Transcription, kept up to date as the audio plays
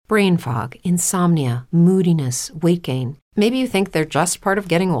brain fog, insomnia, moodiness, weight gain. Maybe you think they're just part of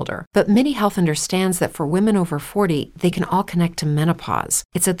getting older, but MIDI Health understands that for women over 40, they can all connect to menopause.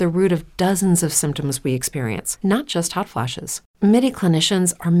 It's at the root of dozens of symptoms we experience, not just hot flashes. MIDI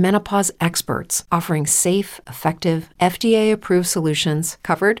clinicians are menopause experts, offering safe, effective, FDA-approved solutions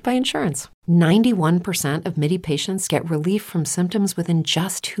covered by insurance. 91% of MIDI patients get relief from symptoms within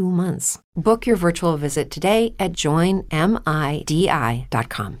just 2 months. Book your virtual visit today at joinmidi.com.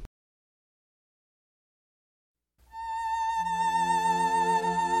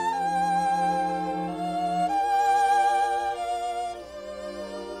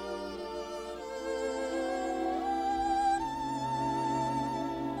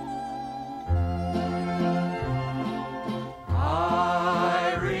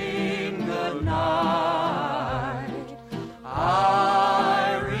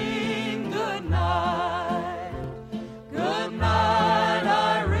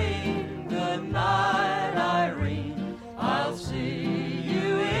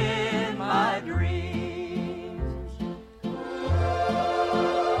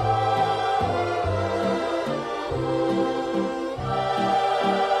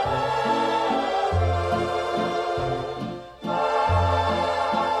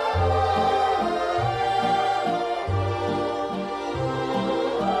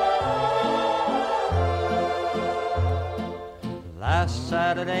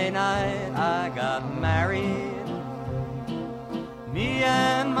 Saturday night I got married. Me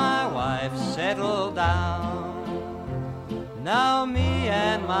and my wife settled down. Now me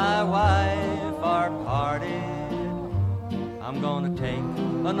and my wife are parted. I'm gonna take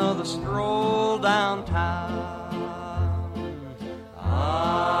another stroll downtown.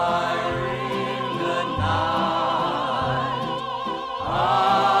 Irene, good night.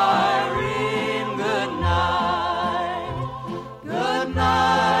 Irene, good night. Good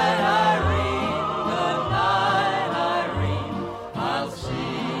night, Irene. Good night, Irene. I'll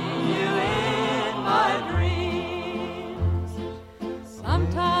see you in my dreams.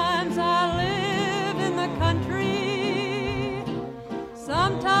 Sometimes I live in the country.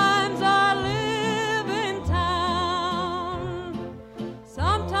 Sometimes I live in town.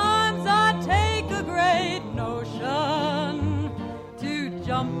 Sometimes I take a great notion to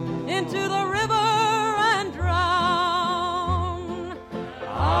jump into the river and drown.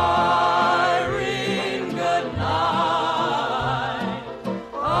 Irene, good night.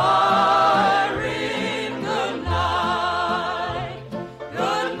 Irene, good night.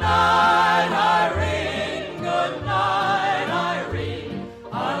 Good night, Irene. Good night, Irene.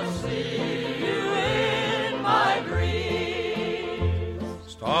 I'll see you in my dreams.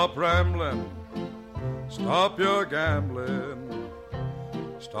 Stop rambling, stop your gambling,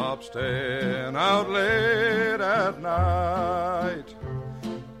 stop staying out late at night.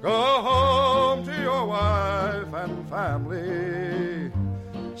 Go home to your wife and family,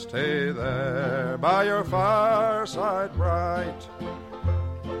 stay there by your fireside bright.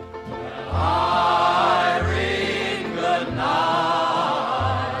 Irene, good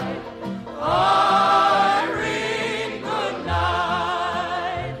night. Irene, good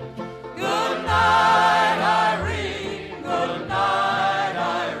night. Good night, Irene. Good night,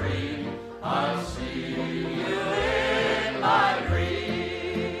 Irene. I'll see you in my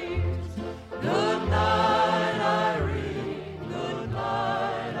dreams. Good night, Irene. Good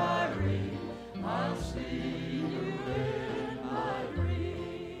night, Irene. I'll see you in my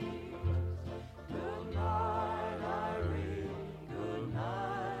dreams. Good night, Irene. Good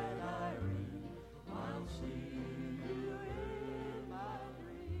night, Irene. I'll see you in my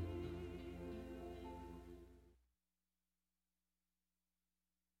dreams.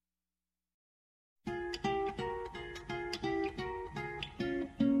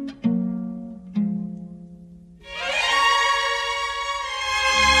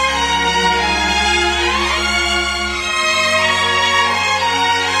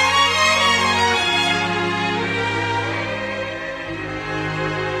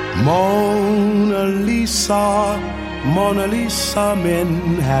 Mona Lisa, Mona Lisa, men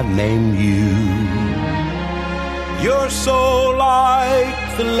have named you. You're so like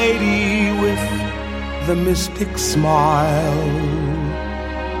the lady with the mystic smile.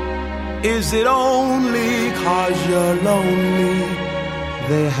 Is it only 'cause you're lonely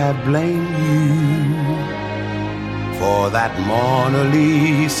they have blamed you for that Mona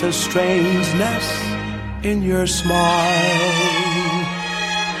Lisa strangeness in your smile?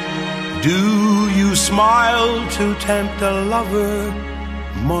 Do you smile to tempt a lover,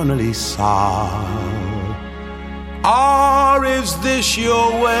 Mona Lisa? Or is this your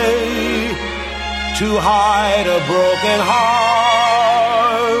way to hide a broken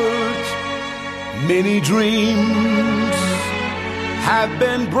heart? Many dreams have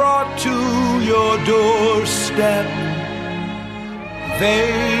been brought to your doorstep.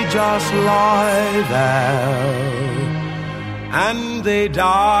 They just lie there and they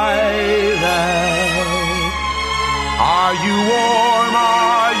die there. Are you warm?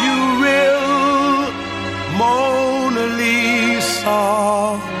 Are you real? Mona Lisa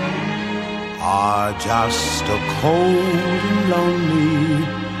are just a cold and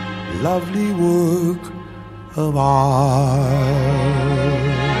lonely, lovely work of art.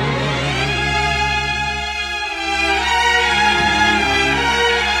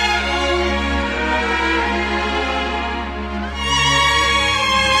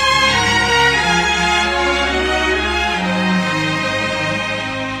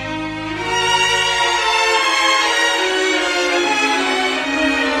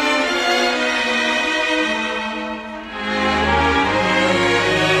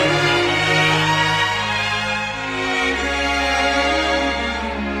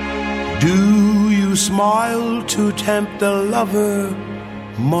 Do you smile to tempt the lover,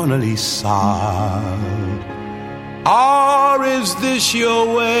 Mona Lisa? Or is this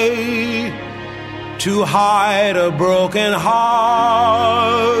your way to hide a broken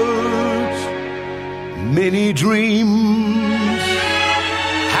heart? Many dreams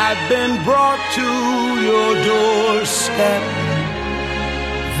have been brought to your doorstep.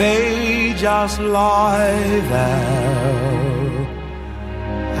 They just lie there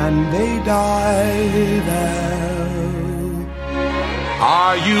and they die there.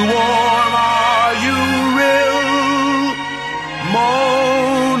 Are you warm? Are you real?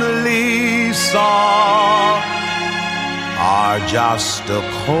 Mona Lisa are just a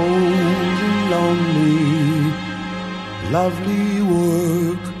cold and lonely, lovely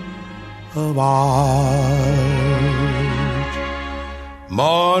work of art.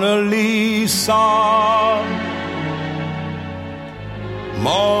 Mona Lisa,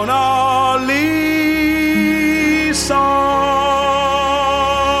 Mona Lisa.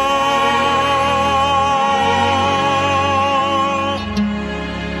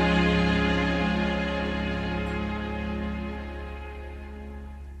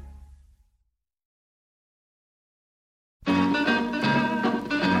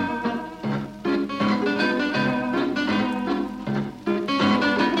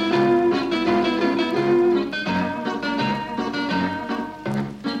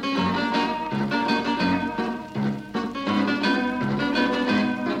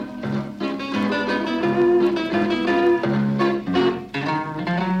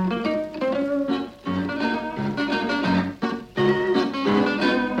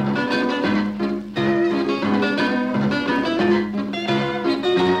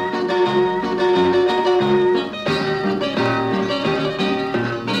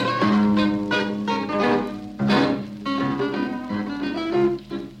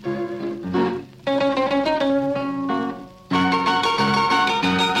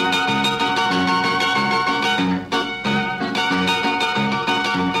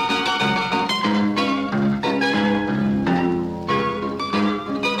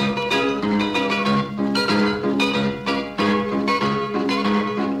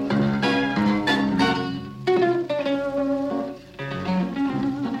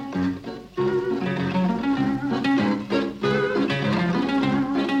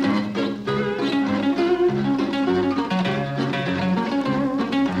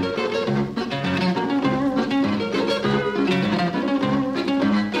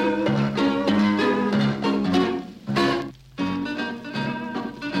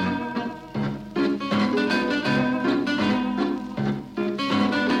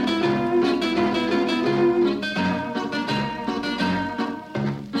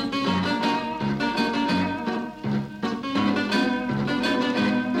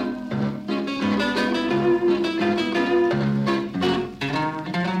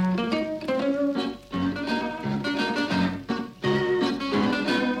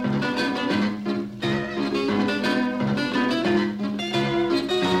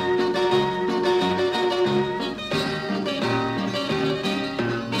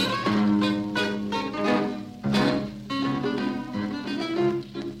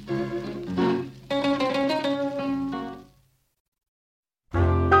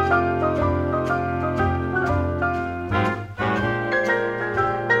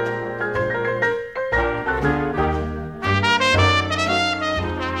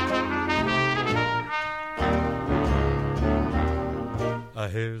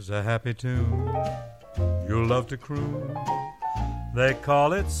 Here's a happy tune you'll love to croon. They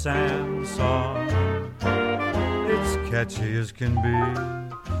call it Sam's song. It's catchy as can be,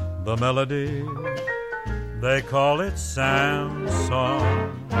 the melody, they call it Sam's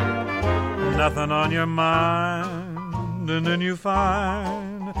song. Nothing on your mind, and then you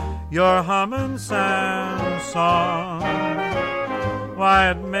find you're humming Sam's song.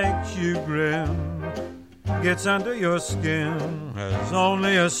 Why, it makes you grin, gets under your skin, as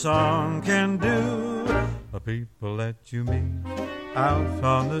only a song can do. The people that you meet out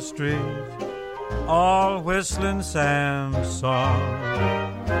on the street, all whistling Sam's song.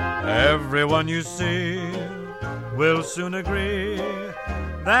 Everyone you see will soon agree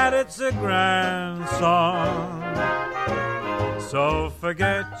that it's a grand song. So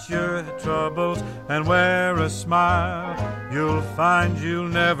forget your troubles and wear a smile. You'll find you'll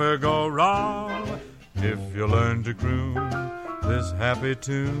never go wrong if you learn to croon this happy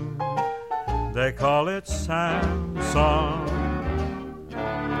tune. They call it Sam's song.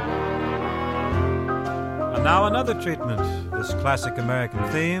 And now another treatment, this classic American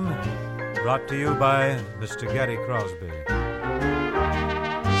theme, brought to you by Mr. Gary Crosby.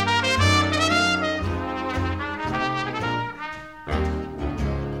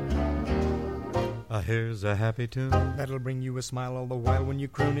 Here's a happy tune that'll bring you a smile all the while. When you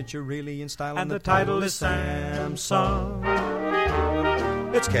croon it, you're really in style. And the title is Sam's Song.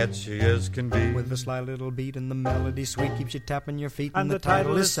 It's catchy as can be, with a sly little beat and the melody sweet, keeps you tapping your feet. And the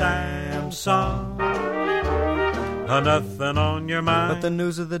title is Sam's Song. Nothing on your mind but the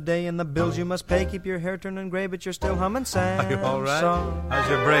news of the day and the bills you must pay. Keep your hair turning gray, but you're still humming Sam's Are you all right? Song. How's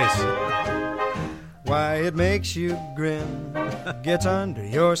your brace? Why, it makes you grin, gets under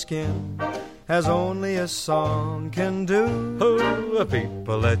your skin, as only a song can do. Oh, the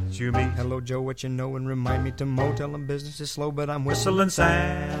people that you meet. Hello, Joe, what you know? And remind me to mow. Tell them business is slow, but I'm whistling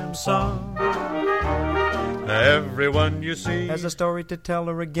Sam's song. Everyone you see has a story to tell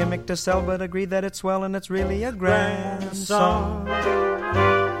or a gimmick to sell, but agree that it's swell and it's really a grand song.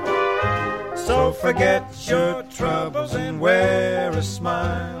 So forget your troubles and wear a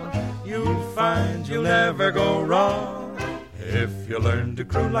smile. You'll find you'll never go wrong if you learn to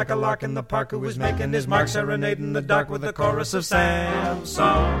croon like a lark in the park who is making his mark, serenading the dark with a chorus of Sam's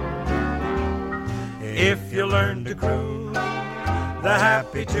song. If you learn to croon the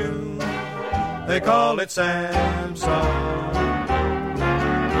happy tune, they call it Sam's song.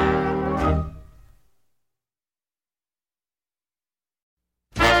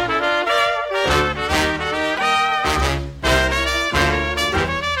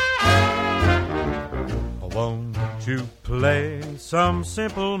 Won't you play some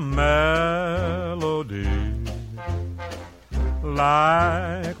simple melody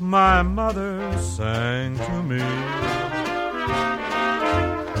like my mother sang to me?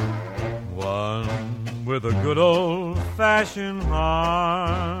 One with a good old-fashioned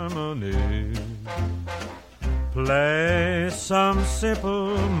harmony. Play some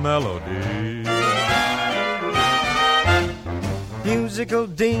simple melody. Musical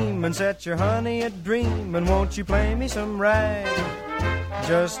demon, set your honey a dreamin'. Won't you play me some rag?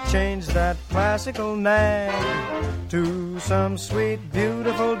 Just change that classical nag to some sweet,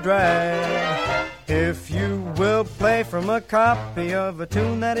 beautiful drag. If you will play from a copy of a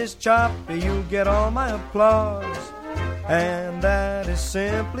tune that is choppy, you'll get all my applause. And that is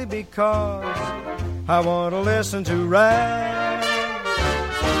simply because I want to listen to rag.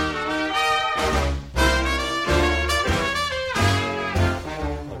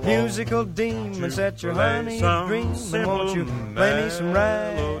 Musical demon, set your honey a dreamin'. Won't you play me some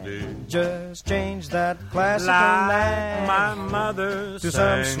rag? Just change that classical nag my mother to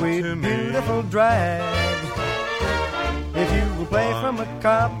some sweet, beautiful drag. If you will play from a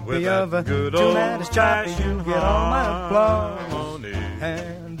copy of a tune that is choppy, you'll get all my applause.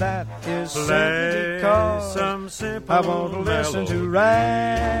 And that is simply because I want to listen to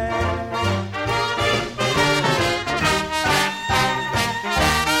rag.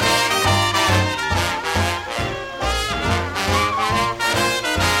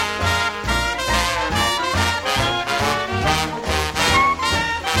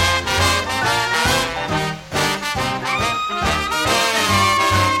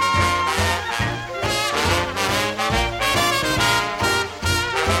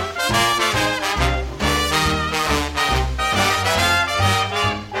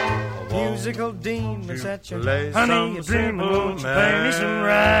 Musical demon, set your honey a dreamin'. Won't you play me some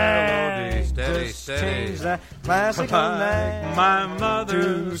rag? Just change that classical nag my mother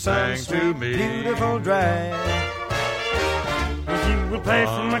to some sang sweet, to me. beautiful drag. If you will play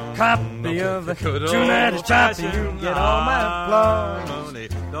from a copy of a tune that is choppy, you'll get all my applause.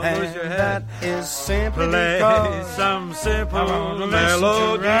 Don't And lose your head. that is simply Play because some simple I want to melody.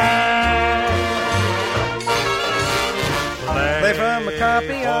 listen to rag. Play Play from a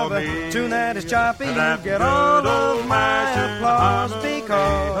copy of a tune that is choppy. You get all of my applause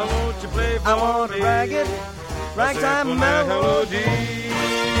because I want a ragged, ragtime melody.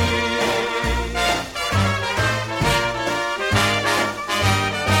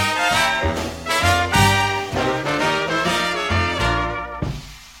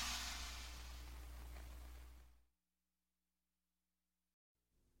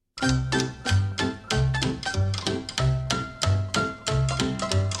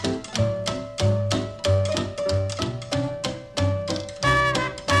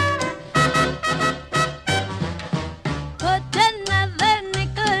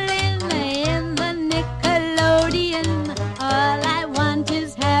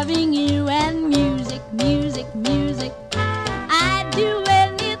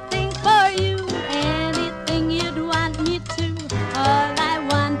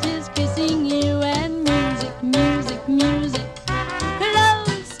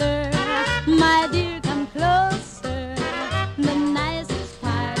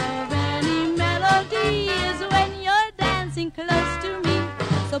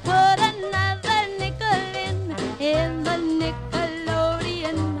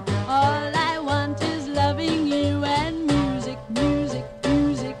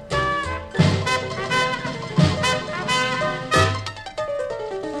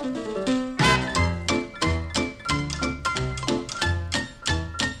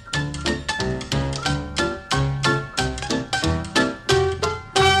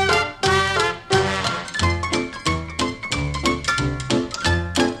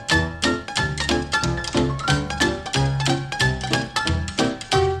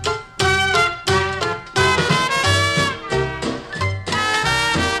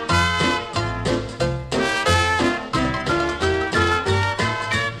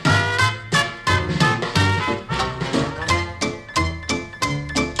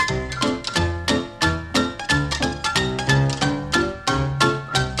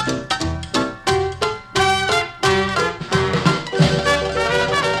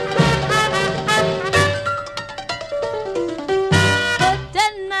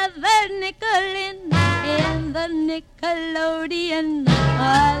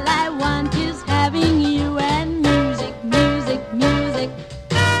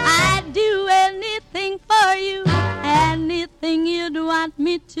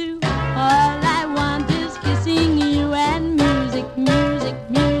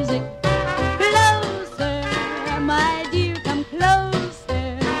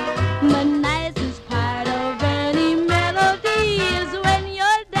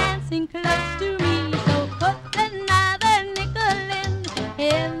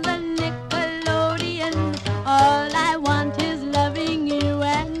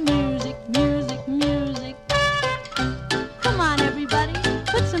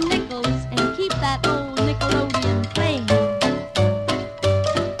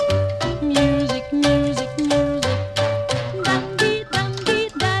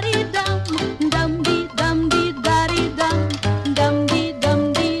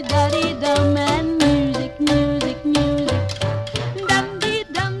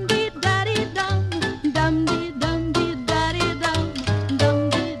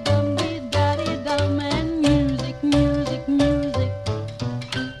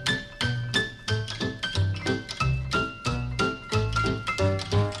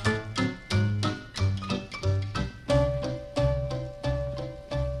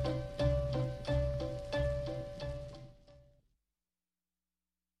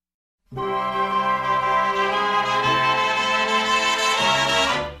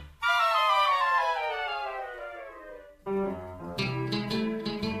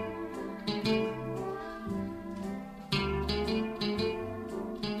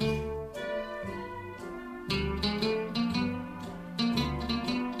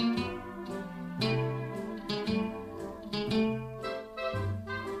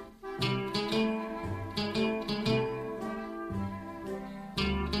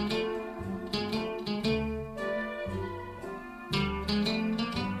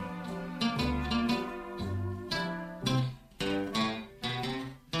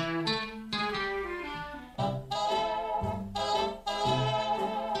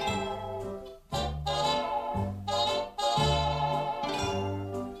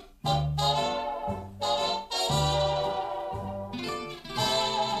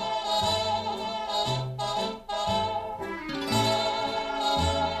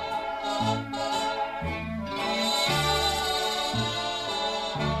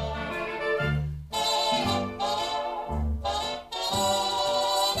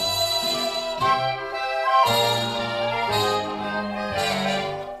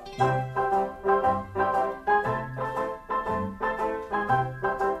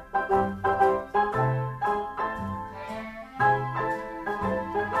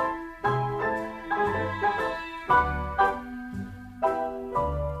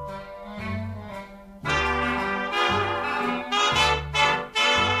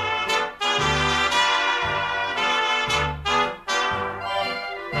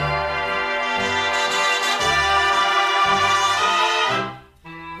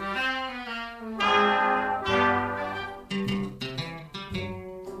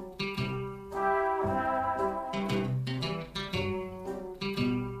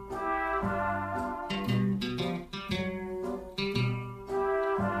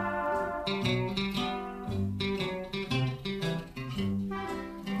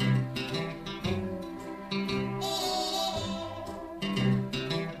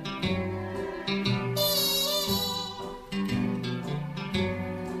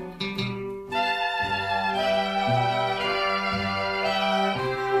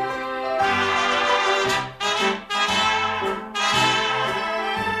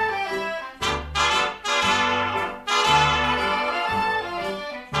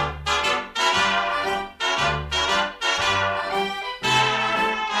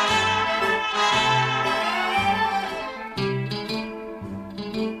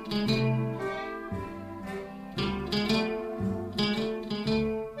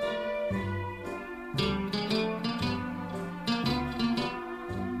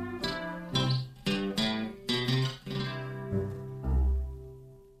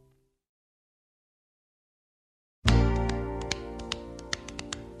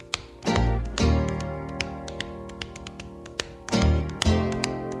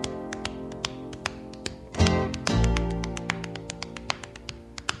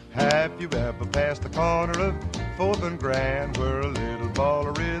 you ever passed the corner of 4th and Grand, where a little ball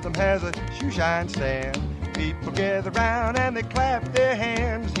of rhythm has a shoeshine stand. People gather round and they clap their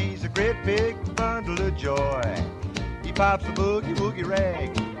hands. He's a great big bundle of joy. He pops a boogie woogie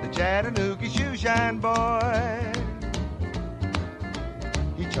rag, the Chattanooga shoeshine boy.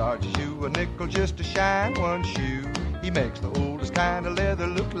 He charges you a nickel just to shine one shoe. He makes the oldest kind of leather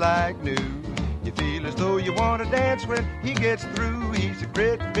look like new. You feel as though you want to dance when he gets through. He's a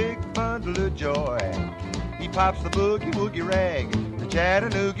great big bundle of joy. He pops the boogie woogie rag, the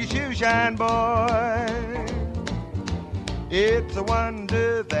Chattanooga shoeshine boy. It's a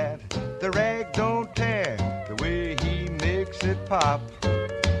wonder that the rag don't tear, the way he makes it pop.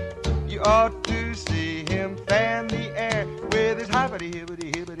 You ought to see him fan the air with his hoppity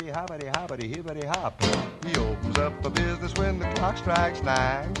hibbity hibbity hoppity hoppity hibbity hop. He opens up a business when the clock strikes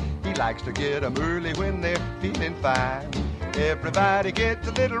 9. He likes to get 'em early when they're feeling fine. Everybody gets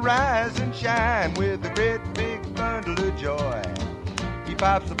a little rise and shine with a great big bundle of joy. He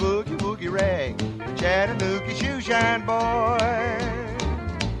pops the boogie woogie rag, the Chattanooga shoeshine boy.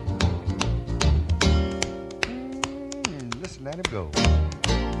 Listen, let him go.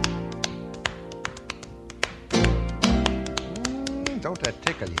 Don't that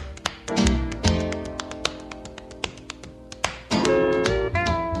tickle you?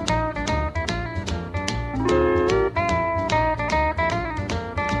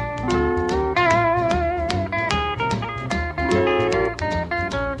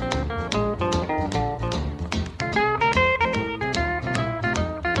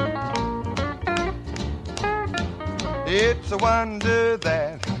 It's a wonder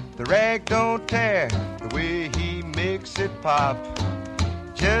that the rag don't tear, the way he makes it pop.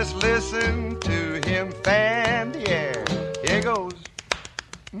 Just listen to him fan the air. Here goes.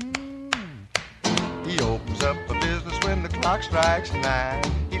 He opens up a business when the clock strikes 9.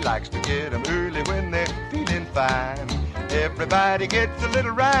 He likes to get 'em early when they're feeling fine. Everybody gets a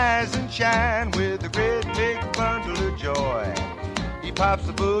little rise and shine with a great big bundle of joy. He pops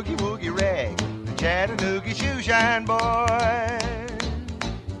the boogie woogie rag, the Chattanooga shoeshine boy.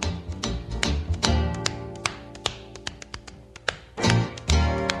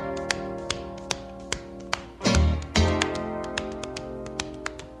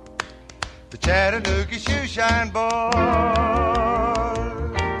 The Chattanooga shoeshine boy.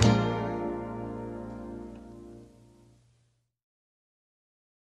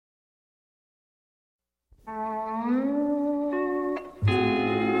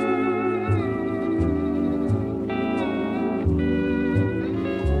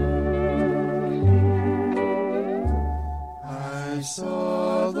 I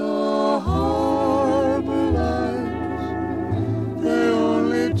saw the harbor lights. They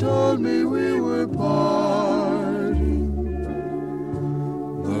only told me we were parting.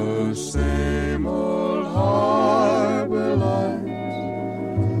 The same old harbor lights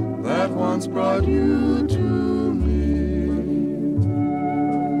that once brought you to me.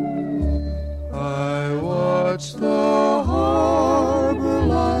 I watched the harbor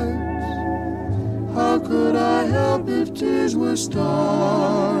lights. How could I help if tears were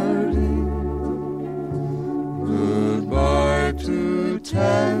starting? Goodbye to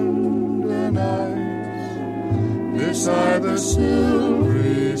tender nights beside the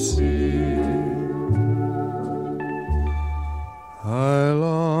silvery sea. I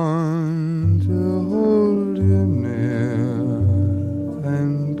long to hold you near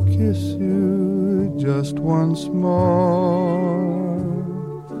and kiss you just once more.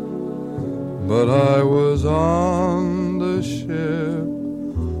 But I was on the ship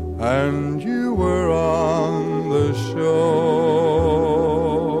and you were on the shore.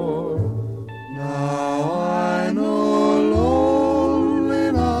 Now I know lonely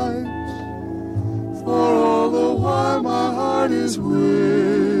nights, for all the while my heart is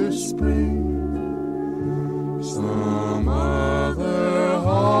whispering. Some other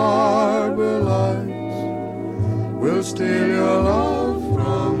harbor lights will steal your love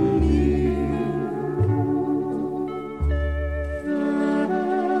from me.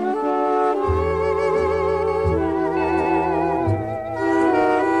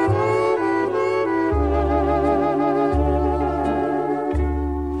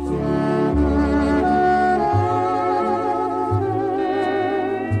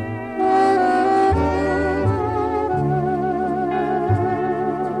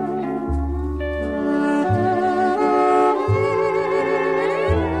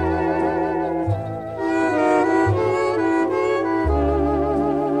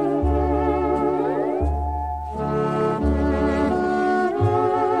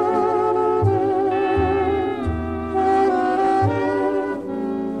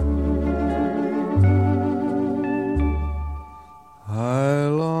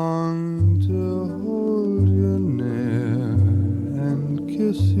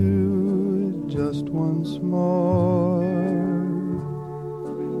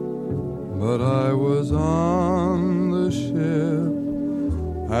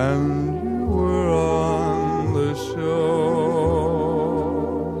 and you were on the shore.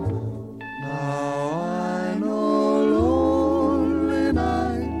 Now I know lonely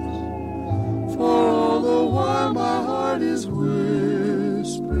nights, for all the while my heart is whispering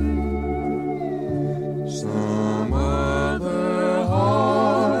some other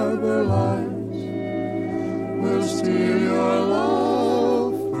harbor lights will steal your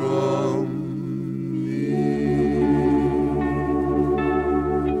love from me.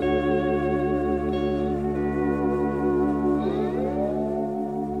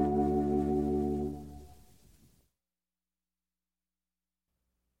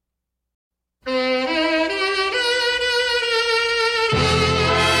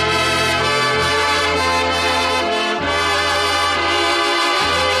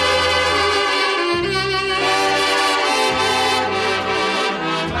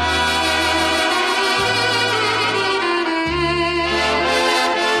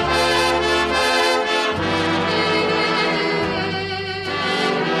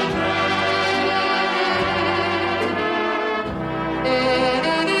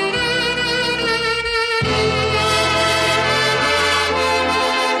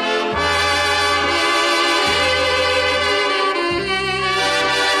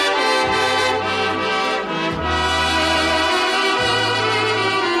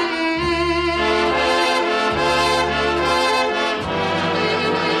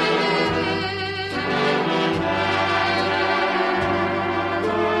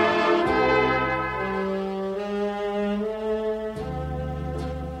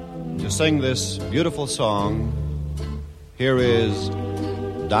 To sing this beautiful song, here is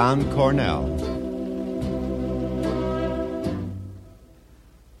Don Cornell.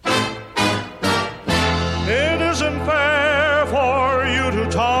 It isn't fair for you to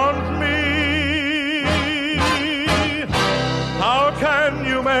taunt me. How can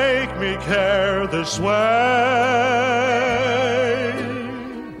you make me care this way?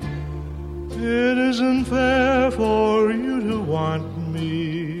 It isn't fair for you to want me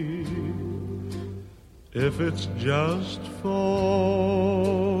if it's just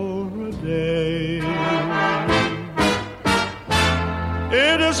for a day.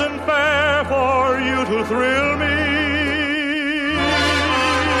 It isn't fair for you to thrill me.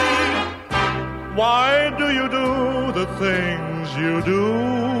 Why do you do the things you do?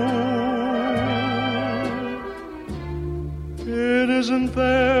 It isn't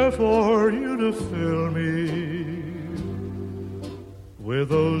fair for you to fill me with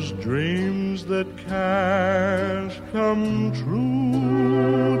those dreams that can't come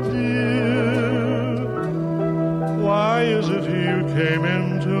true, dear. Why is it you came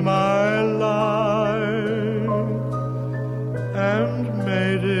into my life and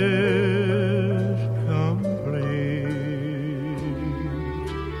made it complete?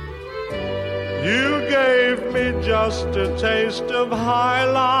 You gave me just a taste of high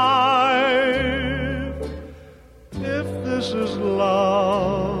life. If this is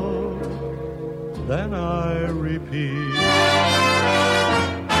love, then I repeat,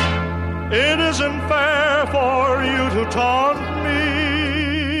 it isn't fair for you to taunt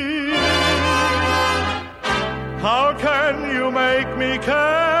me. How can you make me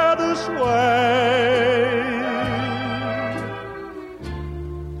care this way?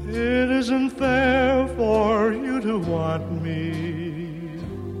 It isn't fair for you to want me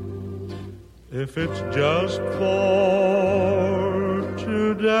if it's just for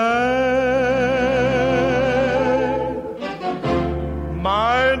today.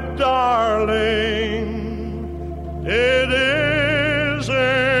 My darling, it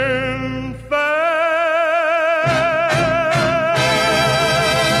isn't fair.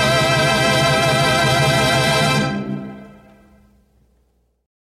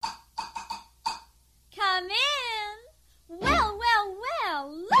 Come in. Well, well, well,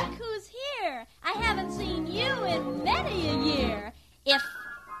 look who's here. I haven't seen you in many a year. If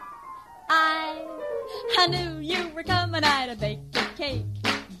I knew you were coming, I'd have baked a cake,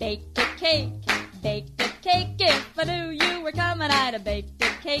 baked a cake, baked a cake. If I knew you were coming, I'd have baked a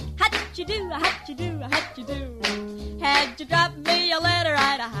cake. How'd you do, how'd you do, how'd you do? Had you dropped me a letter,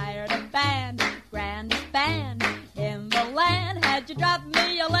 I'd have hired a band, grandest band in the land. Had you dropped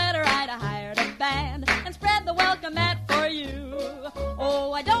me a letter, I'd have hired a band and spread the welcome mat for you.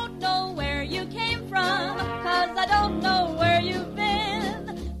 Oh, I don't know where you came from, 'cause I don't know where you've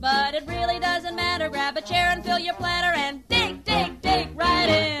been, but it really doesn't matter. Grab a chair and fill your platter and dig, dig, dig right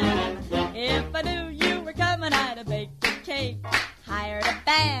in. If I knew you were coming, I'd have baked a cake, hired a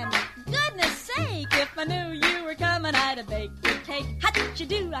band. Goodness sake, if I knew you were coming, I'd have baked a cake. How'd you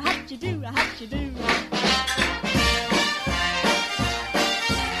do, how'd you do, how'd you do?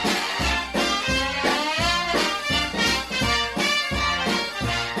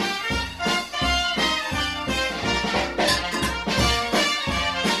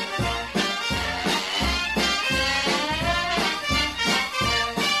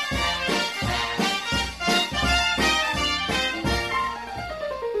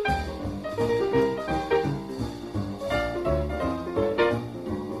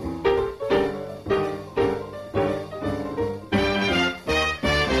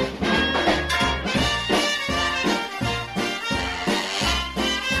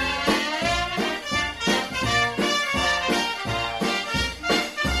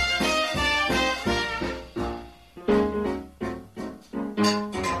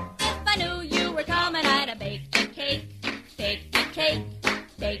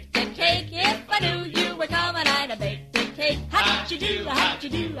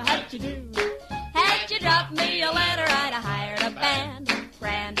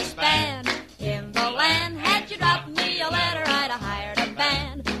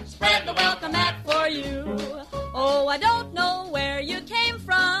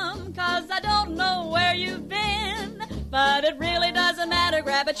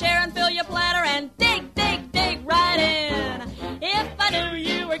 grab a chair and fill your platter and dig, dig, dig right in. If I knew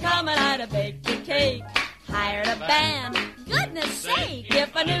you were coming, I'd have baked your cake, hired a band. Goodness sake,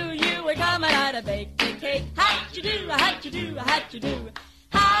 if I knew you were coming, I'd have baked your cake. How'd you do, how'd you do, how'd you do?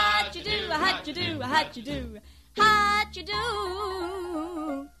 How'd you do, how'd you do, how'd you do? How'd you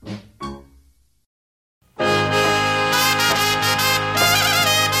do?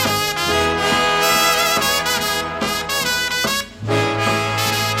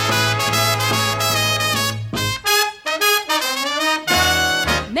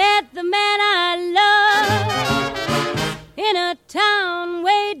 Met the man I love in a town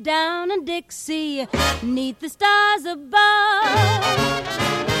way down in Dixie, 'neath the stars above.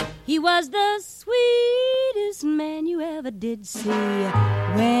 He was the sweetest man you ever did see.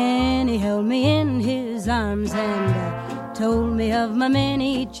 When he held me in his arms and told me of my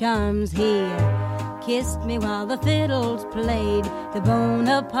many charms, he kissed me while the fiddles played the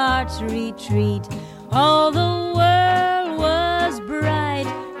Bonaparte's retreat. All the world was bright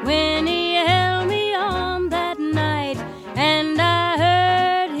when he held me on that night, and I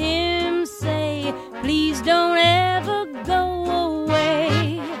heard him say, please don't ever go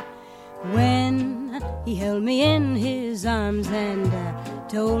away. When he held me in his arms and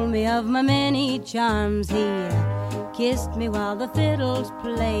told me of my many charms, he kissed me while the fiddles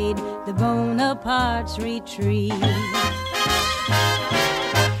played the Bonaparte's retreat.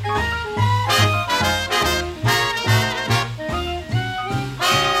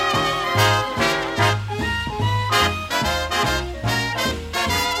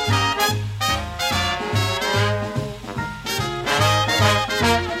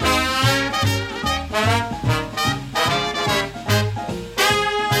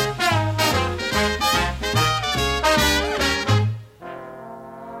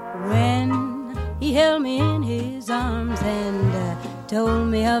 Told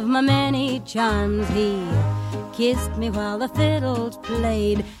me of my many charms, he kissed me while the fiddles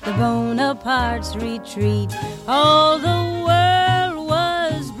played the Bonaparte's retreat. All the world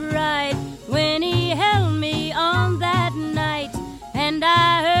was bright when he held me on that night, and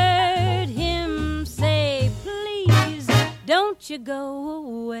I heard him say, please don't you go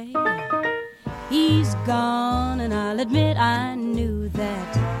away. He's gone, and I'll admit I knew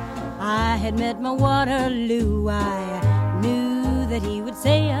that I had met my Waterloo. I knew that he would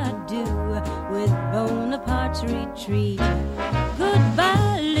say adieu with Bonaparte's retreat.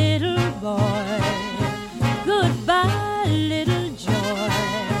 Goodbye, little boy. Goodbye, little joy.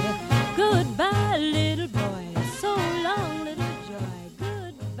 Goodbye, little boy. So long, little joy.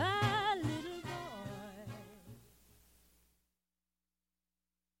 Goodbye, little boy.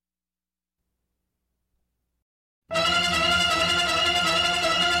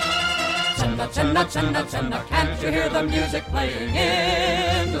 Senna, Senna, Senna, can't you hear the music playing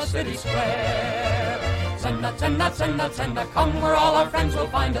in the city square? Senna, Senna, Senna, Senna, come where all our friends will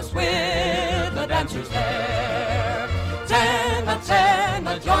find us with the dancers there. Senna,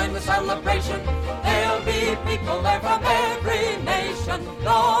 Senna, join the celebration. There'll be people there from every nation.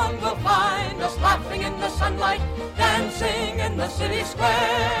 Dawn will find us laughing in the sunlight, dancing in the city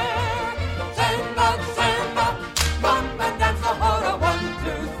square. Senna, Senna, come and dance the hora, 1,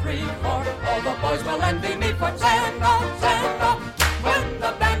 2, 3, 4. All the boys will envy me for Senna, Senna. When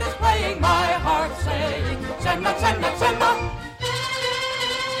the band is playing, my heart saying, Senna, Senna, Senna.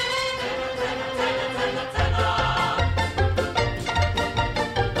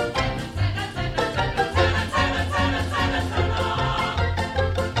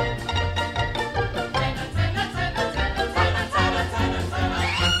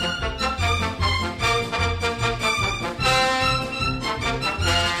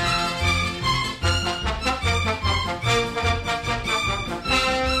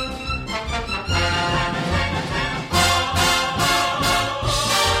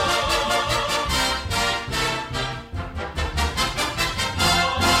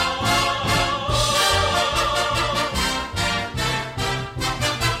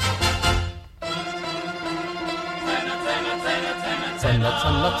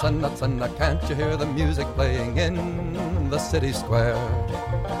 Senna, Senna, Senna, can't you hear the music playing in the city square?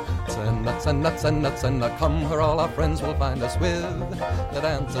 Senna, Senna, Senna, Senna, come where all our friends will find us with the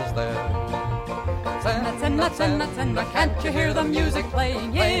dancers there. Senna, Senna, Senna, Senna, can't you hear the music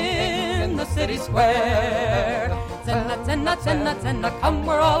playing in the city square? Senna, Senna, Senna, Senna, come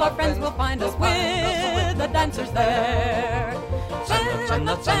where all our friends will find us with the dancers there. Senna,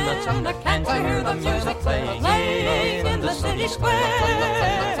 Senna, can't you hear the music playing in the city square?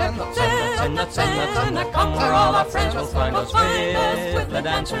 Senna, come where all our friends will find us with the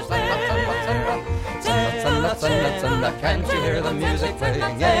dancers there. Senna, can't you hear the music playing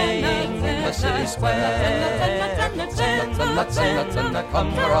in the city square? Senna,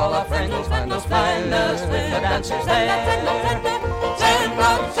 come where all our friends will find us with the dancers there.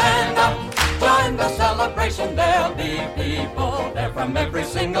 Senna, join the celebration, there'll be people there from every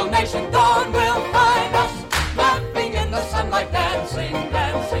single nation. Dawn will find us laughing in the sunlight, dancing with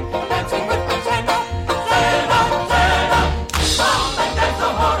the Senna. Come and dance the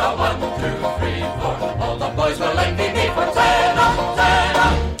hora, 1, 2, 3, 4. All the boys will lend me for Senna.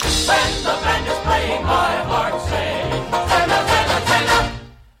 When the band is playing, my heart sings Senna.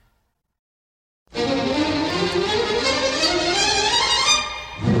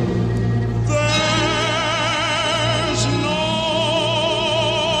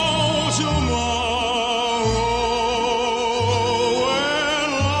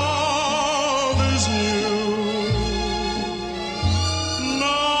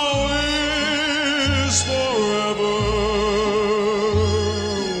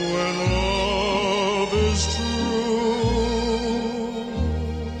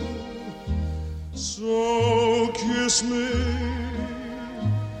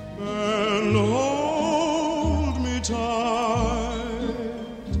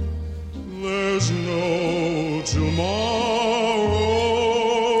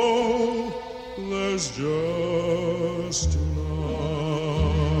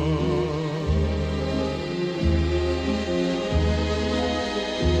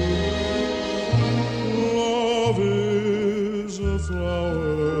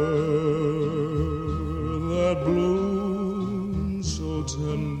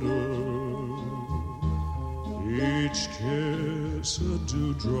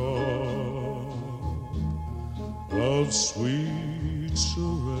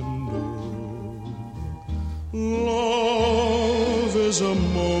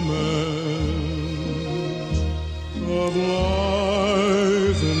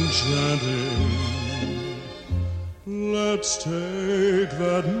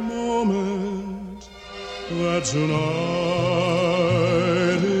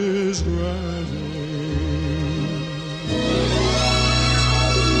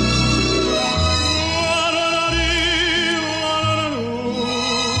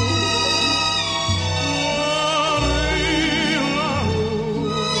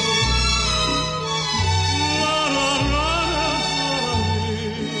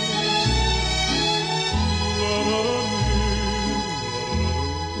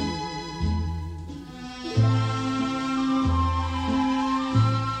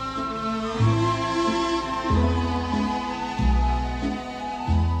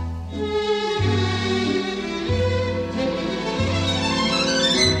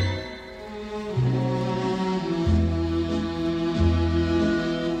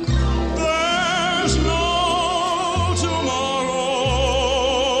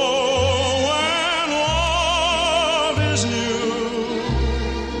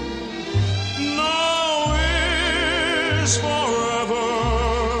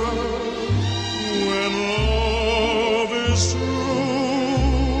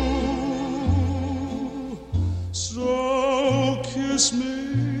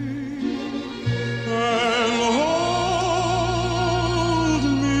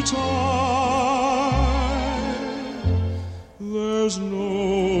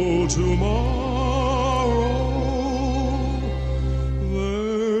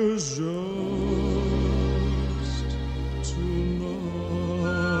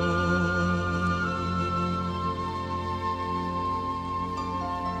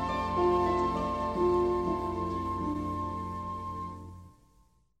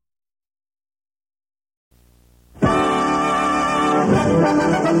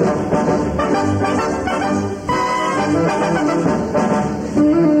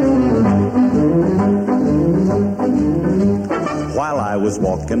 While I was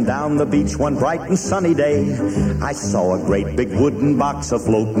walking down the beach one bright and sunny day, I saw a great big wooden box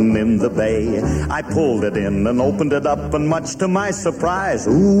a-floating in the bay. I pulled it in and opened it up, and much to my surprise,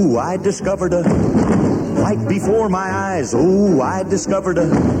 ooh, I discovered a right before my eyes. Ooh, I discovered a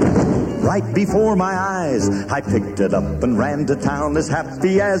right before my eyes. I picked it up and ran to town as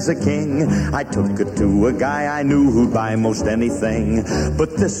happy as a king. I took it to a guy I knew who'd buy most anything.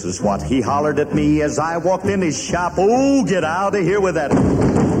 But this is what he hollered at me as I walked in his shop. Oh, get out of here with that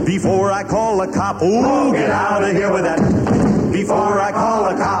before I call the cop. Oh, get out of here with that before I call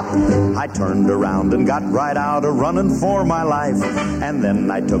a cop. I turned around and got right out a running for my life, and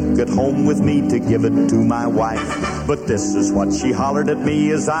then I took it home with me to give it to my wife. But this is what she hollered at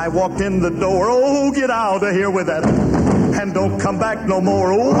me as I walked in the door. Oh, get out of here with that, and don't come back no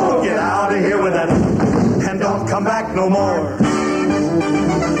more. Oh, get out of here with that, and don't come back no more.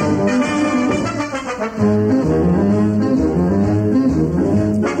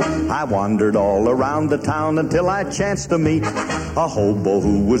 I wandered all around the town until I chanced to meet a hobo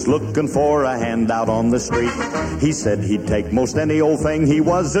who was looking for a handout on the street. He said he'd take most any old thing. He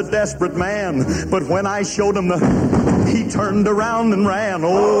was a desperate man. But when I showed him he turned around and ran.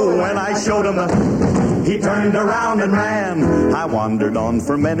 Oh, when I showed him he turned around and ran. I wandered on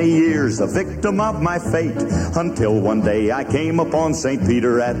for many years, a victim of my fate, until one day I came upon St.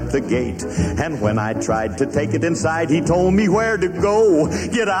 Peter at the gate. And when I tried to take it inside, he told me where to go.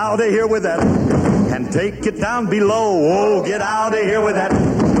 Get out of here with that, and take it down below. Oh, get out of here with that,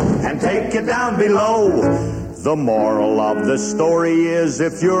 and take it down below. The moral of the story is,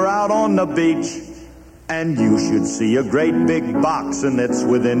 if you're out on the beach and you should see a great big box and it's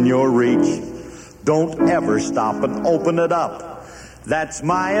within your reach, don't ever stop and open it up. That's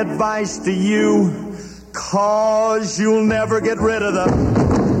my advice to you, 'cause you'll never get rid of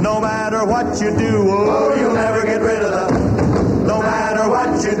them, no matter what you do. Oh, you'll never get rid of them, no matter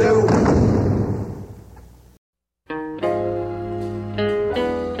what you do.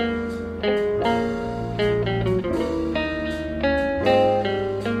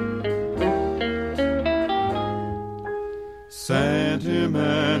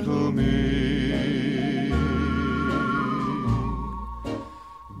 Sentimental me,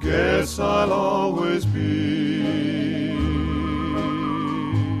 guess I'll always be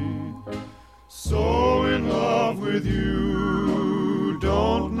so in love with you,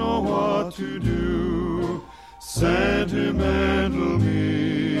 don't know what to do. Sentimental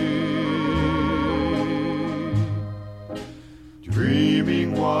me,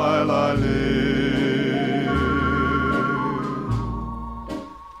 dreaming while I live,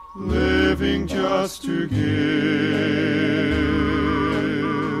 living just to give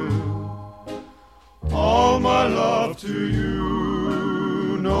all my love to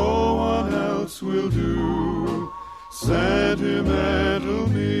you, no one else will do. Sentimental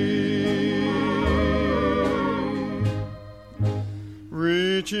me,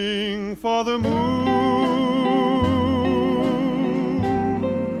 reaching for the moon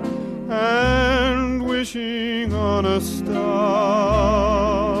and wishing on a star.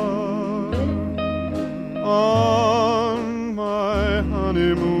 On my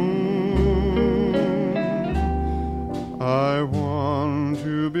honeymoon, I want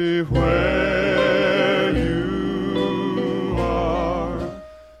to be where you are.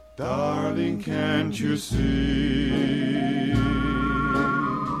 Darling, can't you see?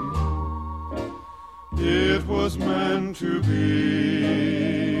 It was meant to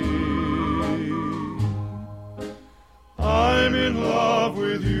be. I'm in love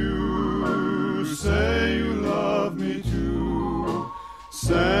with you. Say you love me too.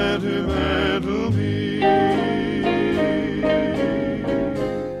 Sentimental me.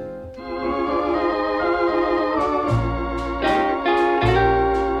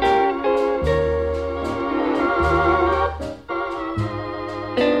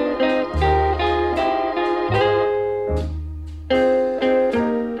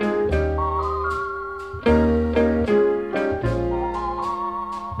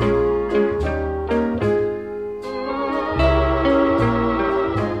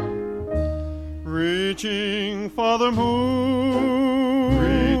 Reaching for the moon,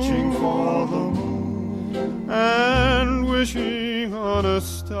 reaching for the moon, and wishing on a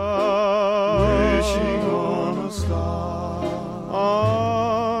star, wishing on a star.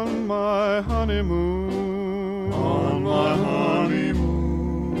 On my honeymoon, on my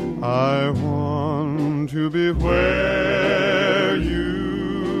honeymoon, I want to be where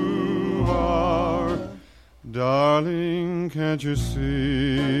you are. Darling, can't you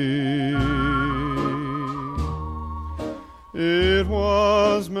see? It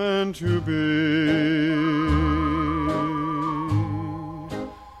was meant to be.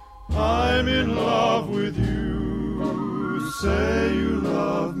 I'm in love with you. Say you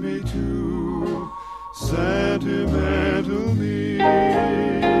love me too. Sentimental me.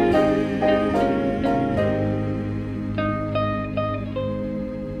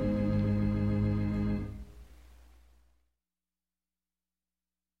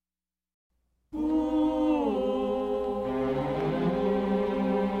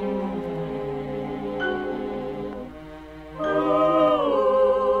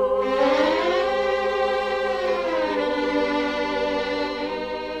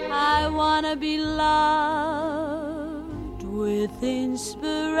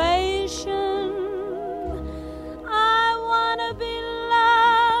 inspiration. I wanna be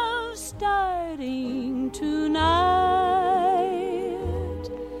love starting tonight,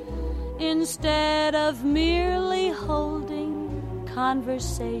 instead of merely holding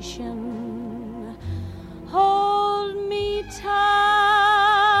conversation. Hold me tight.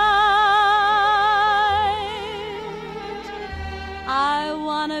 I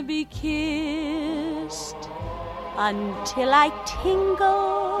wanna be kissed until I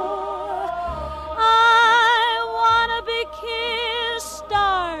tingle. I wanna be kissed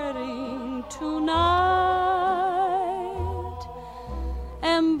starting tonight.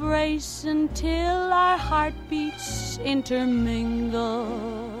 Embrace until our heartbeats intermingle.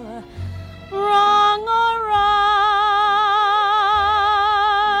 Wrong or right,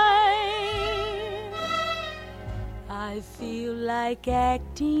 I feel like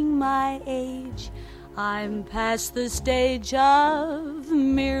acting my age. I'm past the stage of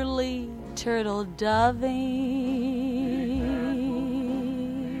merely turtle doving.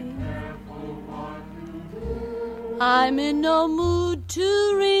 I'm in no mood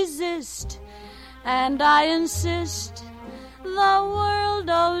to resist, and I insist the world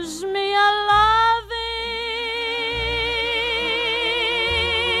owes me a loving.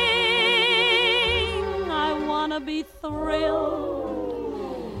 I wanna be thrilled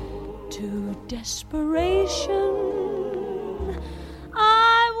to desperation.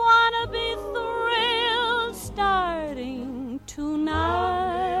 I wanna be thrilled starting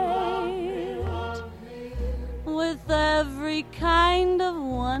tonight, with every kind of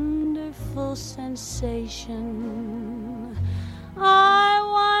wonderful sensation. I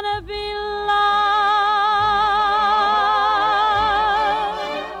wanna be loved.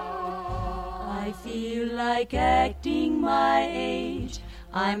 I feel like acting my age.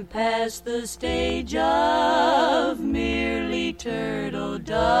 I'm past the stage of merely turtle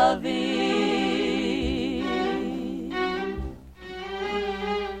doving.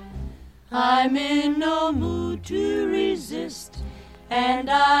 I'm in no mood to resist, and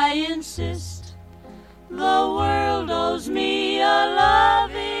I insist the world owes me a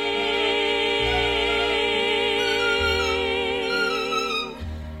loving.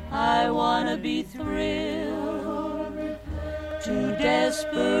 I wanna be thrilled to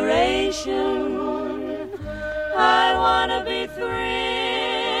desperation. I wanna be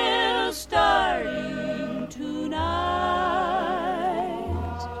thrilled starting tonight,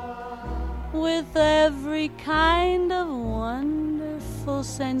 with every kind of wonderful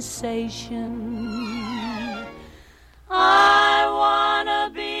sensation. I wanna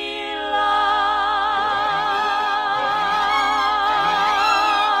be loved.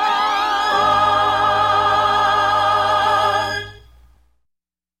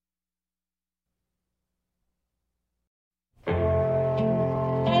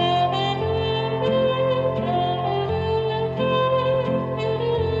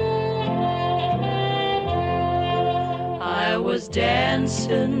 I was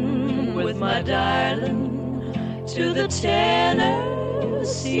dancing with my darling to the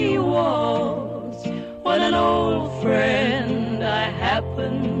Tennessee waltz, when an old friend I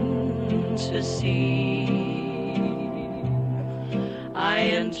happened to see. I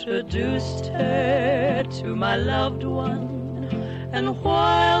introduced her to my loved one, and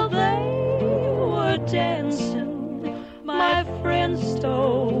while they were dancing, my friend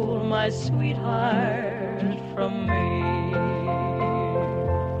stole my sweetheart from me.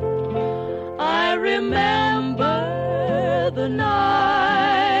 I remember the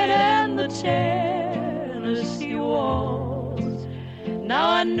night and the Tennessee waltz. Now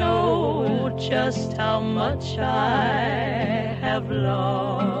I know just how much I have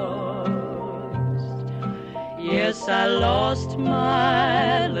lost. Yes, I lost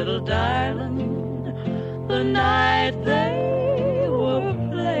my little darling the night they were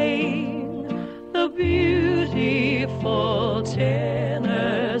playing the beautiful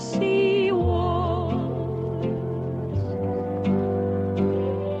Tennessee waltz.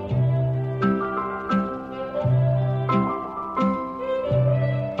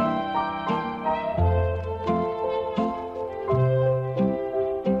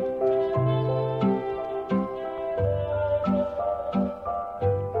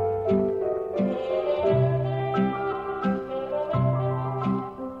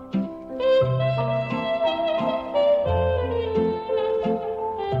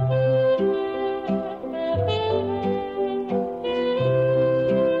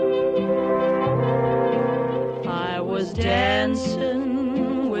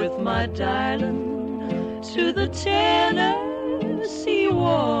 Dancing with my darling to the Tennessee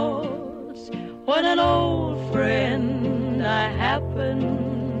waltz, when an old friend I happened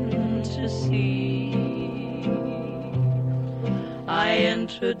open to see. I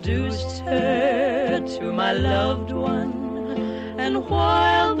introduced her to my loved one, and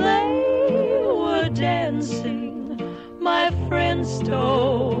while they were dancing, my friend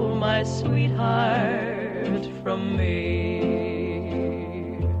stole my sweetheart from me.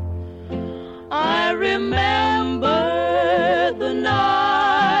 I remember the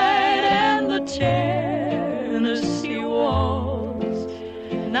night and the Tennessee waltz.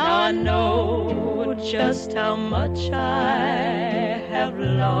 Now I know just how much I have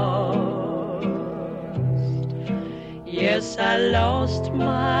lost. Yes, I lost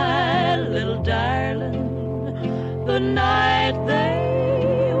my little darling the night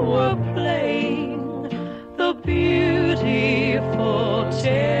they were playing the beautiful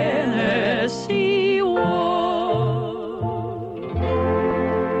Tennessee waltz.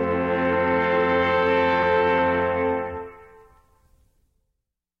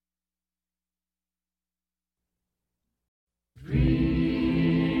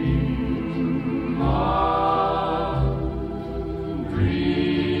 Dream on,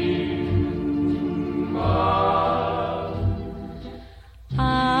 dream on.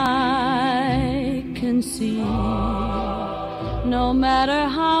 I can see, no matter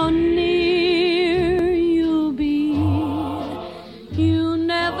how near you'll be, you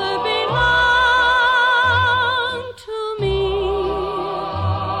never belong to me.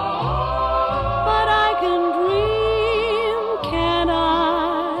 But I can dream, can I?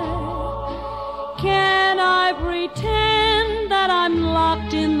 Can I pretend that I'm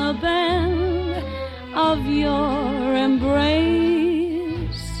locked in the bend of your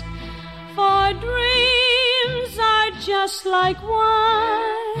embrace? For dreams are just like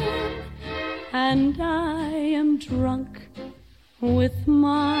wine, and I am drunk with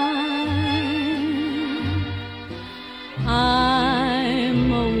mine.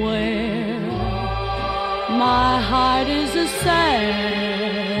 I'm aware my heart is a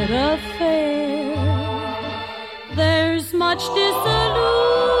sad affair. There's much disillusion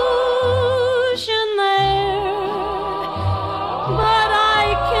there, but I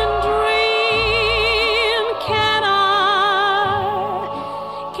can dream, can I?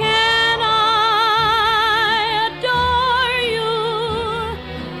 Can I adore you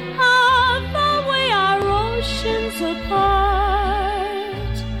of the way our oceans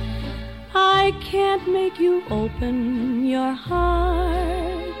apart? I can't make you open your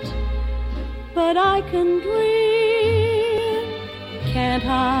heart, but I can dream, can't I?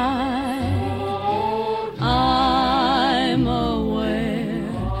 I'm aware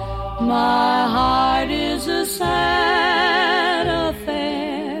my heart is a sad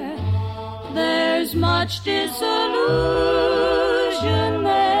affair. There's much disillusion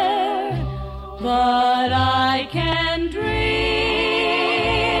there, but I can dream,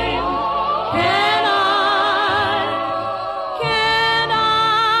 can I? Can I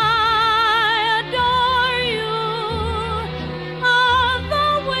adore you of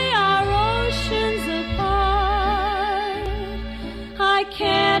the way our oceans apart? I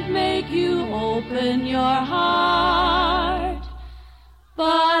can't make you open your heart,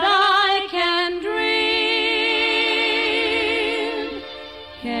 but I can dream,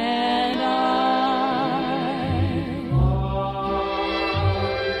 can I?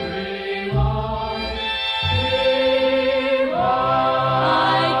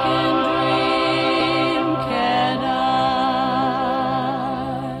 I can dream, can I?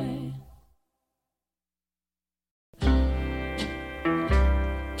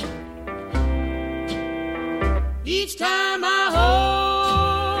 Each time I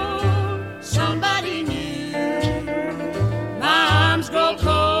hold somebody new, my arms grow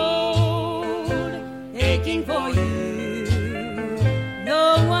cold, aching for you.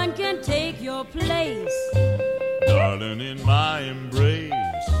 No one can take your place, Darling, in my embrace,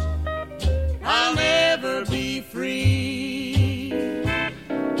 I'll never be free.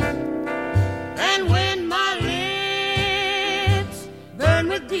 And when my lips burn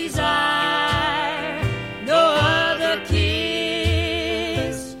with desire, no other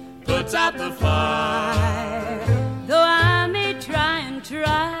kiss puts out the fire. though I may try and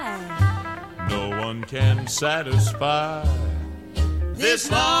try. no one can satisfy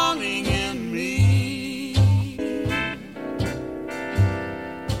This longing in me.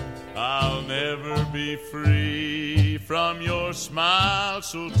 I'll never be free from your smile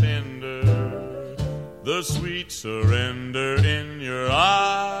so tender, the sweet surrender in your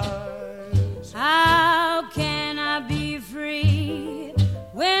eyes. How can I be free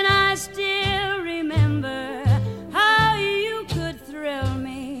when I still remember how you could thrill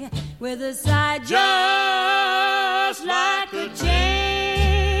me with a sigh just like a chain?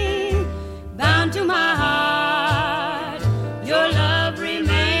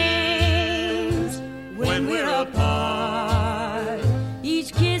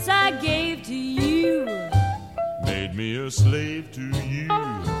 me a slave to you.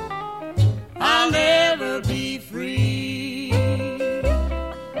 I'll never be free.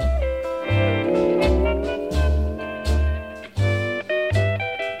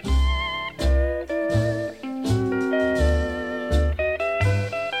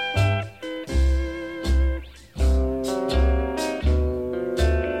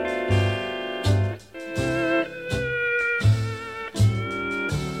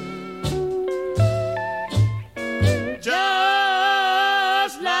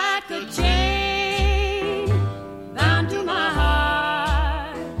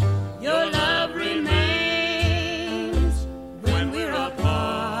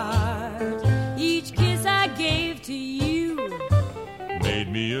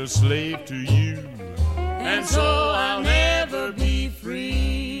 Slave to you, and so I'll never be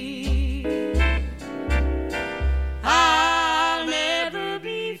free. I'll never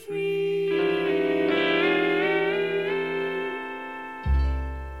be free.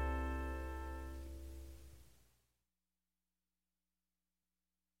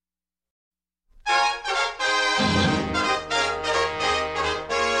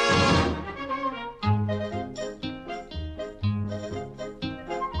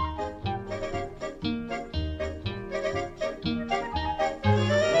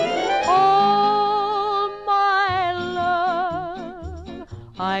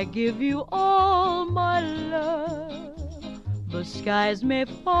 I give you all my love. The skies may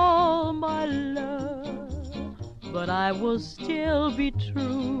fall, my love, but I will still be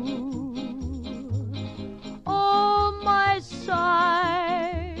true. All my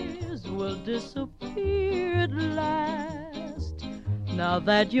sighs will disappear at last. Now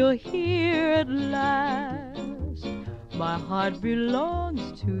that you're here at last, my heart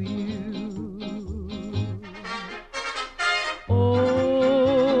belongs to you.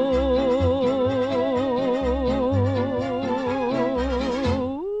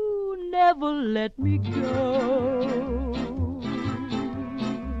 Let me go.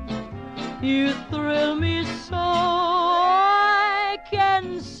 You thrill me so I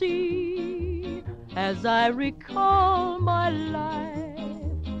can see. As I recall my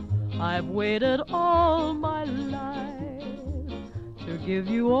life, I've waited all my life to give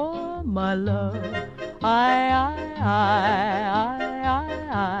you all my love.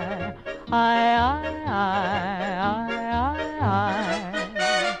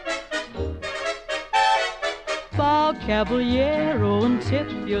 Bow, caballero, and tip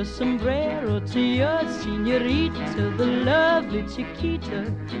your sombrero to your señorita, the lovely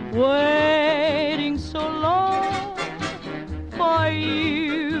Chiquita, waiting so long for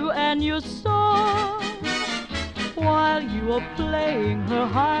you and your song. While you are playing, her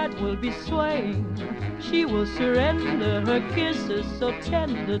heart will be swaying. She will surrender her kisses so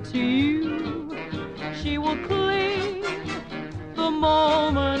tender to you. She will cling the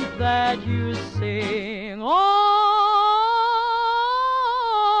moment that you sing. All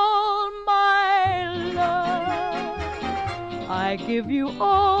my love, I give you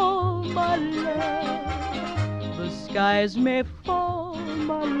all my love. The skies may fall,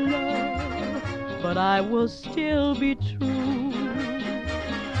 my love, but I will still be true.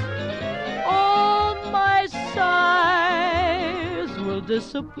 All my sighs will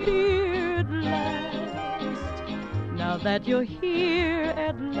disappear at last. Now that you're here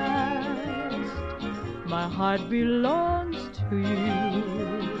at last, my heart belongs to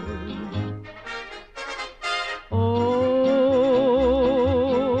you.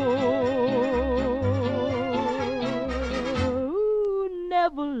 Oh,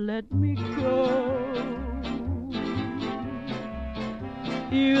 never let me go.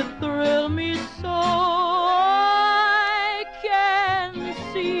 You thrill me so I can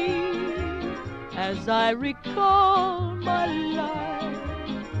see. As I recall my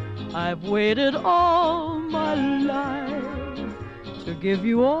life, I've waited all my life to give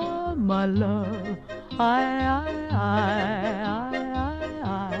you all my love.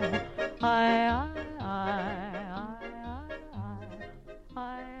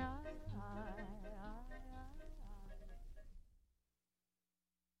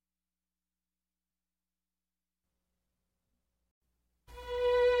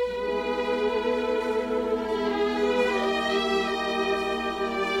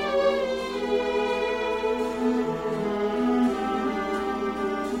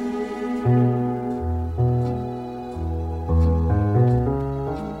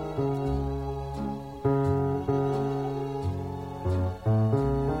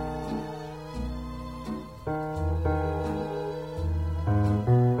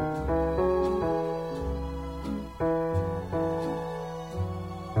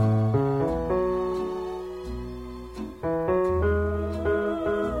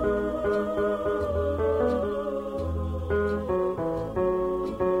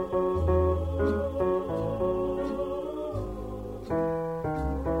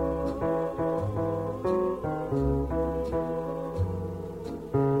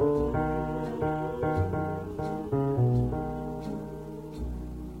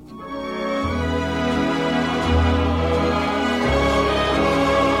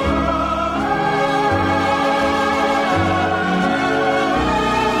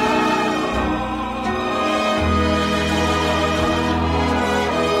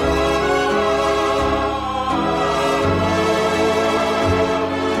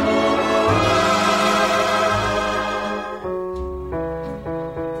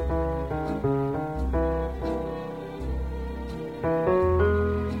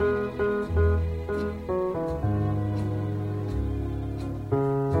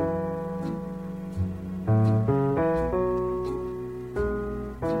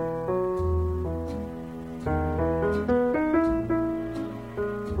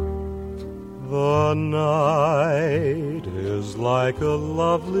 like a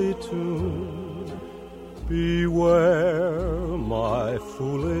lovely tune. Beware, my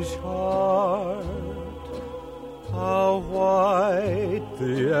foolish heart, how white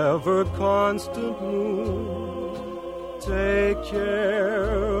the ever-constant moon. Take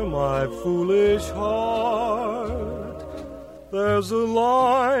care, my foolish heart, there's a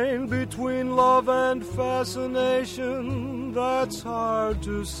line between love and fascination that's hard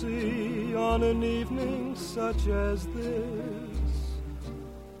to see on an evening such as this.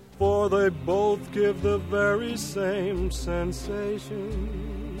 For they both give the very same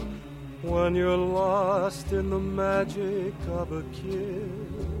sensation when you're lost in the magic of a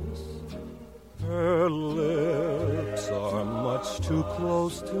kiss. Her lips are much too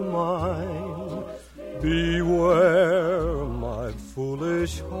close to mine. Beware, my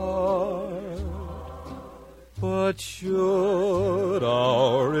foolish heart. But should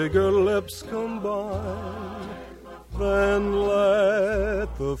our eager lips combine, then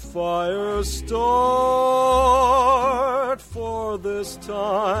let the fire start. For this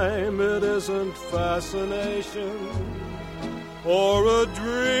time it isn't fascination or a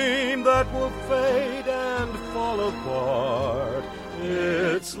dream that will fade and fall apart.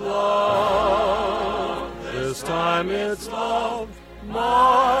 It's love, this time it's love,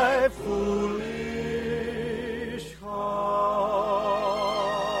 my foolish heart.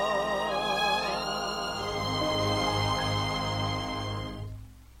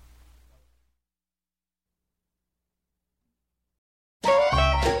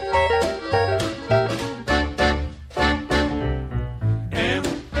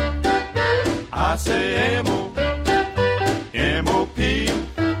 I say M-O, M-O-P,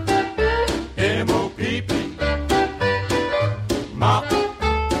 M-O-P-P, mop,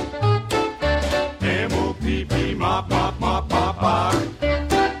 M-O-P-P, mop, mop, mop, mop, R.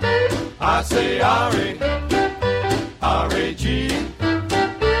 I say R-A, R-A-G,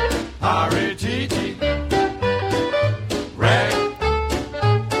 R-A-G-G, rag,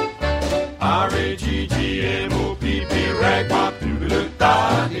 R-A-G-G, M-O-P-P, rag, mop,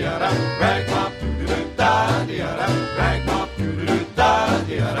 doo-doo-da-da-da, rag, mop, da-da-da, rag mop,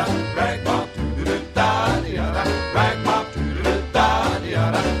 doo-doo-da-da, rag mop, doo-doo-da-da, rag mop,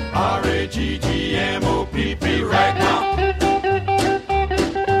 doo-doo-da-da, R-A-G-G-M-O-P-P, rag mop.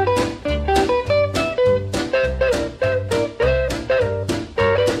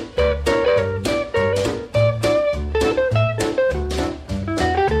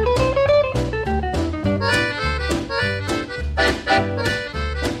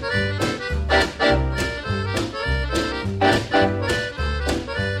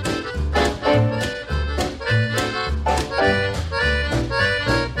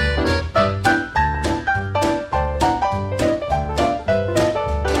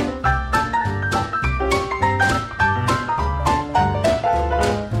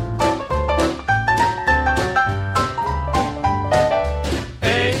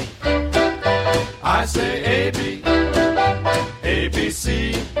 I say A-B,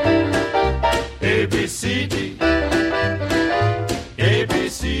 A-B-C, A-B-C-D,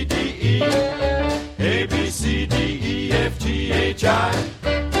 A-B-C-D-E, A-B-C-D-E-F-G-H-I.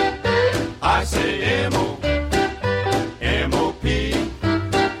 I say M-O, M-O-P,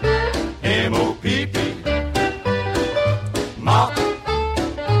 M-O-P-P, mop,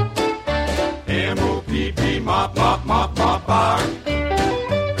 M-O-P-P, mop, mop, mop, mop, R.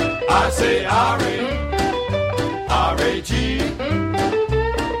 I say R-A, R-A-G,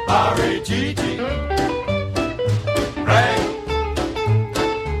 R-A-G-G, rag,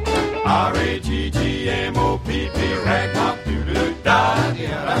 R-A-G-G-M-O-P-P, rag mop,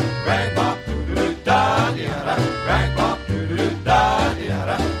 doo-doo-da-da-da, rag mop, doo-doo-da-da-da, rag mop,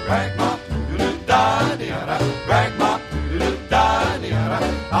 doo-doo-da-da-da, rag mop, doo-doo-da-da-da, rag mop, doo-doo-da-da-da,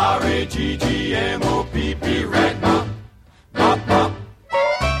 R-A-G-G-M-O-P-P, rag mop, mop, mop.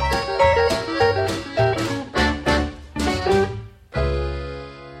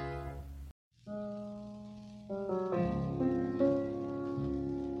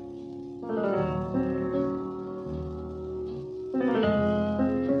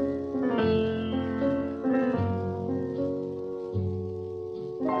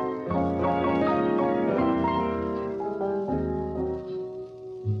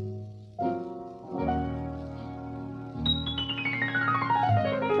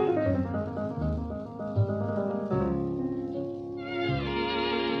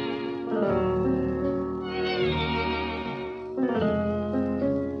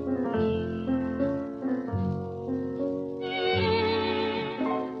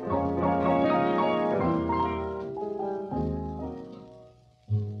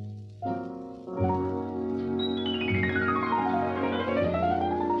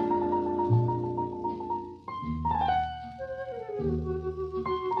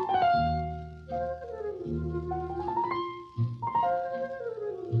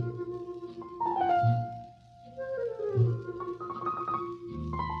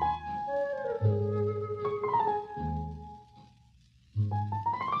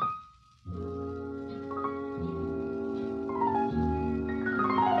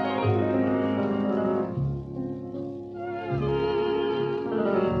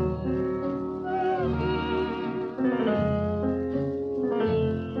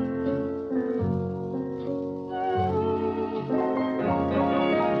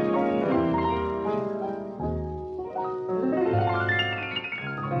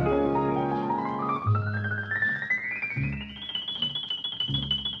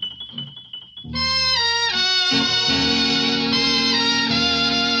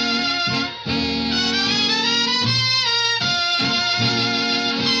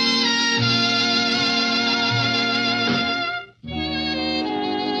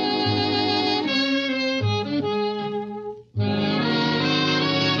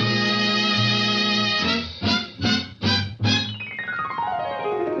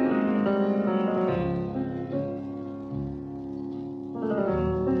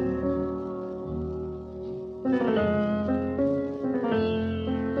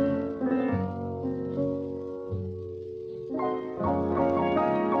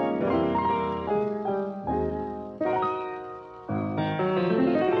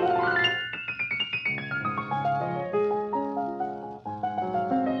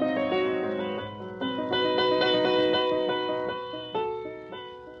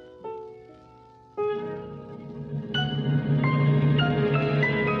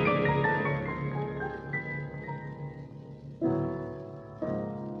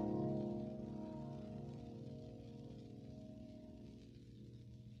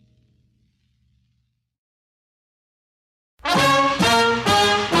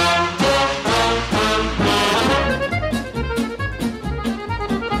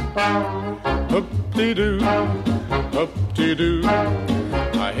 Hoop-dee-doo.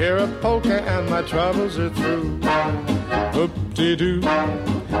 I hear a polka and my troubles are through. Hoop-dee-doo,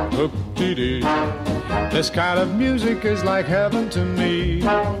 hoop-dee-dee. This kind of music is like heaven to me.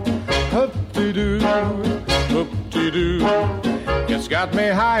 Hoop-dee-doo, hoop-dee-doo. It's got me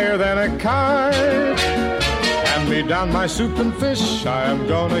higher than a kite. Hand me down my soup and fish, I am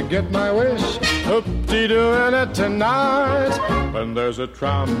gonna get my wish. Hoop-dee-doo in it tonight. When there's a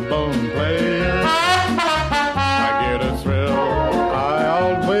trombone playing, I get a thrill, I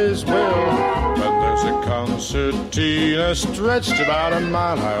always will. When there's a concertina stretched about a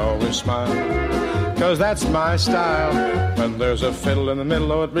mile, I always smile, 'cause that's my style. When there's a fiddle in the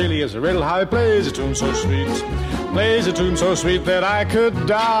middle, oh, it really is a riddle how he plays a tune so sweet. Plays a tune so sweet that I could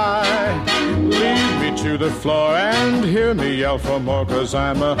die. Lead me to the floor and hear me yell for more, 'cause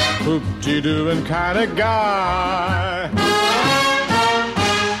I'm a hoop-dee-dooing kind of guy.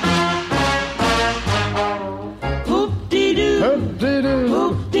 Hoop-dee-doo, hoop-dee-doo,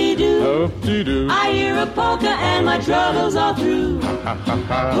 hoop-dee-doo, hoop-dee-doo. I hear a polka and my troubles are through.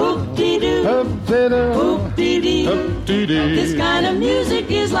 Hoop-dee-doo, hoop-dee-doo, hoop-dee-dee, hoop-dee-dee. This kind of music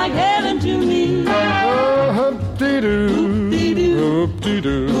is like heaven to me. Oh, hoop-dee-doo, hoop-dee-doo,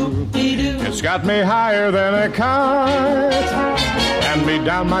 hoop-dee-doo, hoop-dee-doo. It's got me higher than a kite. Hand me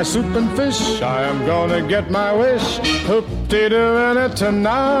down my soup and fish, I am gonna get my wish. Hoop-dee-doo in it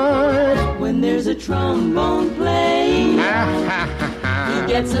tonight. When there's a trombone playing, he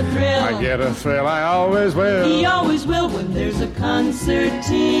gets a thrill. I get a thrill, I always will. He always will. When there's a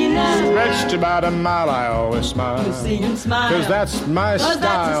concertina stretched about a mile, I always smile. You see him smile, 'cause that's my style.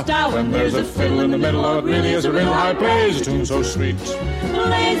 That's a style. When there's a fiddle in the middle, oh, it really is a riddle how he plays a tune so sweet.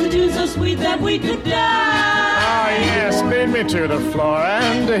 Plays a tune so sweet that we could die. Ah, yes, lead me to the floor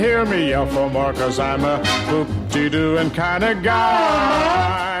and hear me yell for more, 'cause I'm a hoop-dee-dooing kind of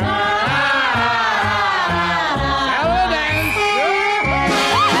guy.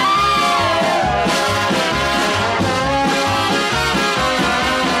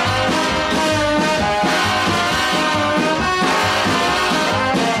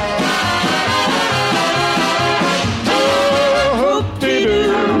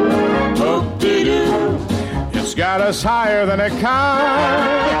 Got us higher than a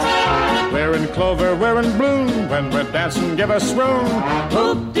kite. We're in clover, we're in bloom. When we're dancing, give us room.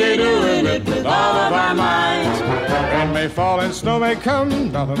 Hoop-dee-doo-ing it with all of our might. Rain may fall and snow may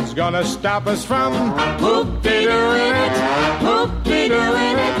come, nothing's gonna stop us from hoop-dee-dooing it,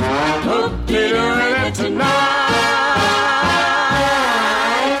 hoop-dee-dooing it, hoop-dee-dooing it tonight.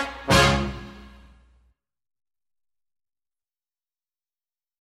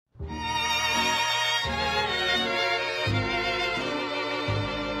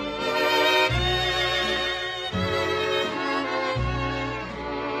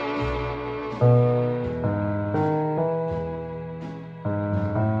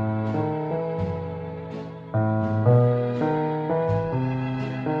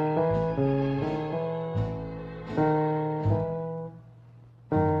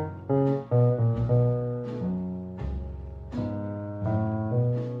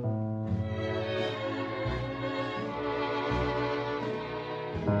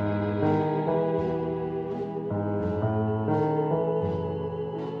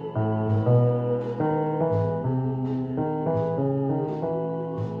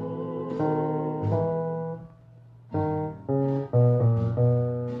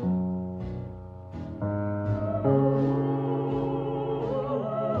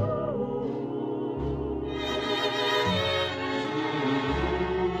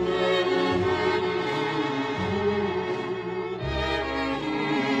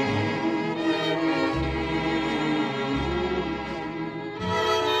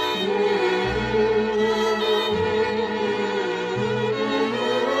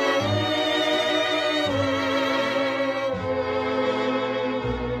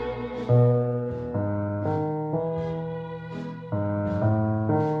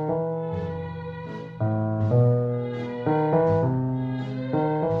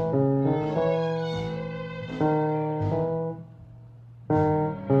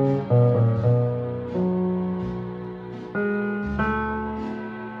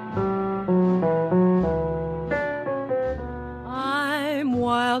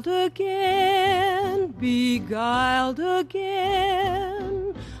 Beguiled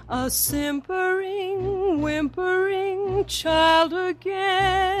again, a simpering, whimpering child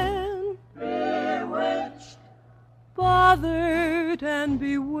again. Bewitched, bothered and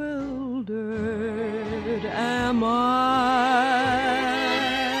bewildered am I.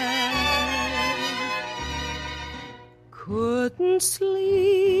 Couldn't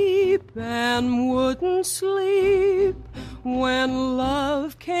sleep sleep and wouldn't sleep when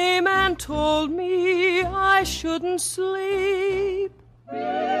love came and told me I shouldn't sleep.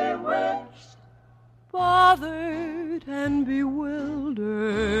 Bewitched, bothered and bewildered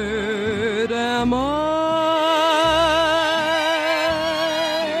am I.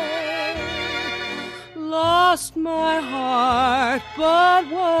 Lost my heart, but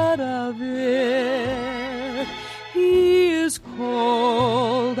what of it? He is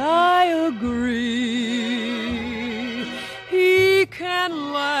cold, I agree. He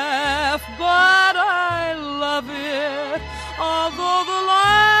can laugh, but I love it, although the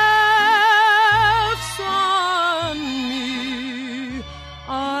laugh's on me.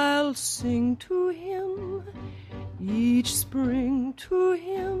 I'll sing to him, each spring to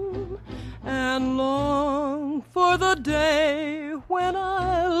him, and long for the day when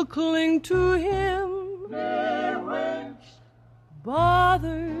I'll cling to him. Bewitched,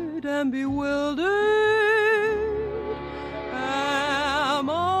 bothered and bewildered am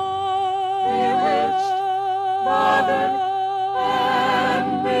I. Bewitched, bothered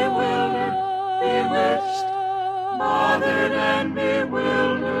and bewildered. Bewitched, bothered and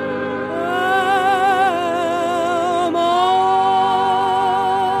bewildered am I.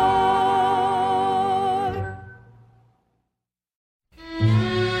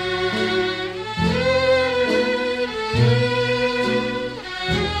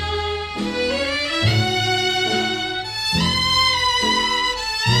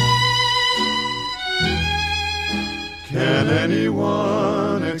 Can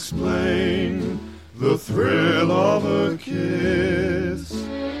anyone explain the thrill of a kiss?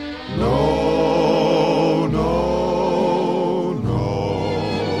 No, no, no.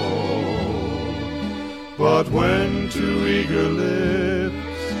 But when two eager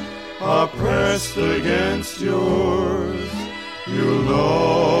lips are pressed against yours, you'll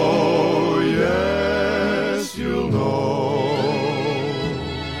know, yes, you'll know.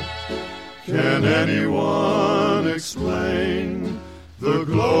 Can anyone explain the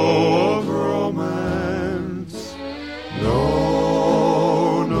glow of romance?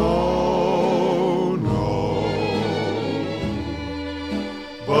 No, no, no.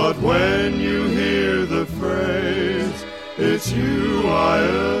 But when you hear the phrase, it's you I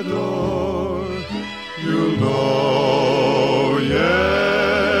adore, you'll know,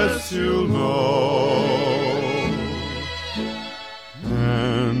 yes, you'll know.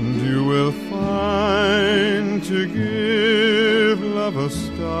 And you will find to give love a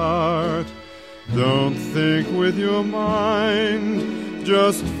start, don't think with your mind,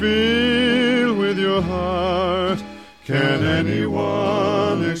 just feel with your heart. Can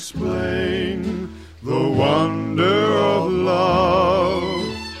anyone explain the wonder of love?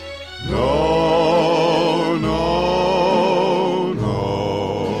 No, no, no.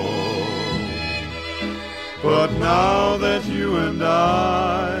 But now that you and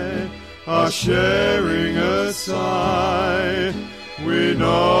I are sharing a sigh, we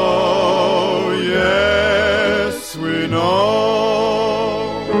know, yes, we know.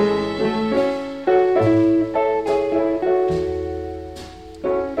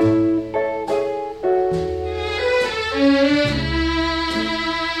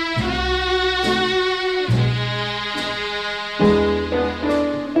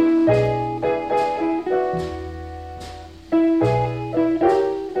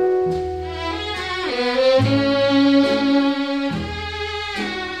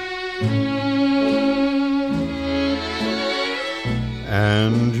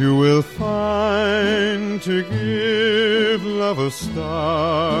 And you will find to give love a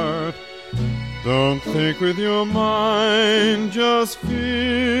start, don't think with your mind, just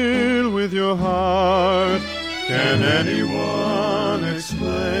feel with your heart. Can anyone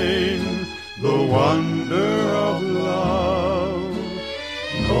explain the wonder of love?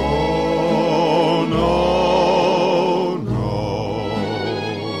 No, no, no.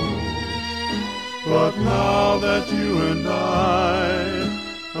 But now that you and I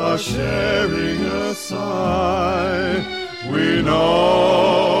are sharing a sigh, we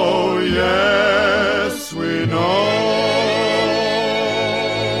know, yes, we know.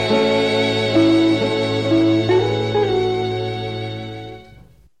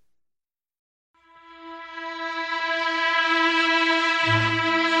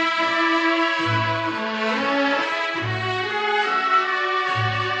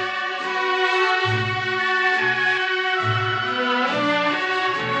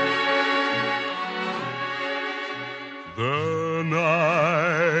 The night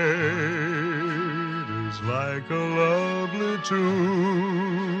is like a lovely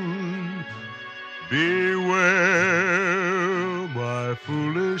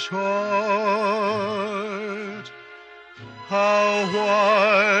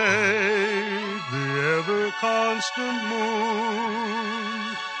white, the ever-constant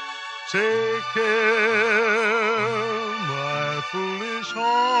moon. Take care, my foolish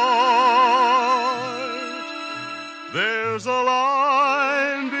heart. There's a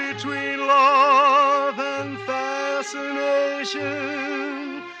line between love and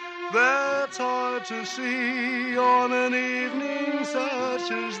fascination that's hard to see on an evening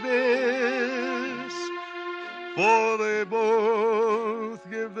such as this. For they both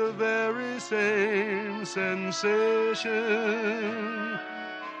give the very same sensation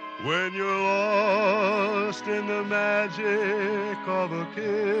when you're lost in the magic of a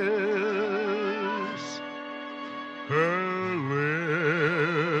kiss. Her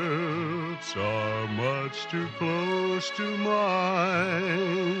lips are much too close to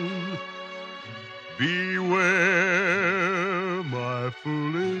mine. Beware, my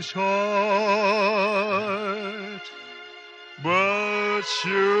foolish heart. But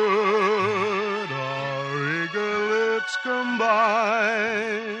should our eager lips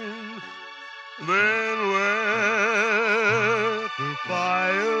combine, then let the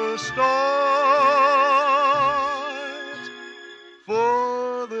fire start.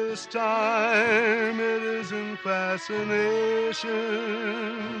 For this time it isn't fascination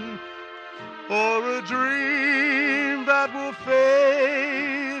or a dream that will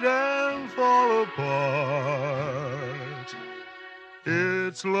fade and fall apart.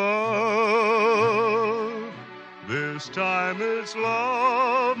 It's love. This time it's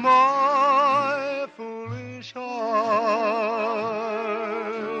love, my foolish heart.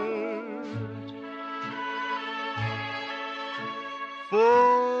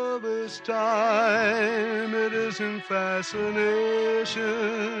 For this time it isn't fascination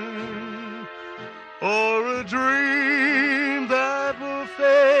or a dream that will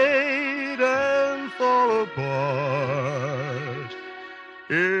fade and fall apart.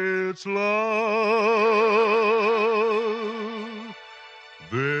 It's love.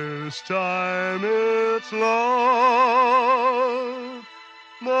 This time it's love,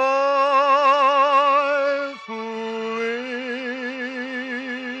 my foolish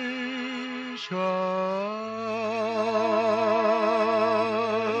heart.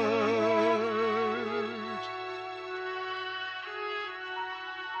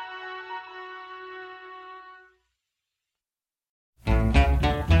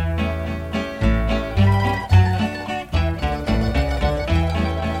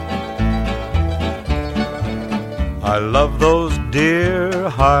 I love those dear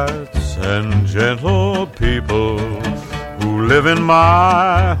hearts and gentle people who live in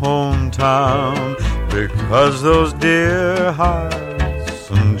my hometown, because those dear hearts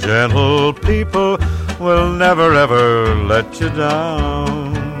and gentle people will never ever let you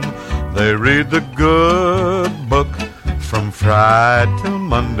down. They read the good book from Friday till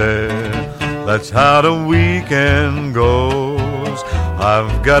Monday. That's how the weekend goes.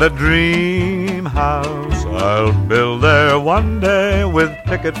 I've got a dream house I'll build there one day, with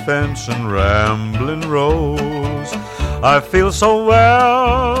picket fence and rambling rose. I feel so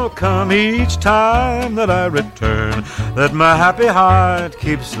welcome each time that I return, that my happy heart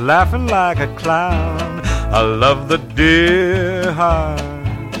keeps laughing like a clown. I love the dear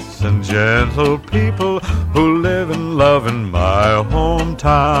hearts and gentle people who live and love in my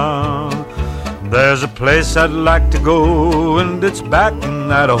hometown. There's a place I'd like to go, and it's back in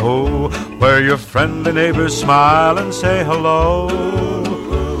Idaho, where your friendly neighbors smile and say hello.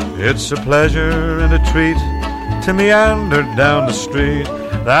 It's a pleasure and a treat to meander down the street.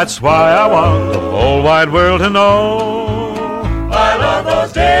 That's why I want the whole wide world to know. I love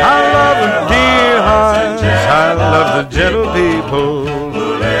those dear hearts. I love the gentle people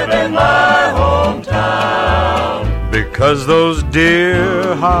who live in my hometown. Because those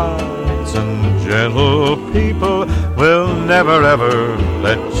dear hearts and gentle people will never ever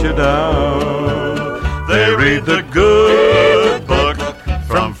let you down. They read the good book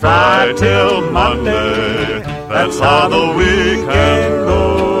from Friday till Monday. That's how the weekend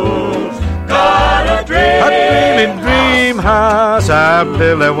goes. Got a dream house I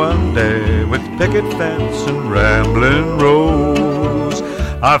build there one day, with picket fence and rambling rose.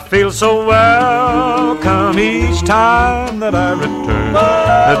 I feel so welcome each time that I return,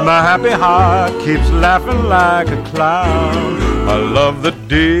 that my happy heart keeps laughing like a clown. I love the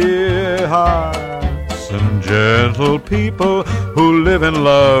dear hearts and gentle people who live and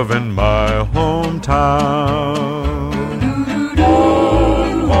love in my hometown.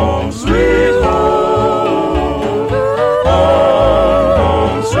 Home, home, sweet home. Home,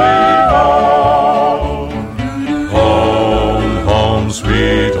 home, sweet home. Home, home,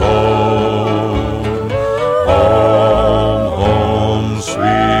 sweet home. Home, home,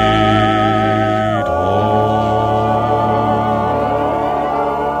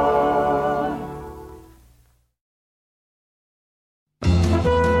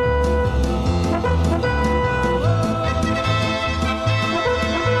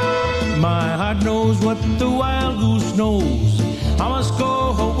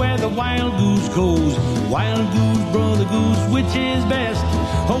 wild goose goes. Wild goose, brother goose, which is best?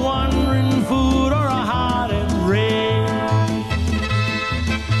 A wandering foot or a hearted rest?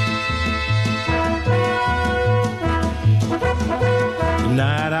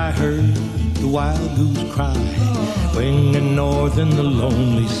 Tonight I heard the wild goose cry, winging north in the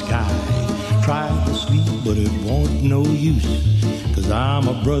lonely sky. Tried to sleep, but it won't no use, 'cause I'm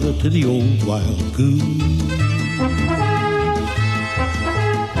a brother to the old wild goose.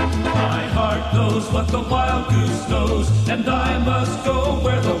 My heart knows what the wild goose knows, and I must go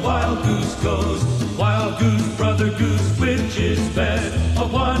where the wild goose goes. Wild goose, brother goose, which is best? A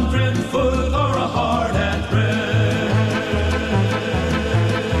wandering foot or a hard at rest?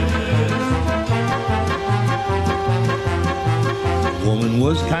 Woman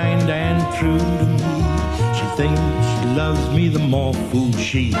was kind and true to me. She thinks she loves me, the more fool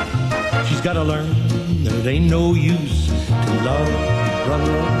she. She's gotta learn that it ain't no use to love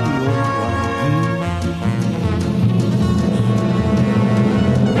brother of the old wild goose.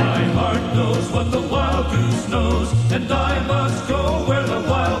 My heart knows what the wild goose knows, and I must go where the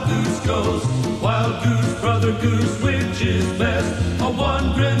wild goose goes. Wild goose, brother goose, which is best? A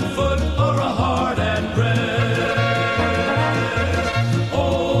wandering foot or a hard at rest?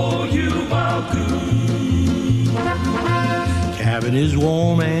 Oh, you wild goose. Cabin is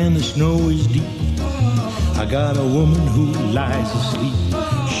warm and the snow is deep. I got a woman who lies asleep.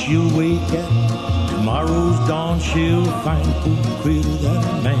 She'll wake at tomorrow's dawn. She'll find poor critter that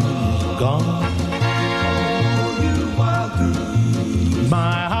man is gone. Oh, you wild goose.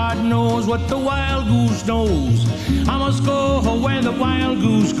 My heart knows what the wild goose knows. I must go where the wild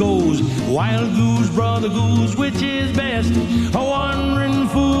goose goes. Wild goose, brother goose, which is best? A wandering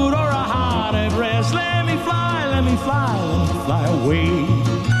foot or a heart at rest? Let me fly, let me fly, let me fly away.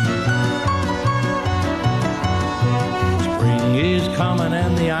 Spring is coming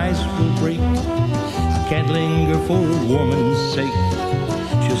and the ice will break. I can't linger for a woman's sake.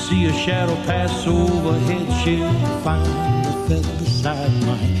 She'll see a shadow pass overhead. She'll find a feather beside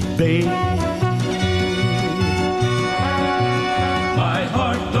my bed. My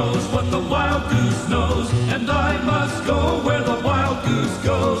heart knows what the wild goose knows, and I must go where the wild goose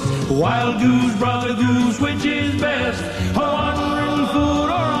goes. Wild goose, brother goose, which is best? A wandering foot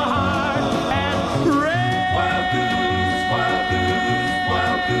or a heart at rest? Wild goose, wild goose,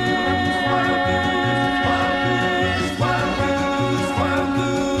 wild goose, wild goose, wild goose, wild goose, wild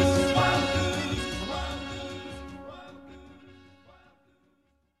goose, wild goose, wild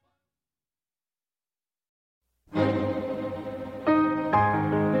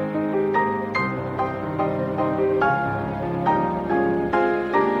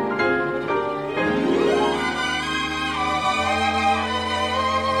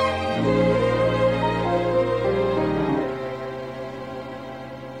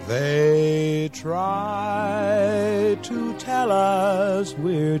They try to tell us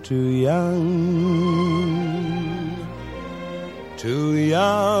we're too young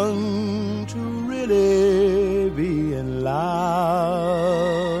to really be in love.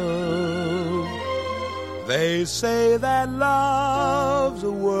 They say that love's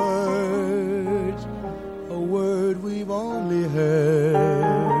a word we've only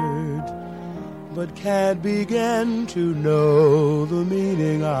heard, but can't begin to know the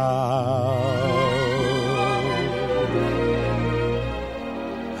meaning of.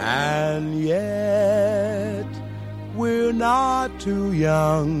 And yet we're not too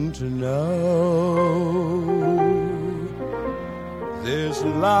young to know this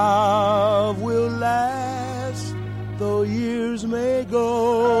love will last, though years may go.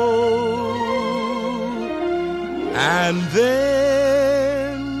 And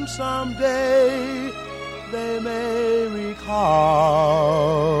then someday they may recall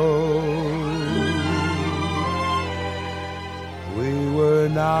we were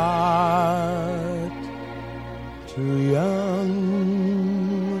not too young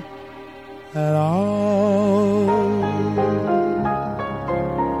at all.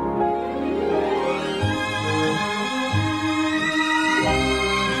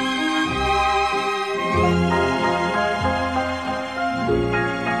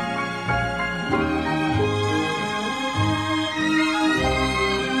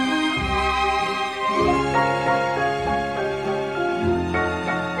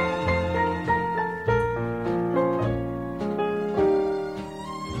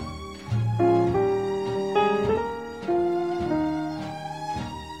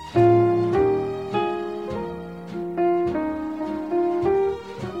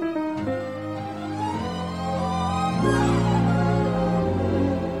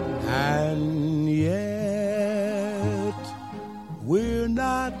 we're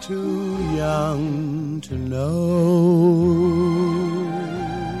not too young to know.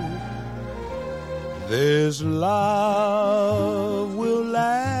 This love will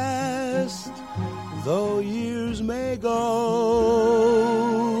last, though years may go,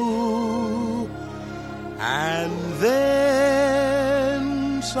 and then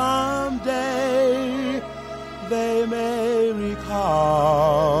someday they may recall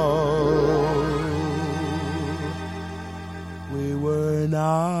we were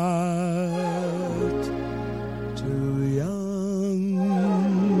not too young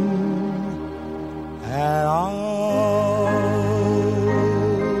at all.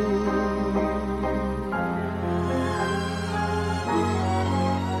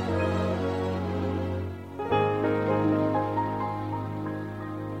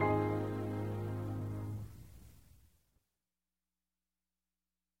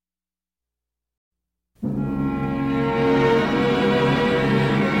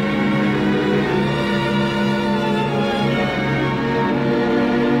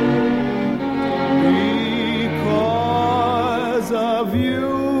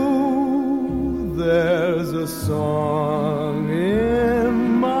 Song in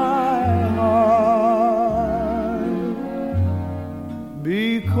my heart,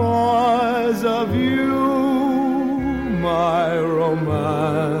 because of you my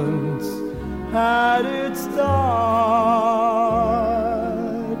romance had its start,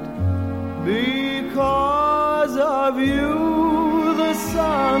 because of you the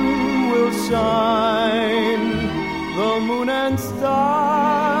sun will shine, the moon and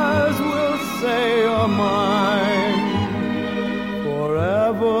stars will say you're mine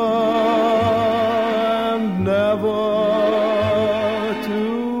forever and never to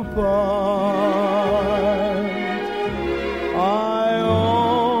part. I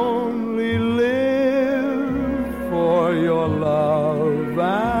only live for your love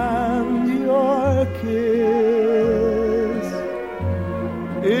and your kiss.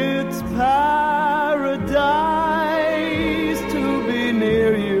 It's paradise to be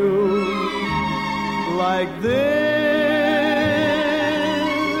near you like this,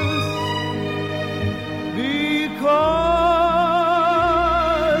 because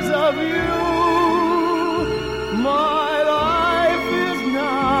of you my life is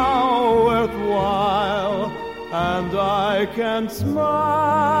now worthwhile, and I can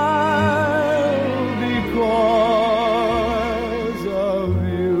smile because of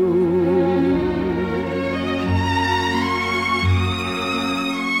you.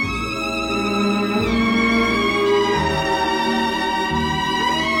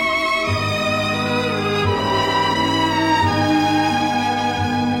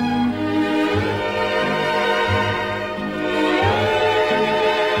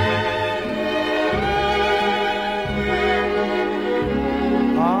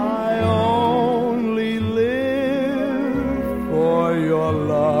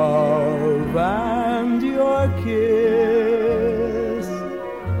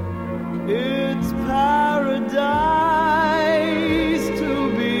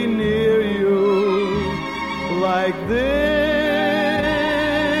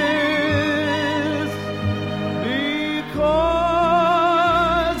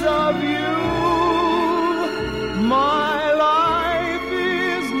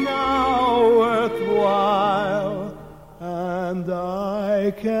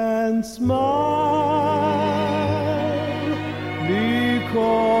 Can smile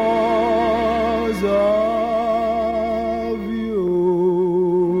because of you.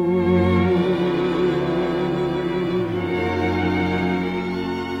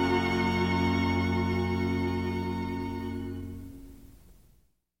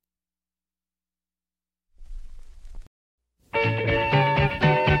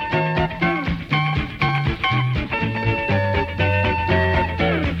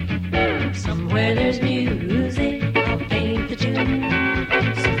 Somewhere there's music, I'll paint the tune.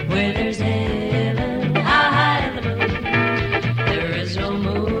 Somewhere there's heaven, how high in the moon. There is no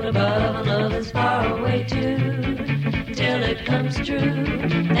moon above, and love is far away too. Till it comes true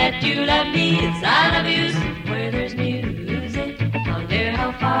that you love me as I love you. Somewhere there's music, how near,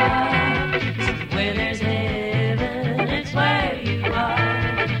 how far. Somewhere there's heaven, it's where you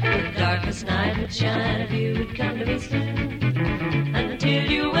are. The darkest night would shine if you would come to me soon. And until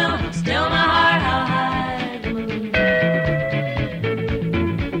you will, still my heart, how high the moon.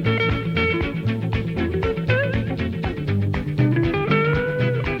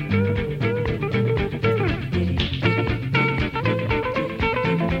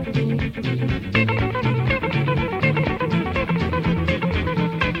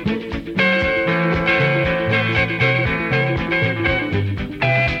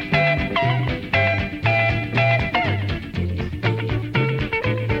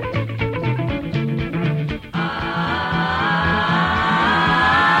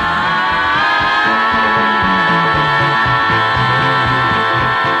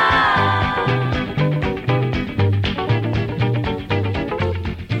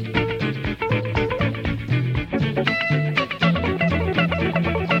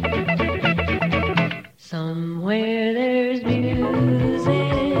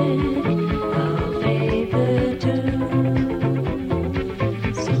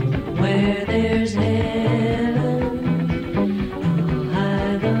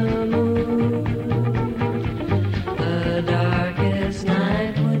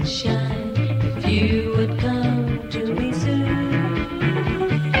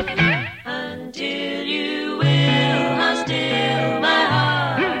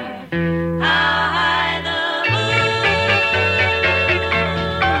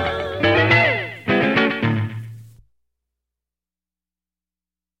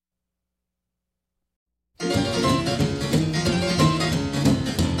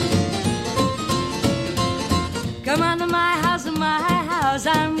 house,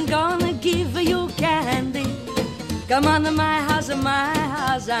 I'm gonna give you candy. Come on to my house,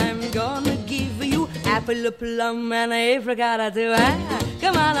 I'm gonna give you apple, a plum, and a apricot too.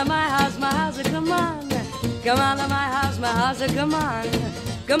 Come on to my house, come on. Come on to my house, come on.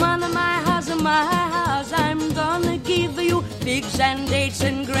 Come on to my house, I'm gonna give you figs and dates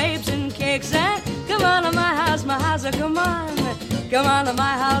and grapes and cakes. Come on to my house, come on. Come on to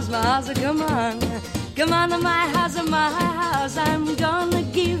my house, come on. Come on to my house, I'm gonna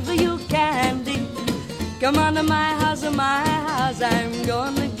give you candy. Come on to my house, I'm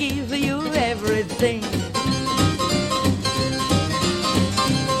gonna give you everything.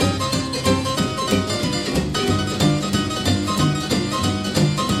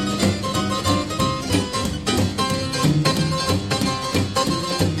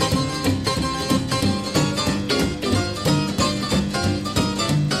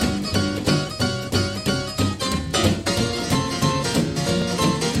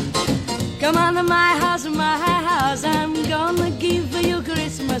 Come on to my house, I'm gonna give you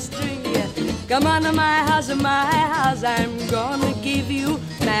Christmas tree. Come on to my house, I'm gonna give you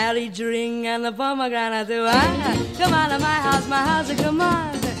marriage ring and a pomegranate too. Come on to my house, come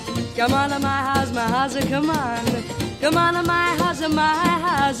on. Come on to my house, come on. Come on to my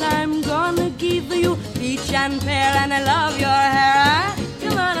house, I'm gonna give you peach and pear and I love your hair.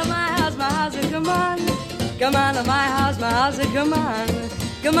 Come on to my house, come on. Come on to my house, come on.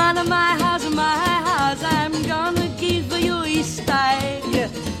 Come on to my house, I'm gonna give you Easter egg.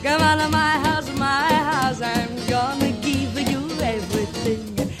 Come on to my house, I'm gonna give you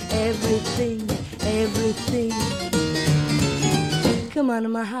everything, everything, everything. Come on to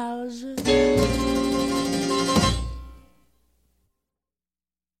my house.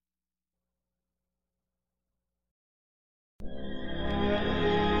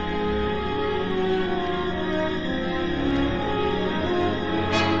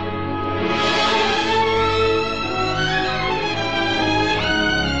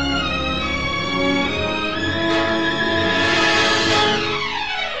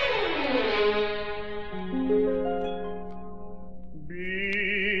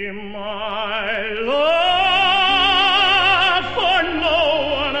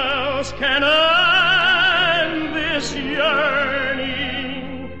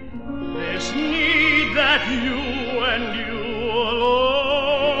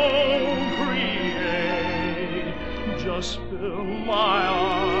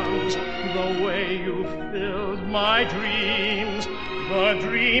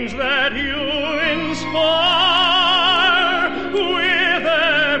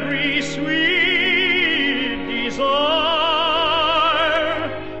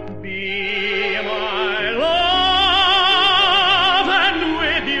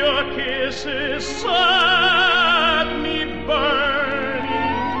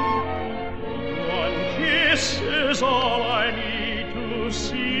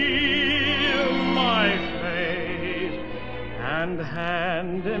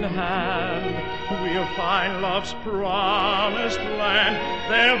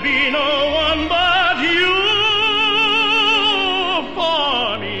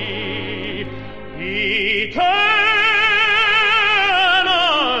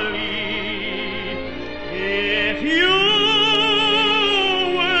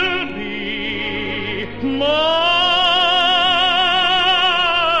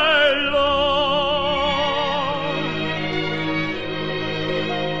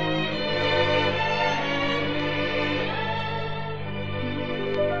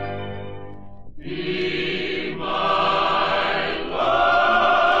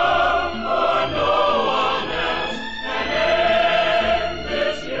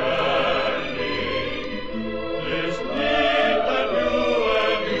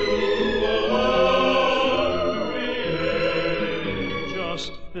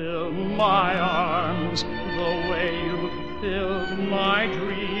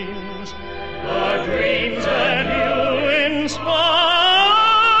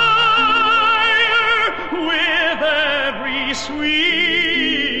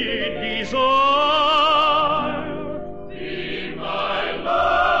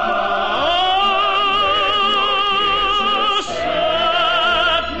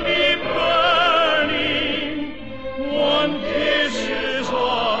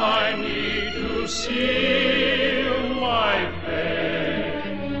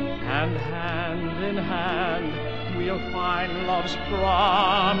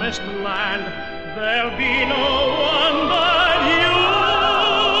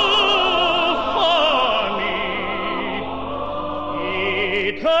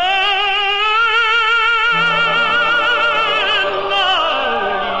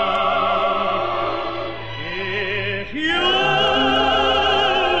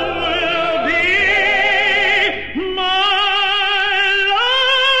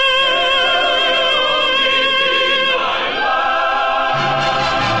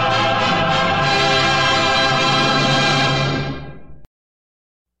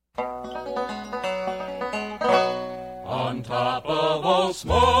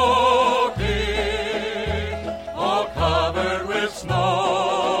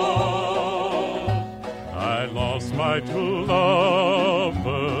 try to love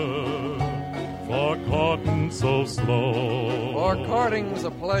her, for courting so slow. For courting's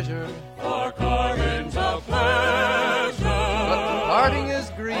a pleasure, For courting's a pleasure, but parting is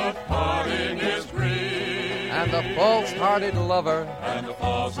grief, parting is grief, and a false-hearted lover and a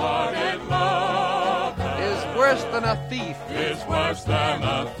false-hearted lover is worse than a thief. is worse than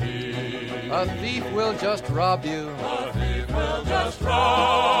a thief. A thief will just rob you, A thief will just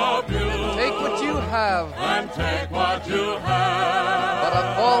rob you, take what you have, and take what you have. but a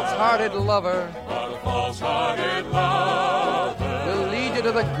false-hearted lover But a false-hearted lover will lead you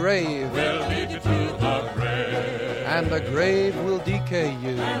to the grave, will lead you to the grave, and the grave will decay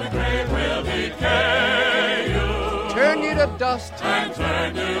you, and the grave will decay you, turn you to dust. and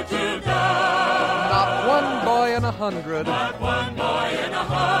turn you to dust. Not one boy in 100, Not one boy in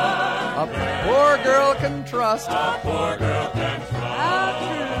 100, a poor girl can trust. a poor girl can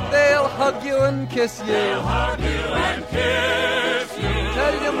trust. They'll hug you and kiss you, They'll hug you and kiss you,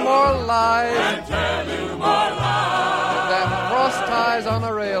 tell you more lies and tell you more lies than cross ties on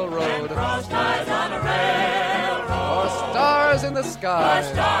a railroad, cross ties on a railroad, or stars in the or sky.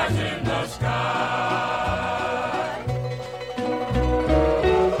 stars in the sky.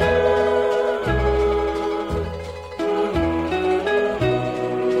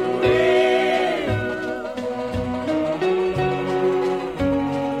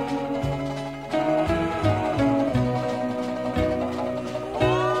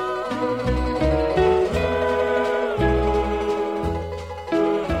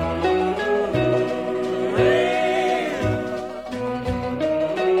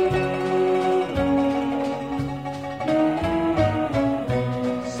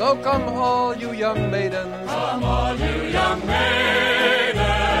 So come all you young maidens, Come all you young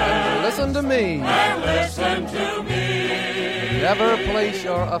maidens, listen to me. and listen to me. Never place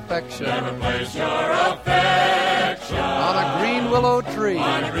your affection Never place your affection on a green willow tree,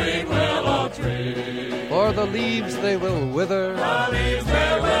 on a green willow tree. for the leaves they will wither, The leaves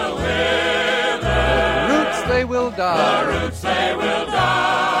they will wither, roots they will the die. roots they will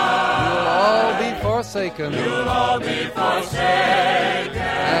die. You'll all be forsaken, You'll all be forsaken,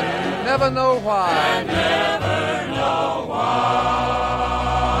 and never know why. and never know why.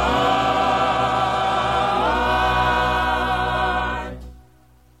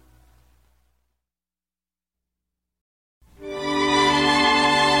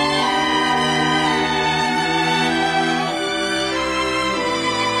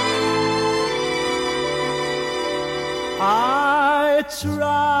 I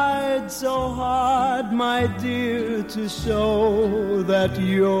tried so hard, my dear, to show that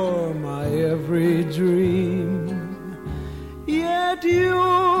you're my every dream. Yet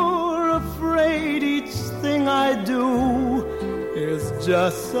you're afraid each thing I do is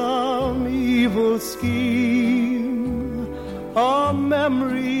just some evil scheme. A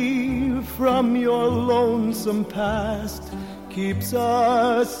memory from your lonesome past keeps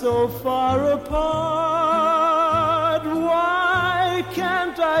us so far apart. Why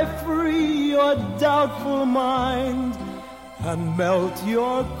can't I free your doubtful mind and melt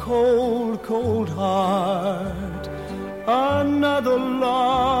your cold, cold heart? Another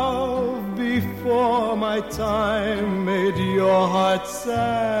love before my time made your heart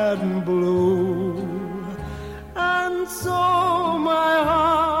sad and blue. And so my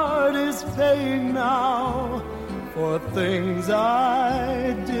heart is paying now for things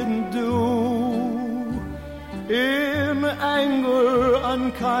I didn't do. In anger,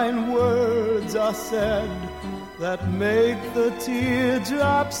 unkind words are said that make the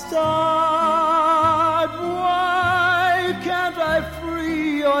teardrops start. Why can't I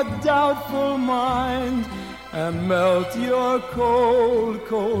free your doubtful mind and melt your cold,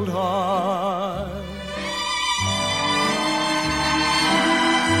 cold heart?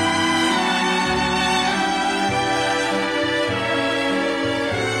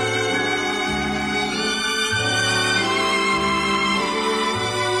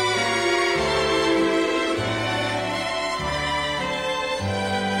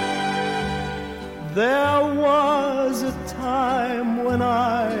 There was a time when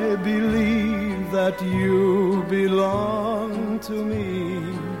I believed that you belonged to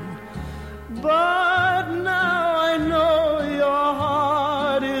me, but now I know your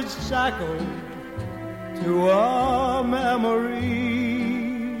heart is shackled to a memory.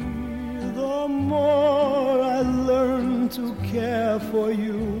 The more I learn to care for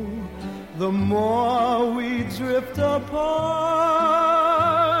you, the more we drift apart.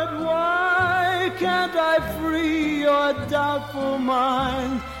 Why can't I free your doubtful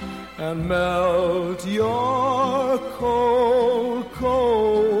mind and melt your cold,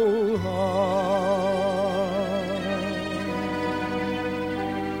 cold heart?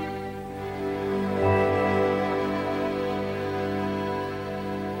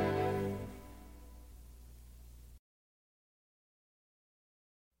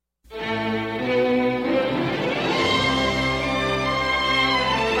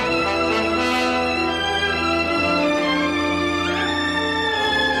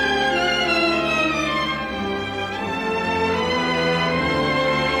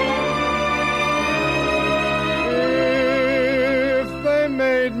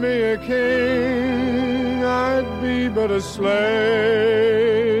 but a slave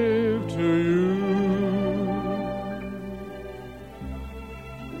to you.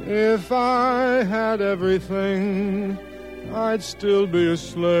 If I had everything, I'd still be a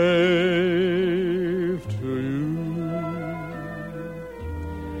slave to you.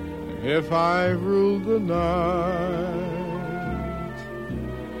 If I ruled the night,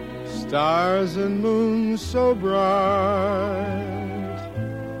 stars and moons so bright,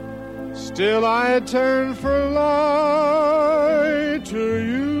 still I turn for light to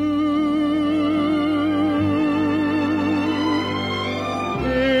you.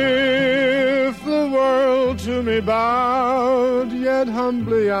 If the world to me bowed, yet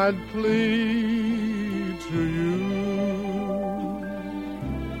humbly I'd plead to you.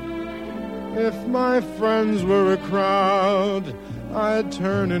 If my friends were a crowd, I'd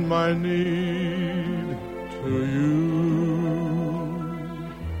turn in my need to you.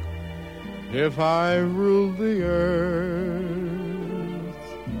 If I ruled the earth,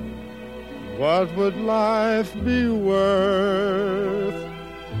 what would life be worth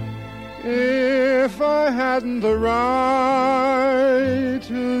if I hadn't the right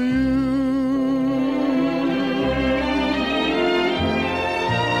to you?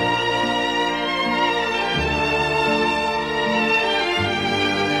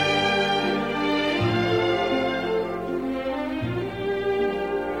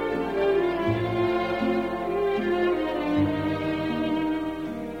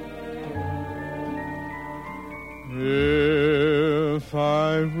 If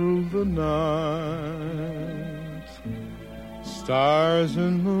I rule the night, stars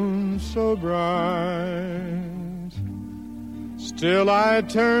and moons so bright, still I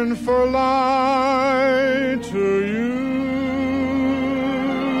turn for light to you.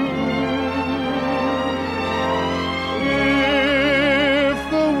 If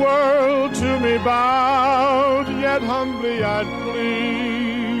the world to me bowed, yet humbly I'd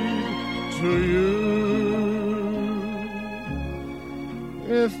plead to you.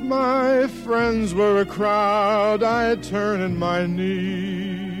 If my friends were a crowd, I'd turn in my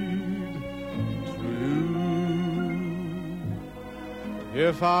need to you.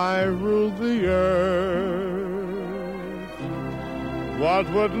 If I ruled the earth, what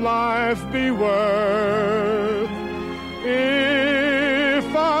would life be worth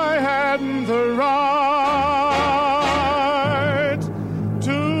if I hadn't the right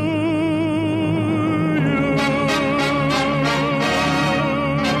to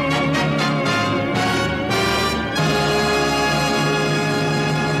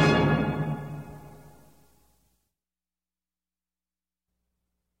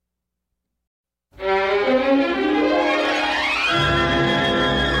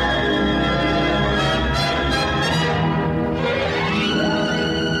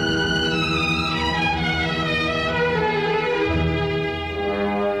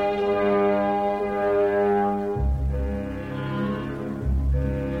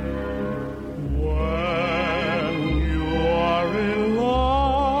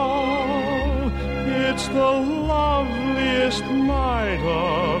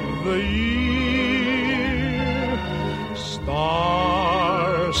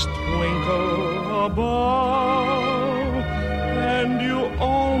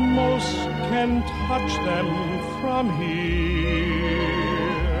touch them from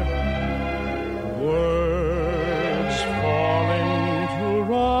here. Words fall into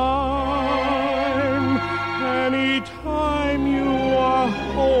rhyme any time you are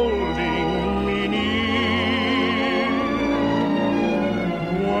holding me near.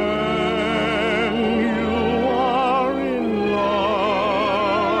 When you are in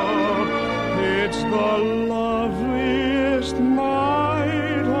love, it's the loveliest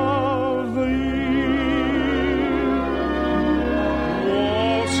night of the year.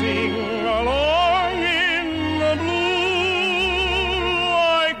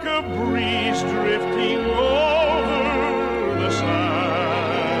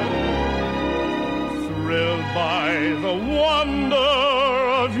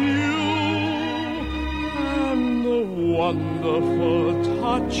 Wonderful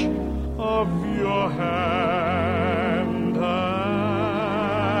touch of your hand,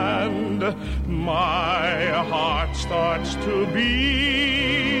 and my heart starts to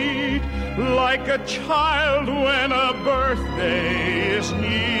beat like a child when a birthday is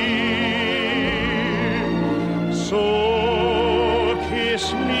near. So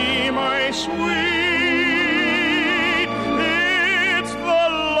kiss me, my sweet, it's the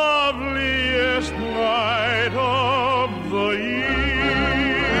loveliest night of the year.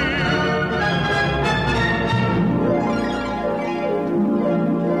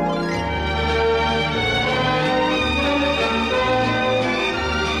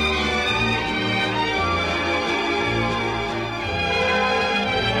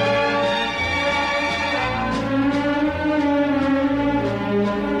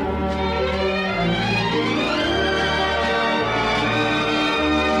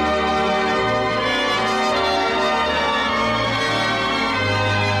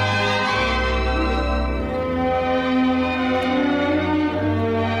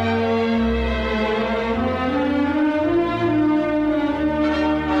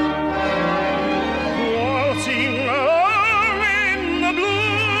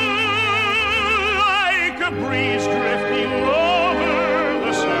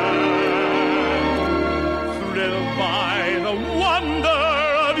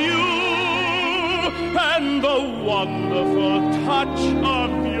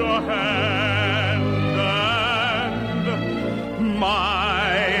 hand, and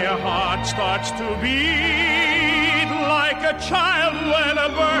my heart starts to beat like a child when a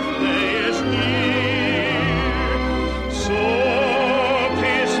birthday is near. So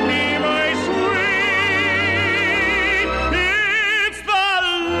kiss me, my sweet, it's the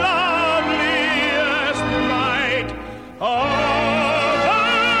loveliest night of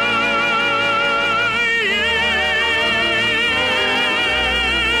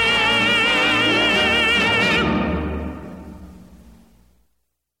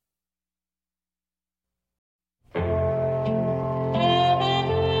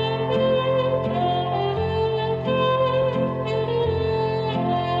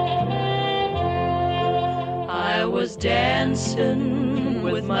dancing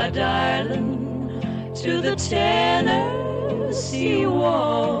with my darling to the Tennessee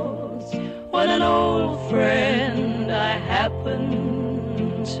waltz when an old friend I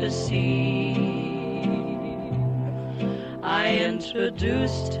happened to see. I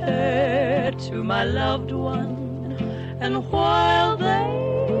introduced her to my loved one, and while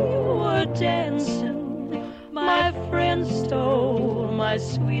they were dancing, my friend stole my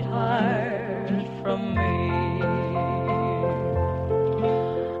sweetheart from me.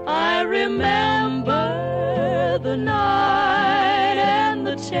 I remember the night and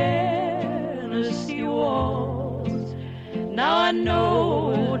the Tennessee waltz. Now I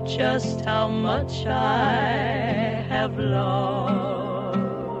know just how much I have lost.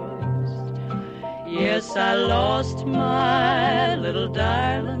 Yes, I lost my little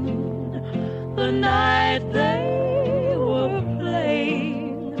darling the night they were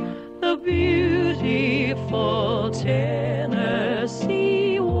playing the beautiful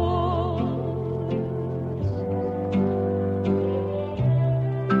Tennessee waltz.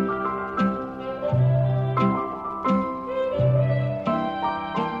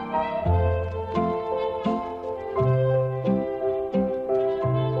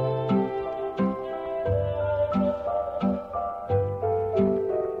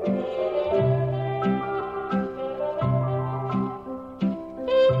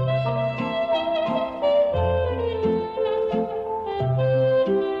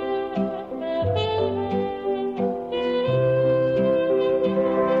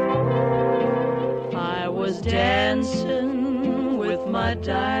 Dancing with my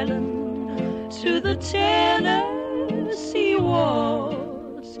darling to the Tennessee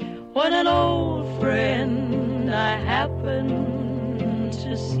waltz when an old friend I happened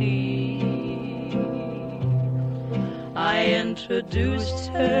to see. I introduced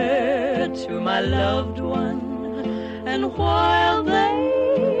her to my loved one, and while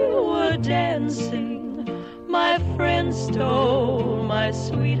they were dancing, my friend stole my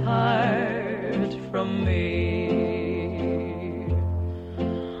sweetheart from me.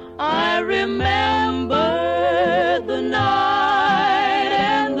 I remember the night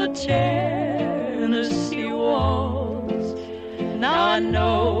and the Tennessee waltz. Now I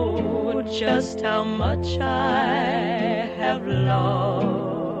know just how much I have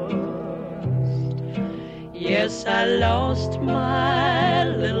lost. Yes, I lost my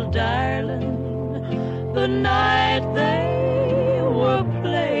little darling the night they were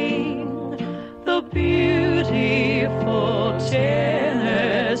playing the beautiful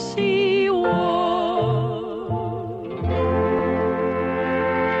Tennessee waltz.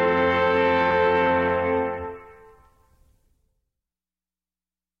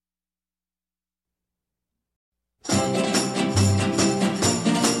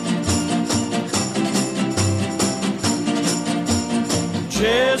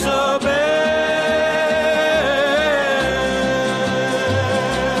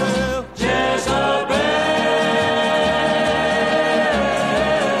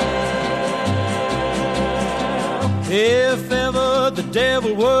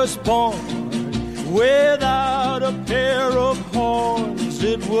 Devil was born without a pair of horns.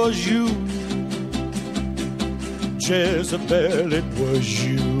 It was you, Jezebel, it was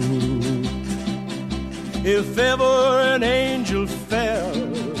you. If ever an angel fell,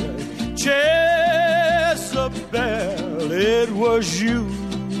 Jezebel, it was you,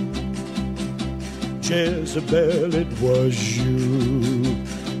 Jezebel, it was you.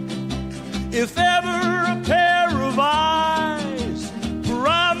 If ever a pair of eyes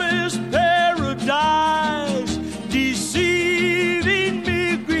promised paradise, deceiving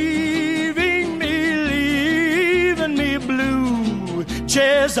me, grieving me, leaving me blue,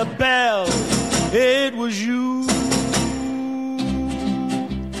 Jezebel, it was you.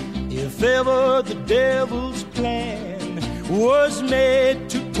 If ever the devil's plan was made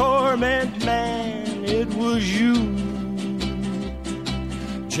to torment man, it was you,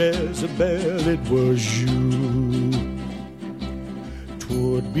 Jezebel, it was you.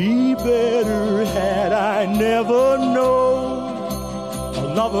 'Twould be better had I never known a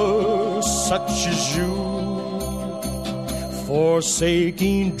lover such as you,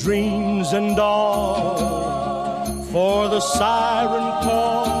 forsaking dreams and all for the siren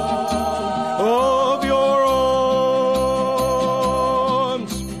call of your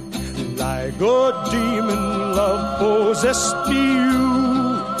arms. Like a demon, love possessed me, you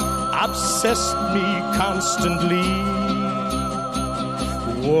obsessed me constantly.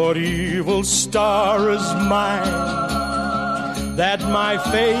 What evil star is mine that my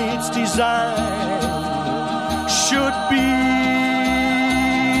fate's design should be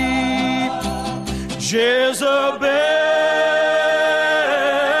Jezebel?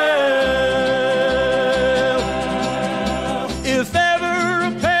 If ever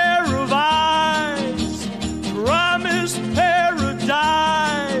a pair of eyes promised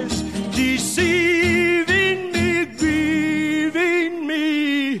paradise, deceiving me, grieving me,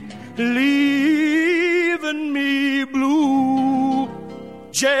 leaving me blue,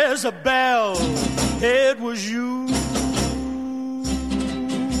 Jezebel, it was you.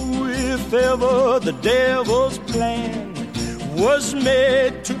 If ever the devil's plan was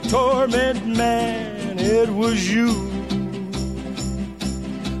made to torment man, it was you.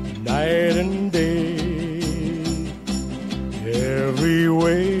 Night and day, every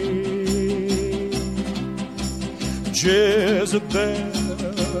way, Jezebel,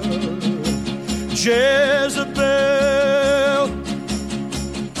 Jezebel,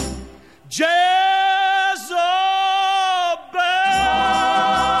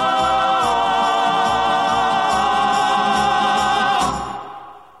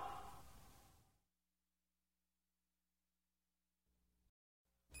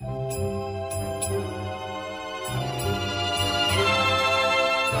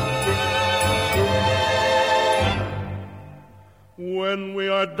 When we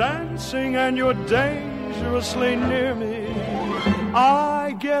are dancing and you're dangerously near me,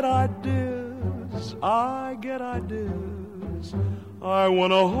 I get ideas, I get ideas. I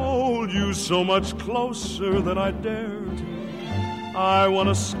want to hold you so much closer than I dare to. I want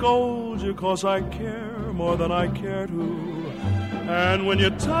to scold you 'cause I care more than I care to. And when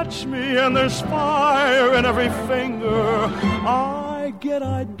you touch me and there's fire in every finger, I get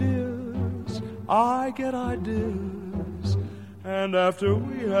ideas, I get ideas. And after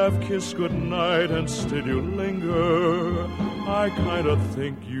we have kissed goodnight and still you linger, I kind of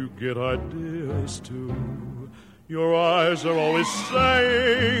think you get ideas too. Your eyes are always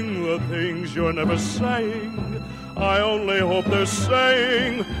saying the things you're never saying. I only hope they're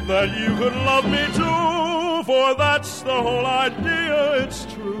saying that you could love me too, for that's the whole idea, it's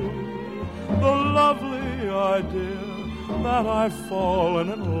true. The lovely idea that I've fallen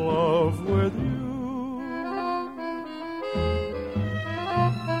in love with you.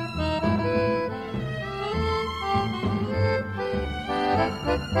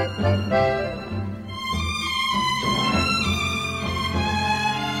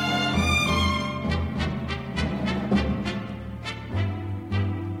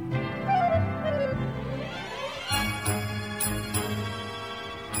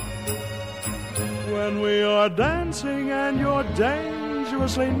 When we are dancing and you're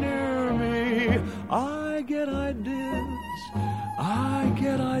dangerously near me, I get ideas, I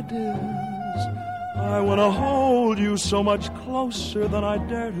get ideas. I want to hold you so much closer than I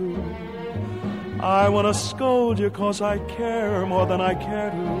dare to. I want to scold you 'cause I care more than I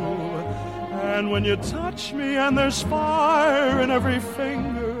care to. And when you touch me and there's fire in every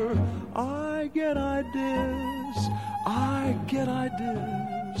finger, I get ideas, I get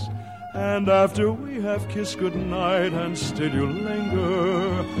ideas. And after we have kissed goodnight and still you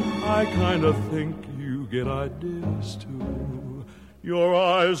linger, I kind of think you get ideas too. Your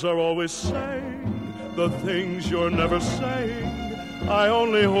eyes are always saying the things you're never saying. I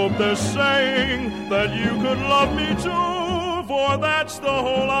only hope they're saying that you could love me too, for that's the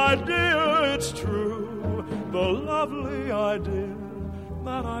whole idea, it's true. The lovely idea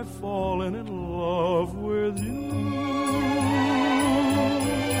that I've fallen in love with you.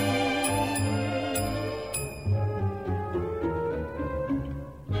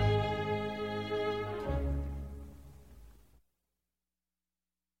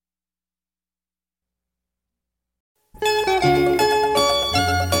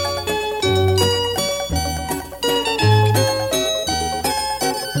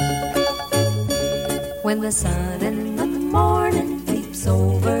 When the sun in the morning peeps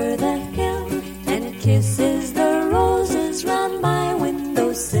over the hill and it kisses the roses round my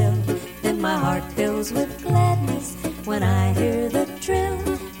windowsill, then my heart fills with gladness when I hear the trill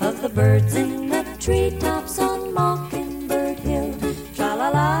of the birds in the treetops on Mockingbird Hill.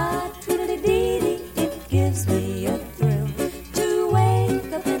 Tra-la-la, tweedledee-dee, it gives me a thrill to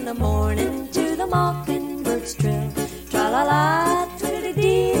wake up in the morning to the mockingbird's trill. Tra-la-la,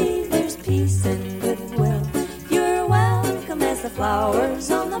 tweedledee-dee, there's peace and goodwill. You're welcome as the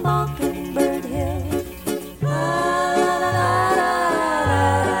flowers on the Mockingbird Hill.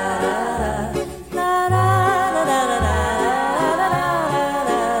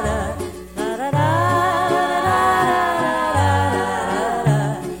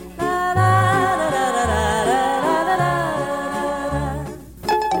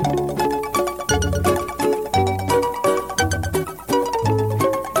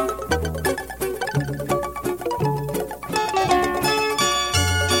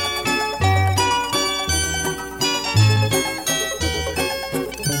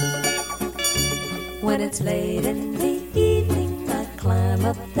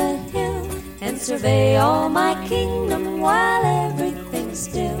 Survey all my kingdom while everything's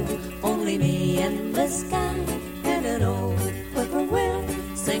still. Only me and the sky and an old whippoorwill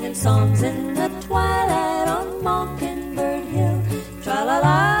singing songs in the twilight on Mockingbird Hill.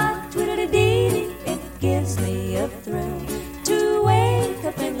 Tra-la-la, tweedledee-dee, it gives me a thrill to wake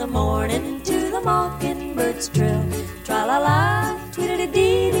up in the morning to the mockingbird's trill. Tra-la-la,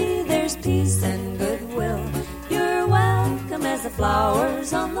 tweedledee-dee, there's peace and goodwill. You're welcome as the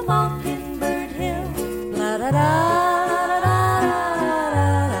flowers on the Mockingbird Hill. La da da.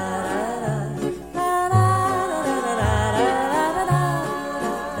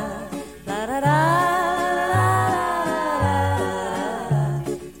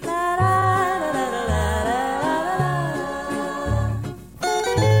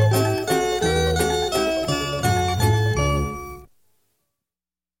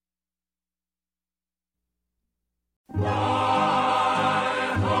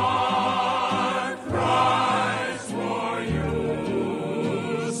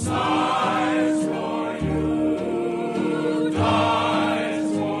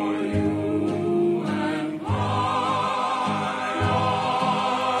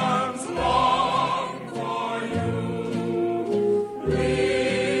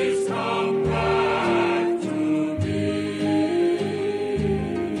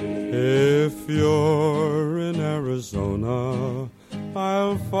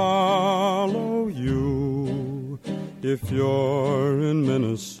 If you're in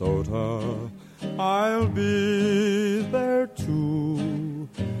Minnesota, I'll be there too.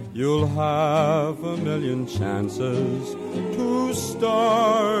 You'll have a million chances to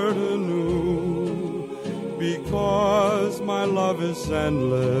start anew, because my love is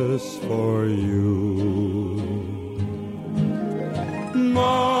endless for you.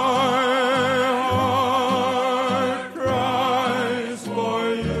 My heart cries for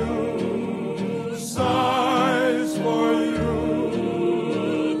you, sighs for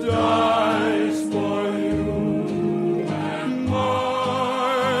you, dies for you, and my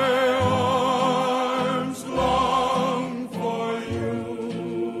arms long for you.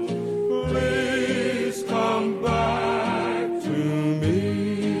 Please come back to me.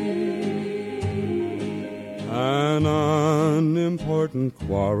 An unimportant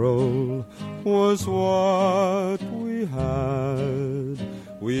quarrel was what we had.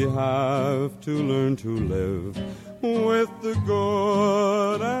 We have to learn to live with the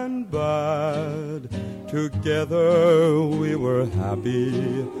good and bad. Together we were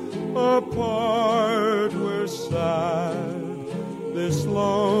happy, apart we're sad. This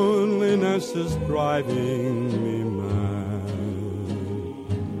loneliness is driving me mad.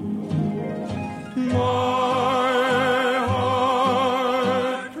 My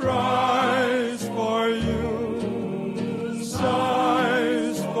heart cries for you,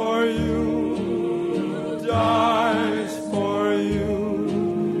 sighs for you, dies for you.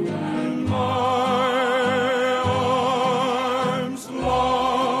 My arms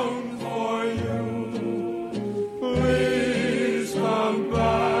long for you. Please come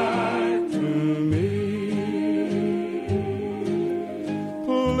back to me.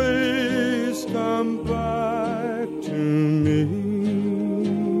 Please come back to me.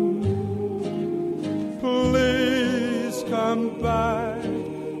 Please come back,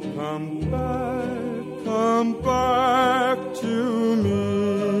 come back, come back to me.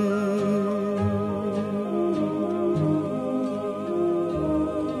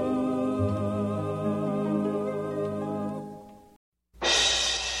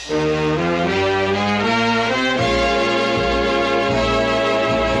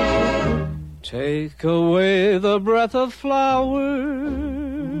 Take away the breath of flowers.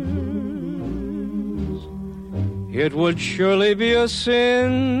 it would surely be a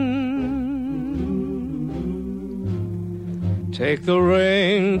sin. Take the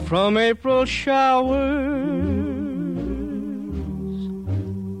rain from April showers,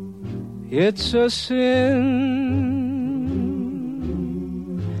 it's a sin.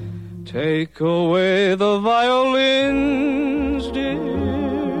 Take away the violins, dear,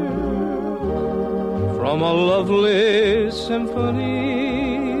 from a lovely symphony,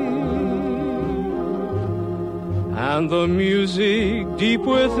 and the music deep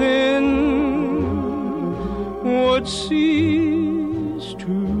within would cease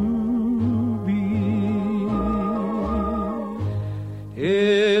to be.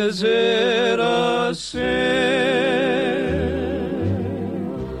 Is it a sin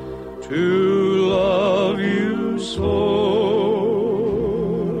to love you so,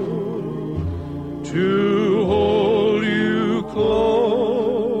 to hold you close,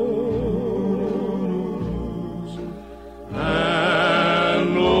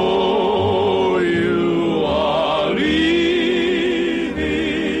 and know you are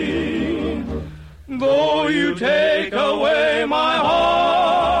leaving, though you take away my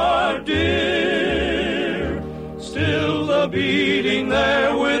heart, dear, still the beating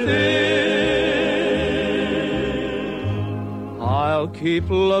there within. I'll keep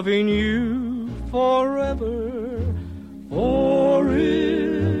loving you forever, for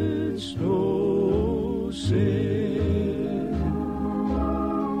it's no sin.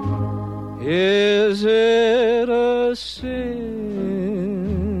 Is it a sin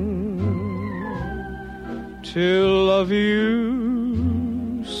to love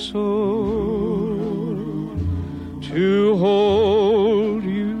you so, to hold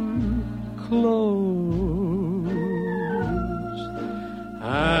you close,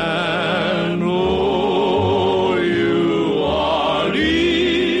 and know you are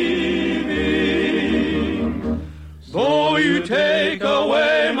leaving, though you take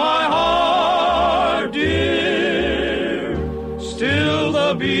away my heart, dear, still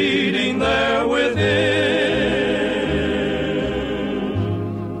the beating there within.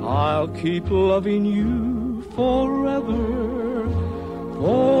 I'll keep loving you forever,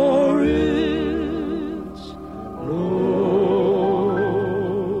 for it's no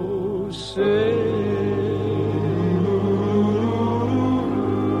sin.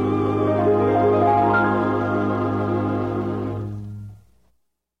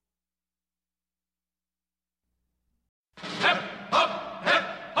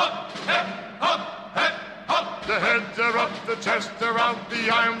 The heads are up, the chests are out, the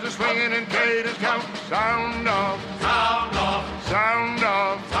arms are swinging and cadence count. Sound off, Sound off, sound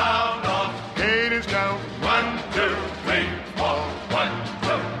off, sound off. cadence count. 1, 2, 3, 4. 1,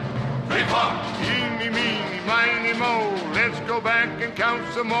 2, 3, 4. Eeny, meeny, miny, mo. Let's go back and count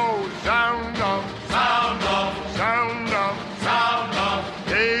some more. Sound off, Sound off, sound off, sound off.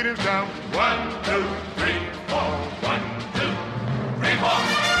 cadence count. 1, 2, 3, 4. 1, 2, 3, 4.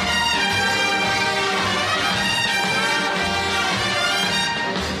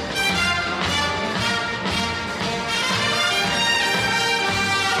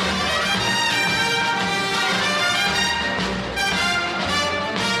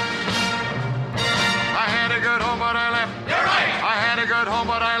 I had a good home, but I left. You're right, I had a good home,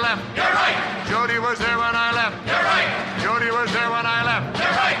 but I left. you're right, Jody was there when I left. you're right, Jody was there when I left.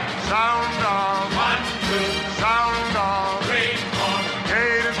 you're right. Sound off, 1, 2, sound off, 3, 4.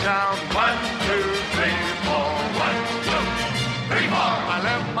 cadence count. 1, 2, 3, 4. 1, 2, 3, 4. I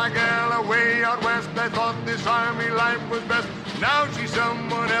left my gal away out west. I thought this army life was best. Now she's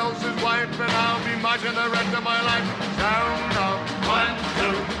someone else's wife, and I'll be marching the rest of my life. Sound off, 1,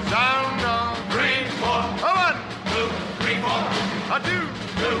 2, sound off. 3, 4. A 1, 2, 3, 4. a 2,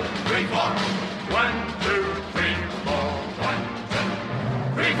 2, 3, 4. 1, 2, 3, 4. 1, 2,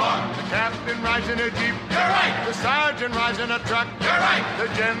 3, 4. the captain rides in a jeep. You're right, The sergeant rides in a truck. you're right, The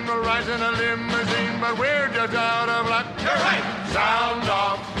general rides in a limousine, but we're just out of luck. you're right. Sound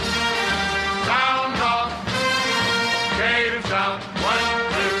off, sound off, cadence count. 1,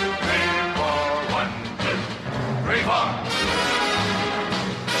 2, 3, 4. 1, 2, 3, 4.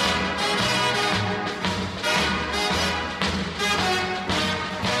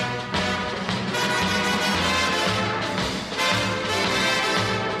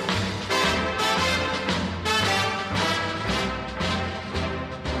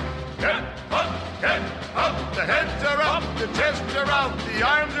 Get up, the heads are up, the chests are out, the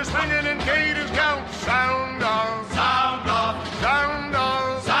arms are swinging in cadence count. Sound off, Sound off, sound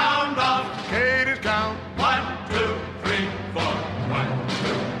off, sound off. cadence count. 1, 2, 3, 4. 1,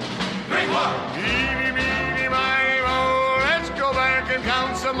 2, 3, 4. Eeny, meeny, miny, mo, let's go back and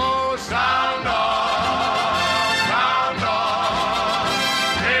count some more. Sound off,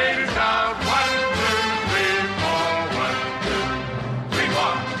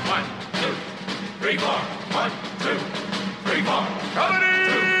 3, 4. 1, 2, 3, 4. Company!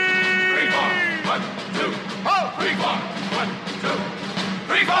 2, 3, 4. 1, 2, 3, 4. 1, 2,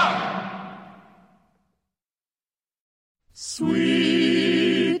 3, 4.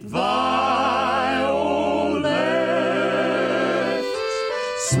 Sweet violets,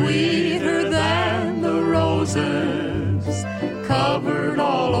 sweeter than the roses, covered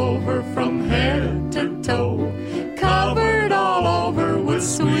all over from head to toe, covered all over with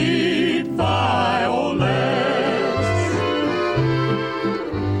sweet violets.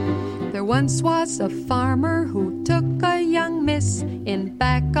 There once was a farmer who took a young miss in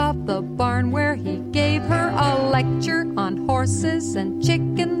back of the barn where he gave her a lecture on horses and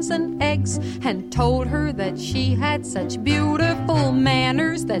chickens and eggs and told her that she had such beautiful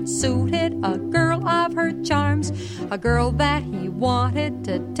manners that suited a girl of her charms, a girl that he wanted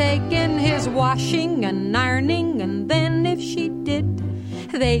to take in his washing and ironing, and then if she did,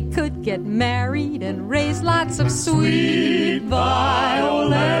 they could get married and raise lots of sweet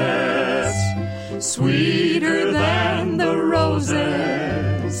violets, sweeter than the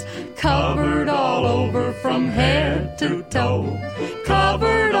roses, covered all over from head to toe,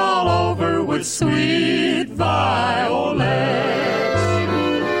 covered all over with sweet violets.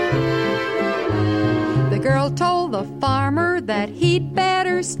 The girl told the farmer that he'd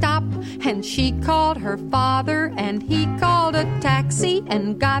better stop, and she called her father and he called a taxi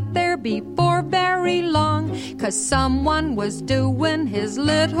and got there before very long, 'cause someone was doing his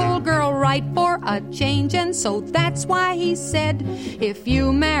little girl right for a change, and so that's why he said, if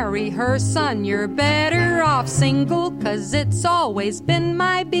you marry her son, you're better off single, 'cause it's always been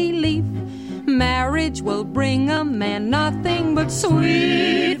my belief marriage will bring a man nothing but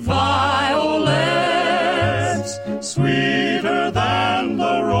sweet violets, sweeter than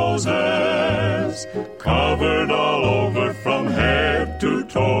the roses, covered all over from head to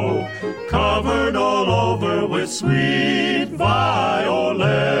toe, covered all over with sweet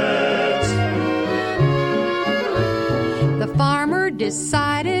violets. The farmer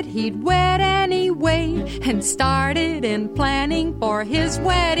decided he'd wed anyway and started in planning for his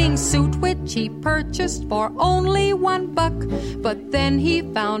wedding suit, which he purchased for only $1. But then he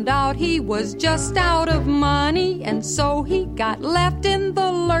found out he was just out of money, and so he got left in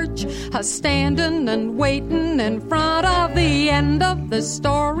the lurch, a-standing and waiting in front of the end of the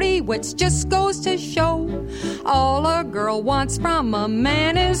story, which just goes to show all a girl wants from a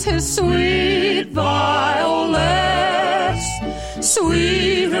man is his sweet violets,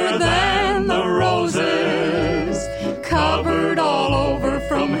 sweeter than the roses, covered all over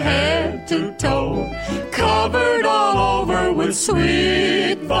from head to toe, covered all over with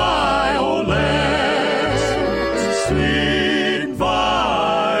sweet violets, sweet violets.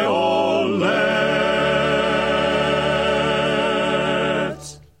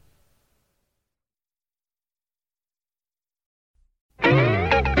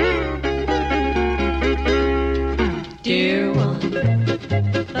 Dear one,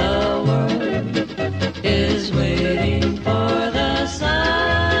 the world is waiting for the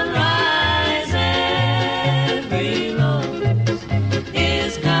sunrise. Every rose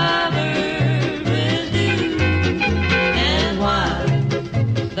is covered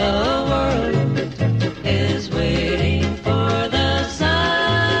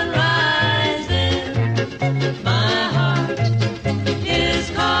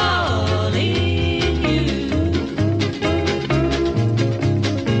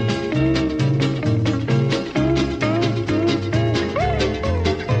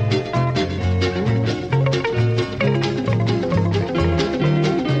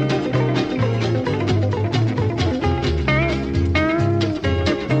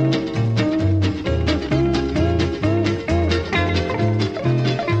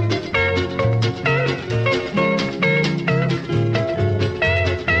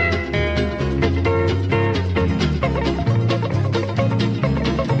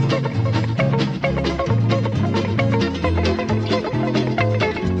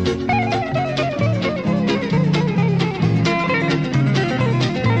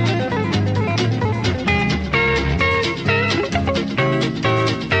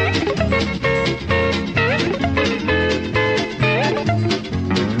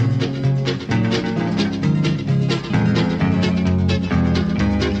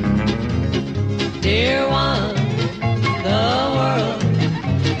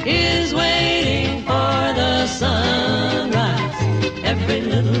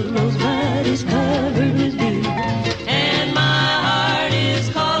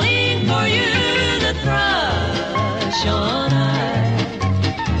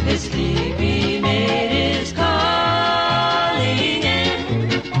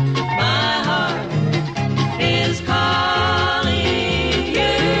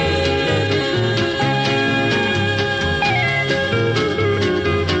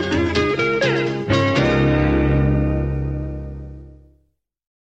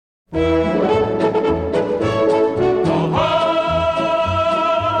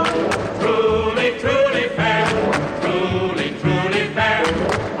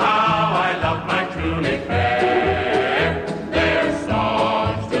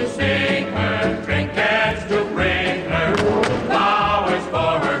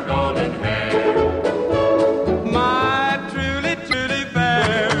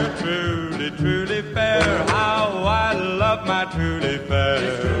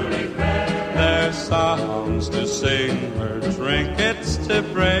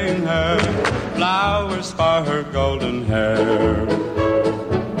flowers for her golden hair.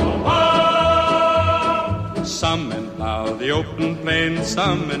 Some men plow the open plain,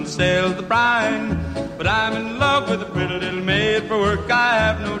 some men sail the brine. But I'm in love with a pretty little maid, for work I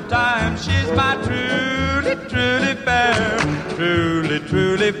have no time. She's my truly, truly fair, truly,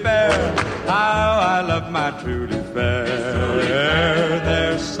 truly fair. How I love my truly fair.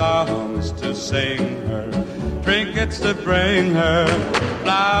 There's songs to sing her, trinkets to bring her,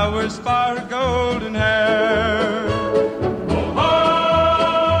 flowers for her golden hair.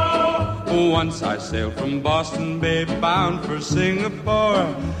 Once I sailed from Boston Bay bound for Singapore,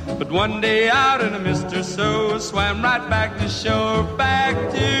 but one day out in a mist or so swam right back to shore, back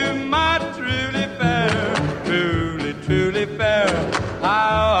to my truly fair, truly, truly fair.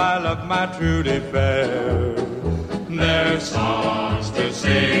 How I love my truly fair. There's songs to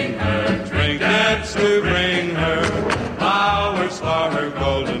sing her, trinkets to bring her, flowers for her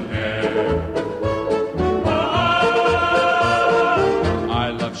golden hair.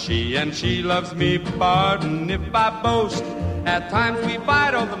 She and she loves me, pardon if I boast. At times we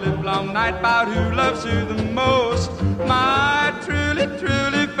fight all the live long night about who loves who the most. My truly,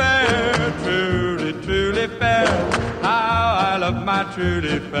 truly fair, truly, truly fair. How I love my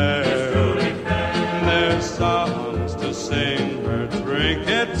truly fair. There's songs to sing her,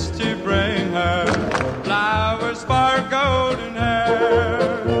 trinkets to bring her, flowers for her golden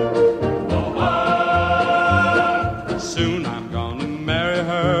hair. Soon I'm gonna marry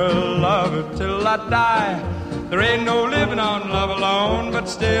her, love her till I die. There ain't no living on love alone, but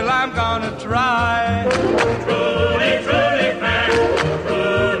still I'm gonna try. Truly, truly fair,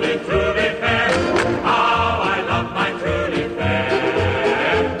 truly, truly fair. How I love my truly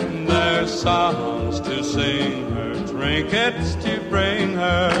fair. There's songs to sing her, trinkets to bring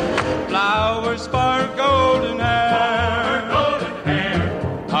her, flowers for her golden hair.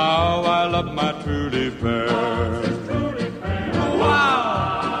 How I love my truly fair.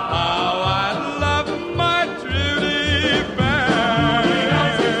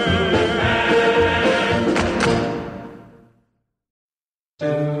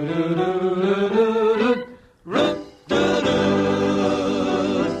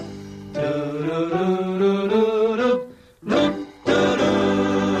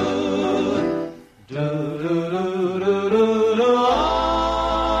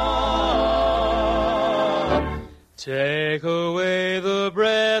 Take away the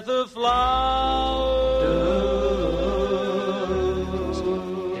breath of flowers,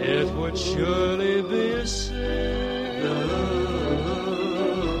 it would surely be a sin.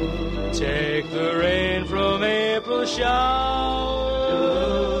 Take the rain from April showers,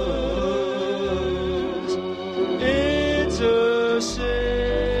 it's a sin.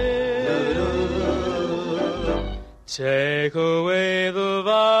 Take away the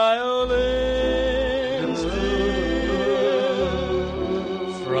violin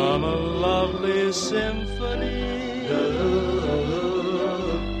from a lovely symphony,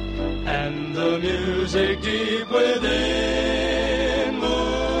 and the music deep within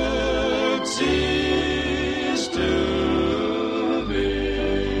would cease to be.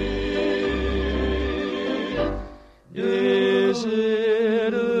 Is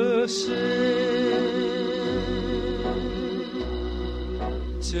it a sin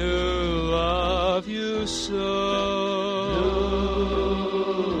to love you so?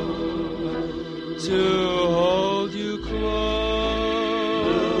 To hold you close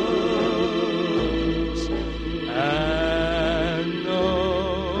and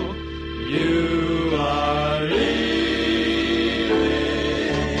know you are leaving.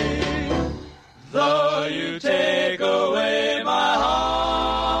 Though you take away my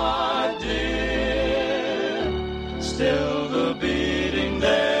heart, dear, still the beating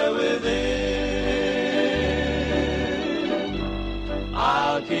there within.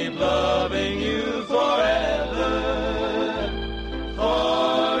 I'll keep loving you forever,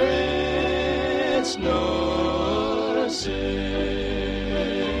 for it's no sin.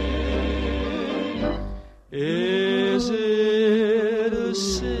 Is it a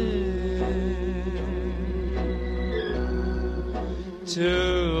sin to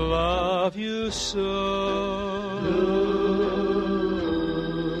love you so,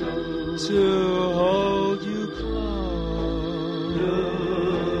 to hold you close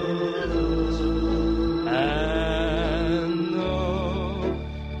and know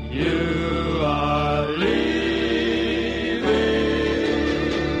you are leaving?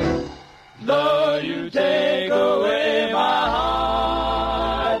 Though you take away my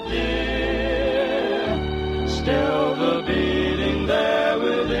heart, dear, still the beating there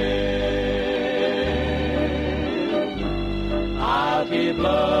within. I'll keep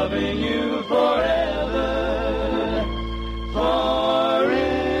loving you for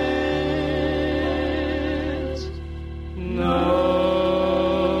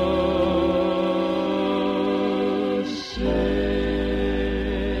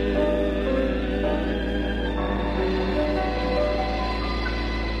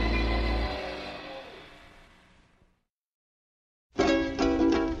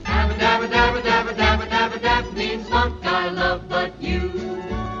means monk I love but you.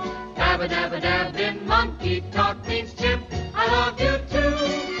 Dab-a-dab-a-dab in monkey talk means chimp, I love you too.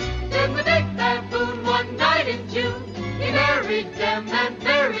 Then the big baboon one night in June, he married them and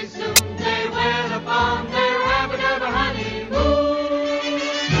very soon they went upon their abba-dabba honeymoon.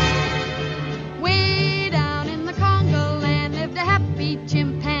 Way down in the Congo land lived a happy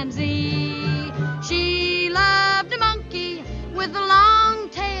chimpanzee. She loved a monkey with a long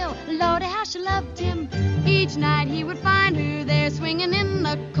tail. Lordy, how she loved him. Each night he would find her there swinging in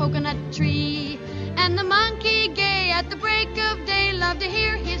a coconut tree. And the monkey, gay at the break of day, loved to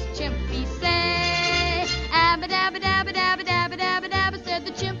hear his chimpy say, abba-dabba-dabba-dabba-dabba-dabba-dabba, said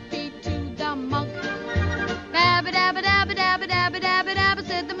the chimpy to the monk. Abba-dabba-dabba-dabba-dabba-dabba-dabba,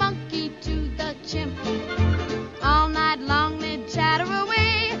 said the monkey to the chimp. All night long they'd chatter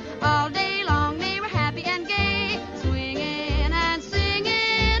away, all day long they were happy and gay, swinging and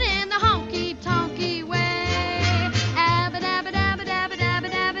singing in the honky-tonky way.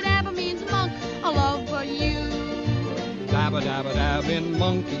 Abba-dabba-dabba-dabba-dabba-dabba means monk, I love for you. Dabba-dabba-dab in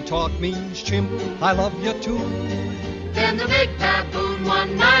monkey talk means chimp, I love you too. Then the big baboon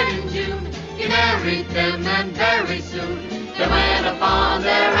one night in June, he married them and very soon they went upon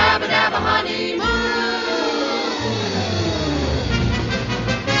their abba-dabba honeymoon.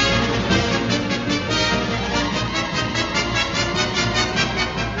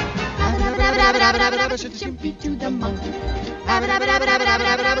 Abba-dabba-dabba-dabba-dabba, said the chimpy to the monk.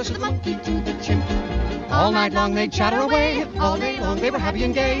 Abba-dabba-dabba-dabba-dabba-dabba, said the monkey to the chimp. All night long they'd chatter away, all day long they were happy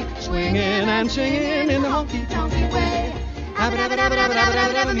and gay, swinging and singing in the honky-tonky way.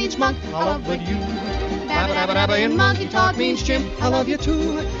 Abba-dabba-dabba-dabba-dabba-dabba means monk, I love but you. Dabba-dabba-dabba in monkey talk means chimp, I love you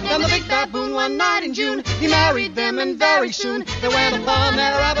too. Then the big baboon one night in June, he married them and very soon they went upon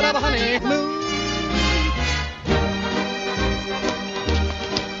their abba-dabba honeymoon.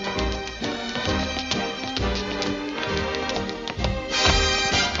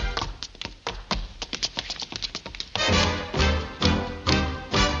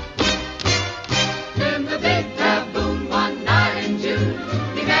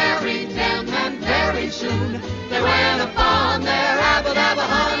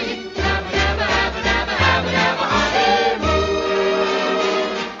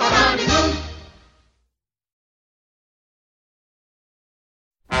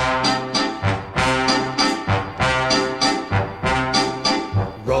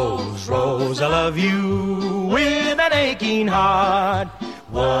 I love you with an aching heart.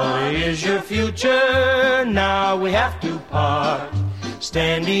 What is your future? Now we have to part.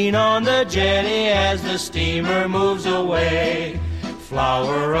 Standing on the jetty as the steamer moves away.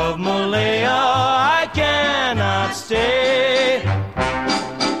 Flower of Malaya, I cannot stay.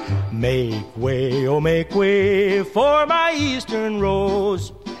 Make way, oh make way for my eastern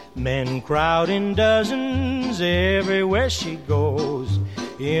rose. Men crowd in dozens everywhere she goes.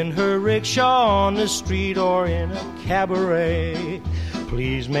 In her rickshaw on the street or in a cabaret.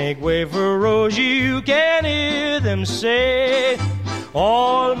 Please make way for Rosie, you can hear them say.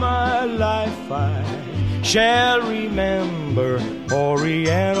 All my life I shall remember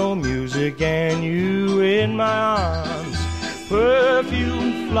Oriental music and you in my arms.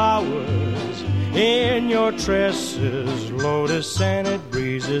 Perfume flowers in your tresses, lotus scented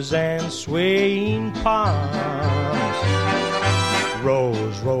breezes and swaying palms.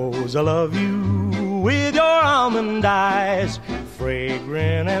 Rose, rose, I love you with your almond eyes,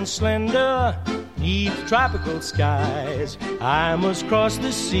 fragrant and slender, neath tropical skies. I must cross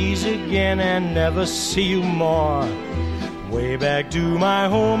the seas again and never see you more. Way back to my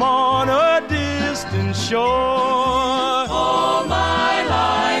home on a distant shore. All my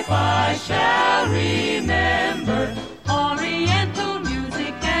life I shall remember Oriental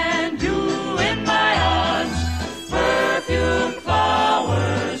music and you in my arms. Perfume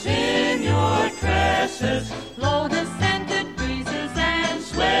flowers in your tresses, lotus-scented breezes and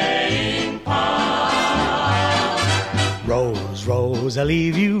swaying palms. Rose, rose, I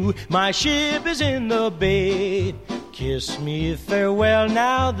leave you, my ship is in the bay. Kiss me farewell,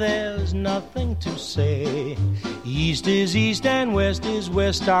 now there's nothing to say. East is east and west is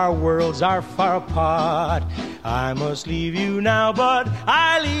west, our worlds are far apart. I must leave you now, but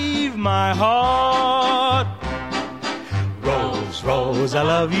I leave my heart. Rose, rose, I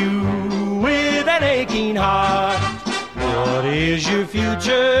love you with an aching heart. What is your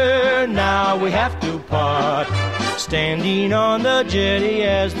future? Now we have to part. Standing on the jetty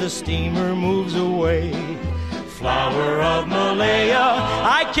as the steamer moves away. Flower of Malaya,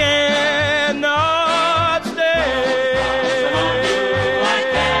 I cannot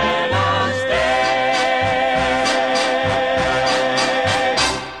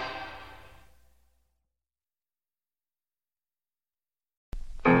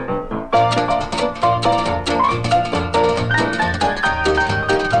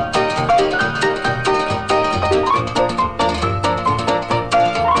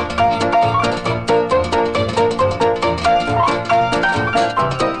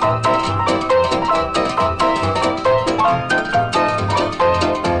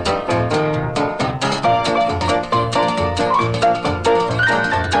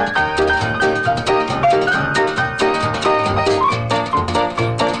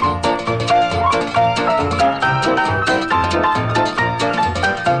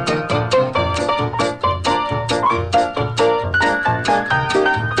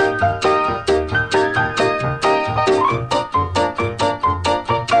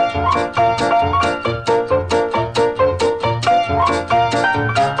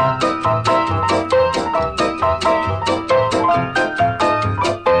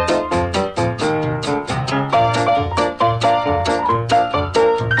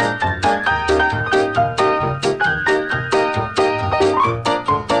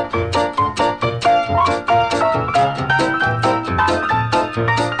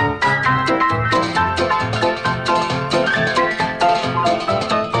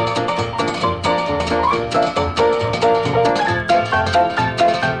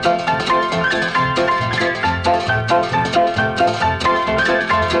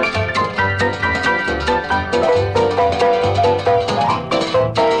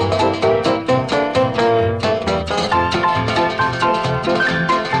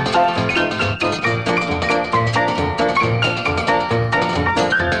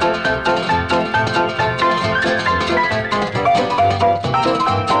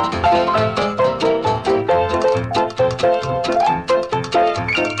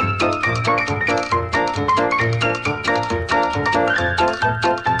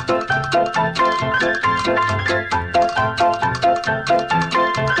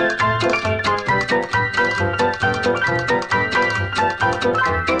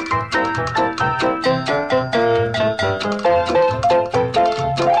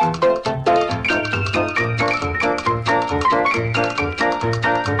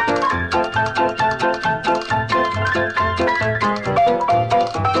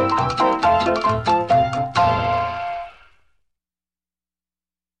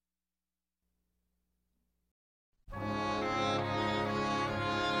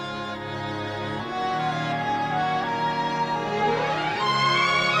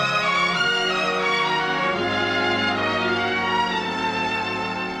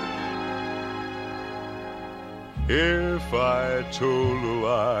If I told a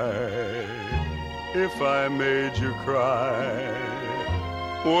lie, if I made you cry,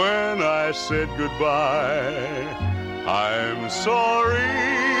 when I said goodbye, I'm sorry.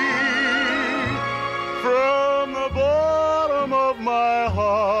 From the bottom of my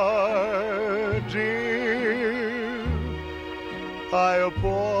heart, dear, I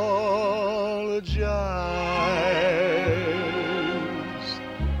apologize.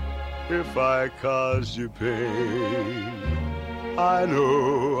 If I caused you pain, I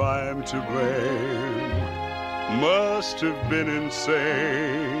know I'm to blame. Must have been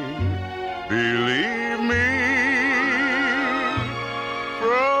insane, believe me.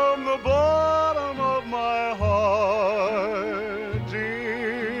 From the bottom of my heart,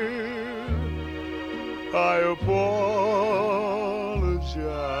 dear, I apologize.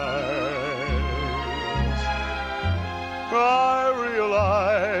 I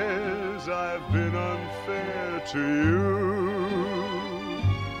realize I've been unfair to you.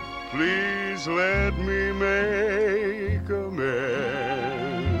 Please let me make amends.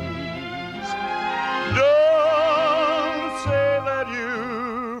 Don't say that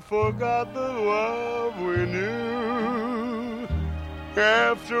you forgot the love we knew.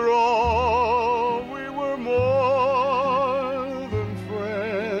 After all, we were more than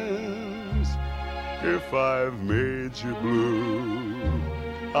friends. If I've made you blue,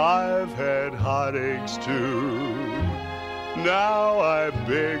 I've had heartaches too. Now I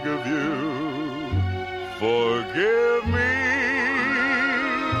beg of you, forgive me.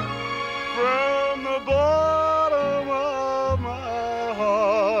 From the bottom of my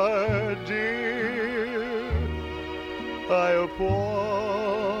heart, dear, I apologize.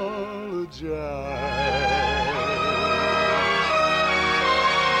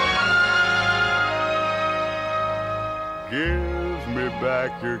 Give me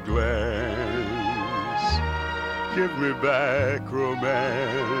back your glance. Give me back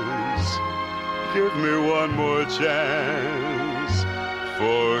romance. Give me one more chance.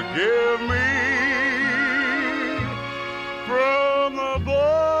 Forgive me. From the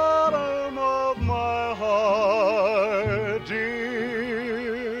bottom of my heart, dear,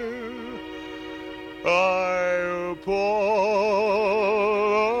 I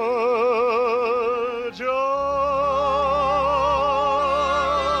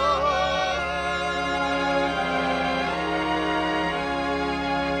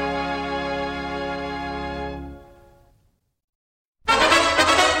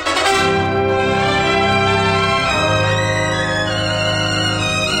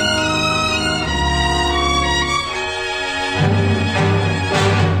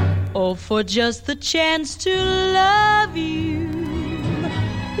for just the chance to love you,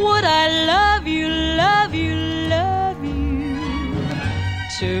 would I love you, love you, love you,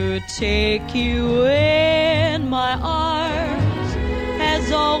 to take you in my arms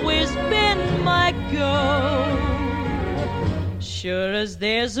has always been my goal. Sure as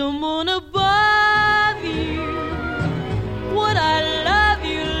there's a moon above you, would I love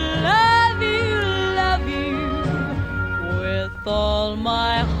you, love you, love you, with all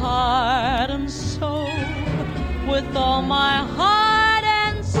my heart and soul, with all my heart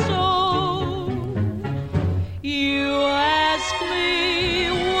and soul. You ask me,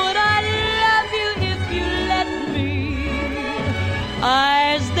 would I love you if you let me?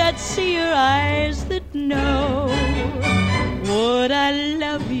 Eyes that see your eyes that know. Would I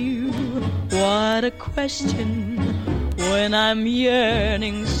love you? What a question when I'm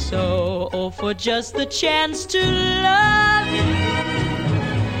yearning so. Oh, for just the chance to love you.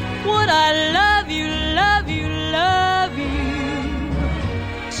 Would I love you, love you, love you,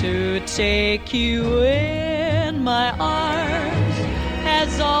 to take you in my arms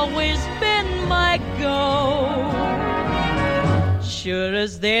has always been my goal. Sure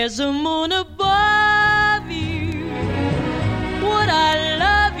as there's a moon above you, would I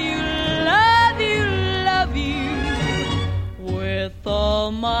love you, love you, love you, with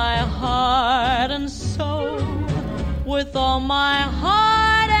all my heart and soul, with all my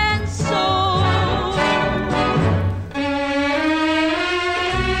heart and soul.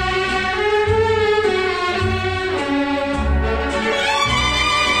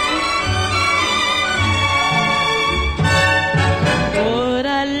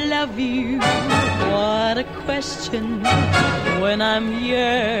 I'm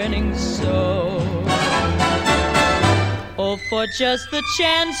yearning so. Oh, for just the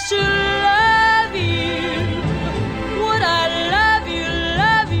chance to love you. Would I love you,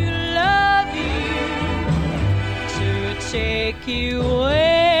 love you, love you? To take you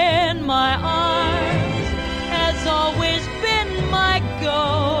in my arms has always been my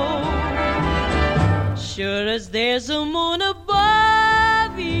goal. Sure as there's a moon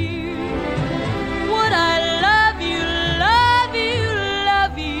above you, would I love you, love you,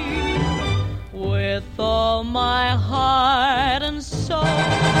 love you? With all my heart and soul,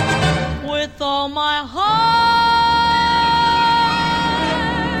 with all my heart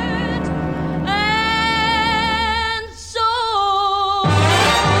and soul.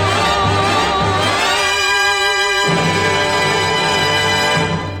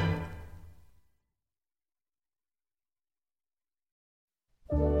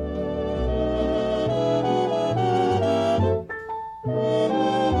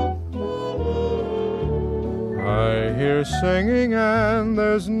 I hear singing and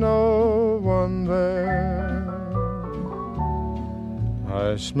there's no one there.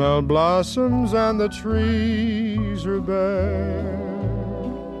 I smell blossoms and the trees are bare.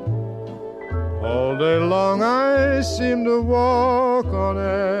 All day long I seem to walk on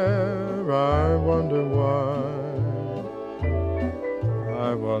air. I wonder why.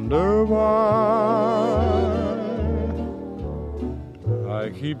 I wonder why. I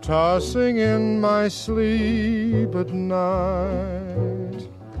keep tossing in my sleep at night.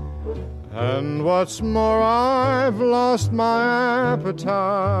 And what's more, I've lost my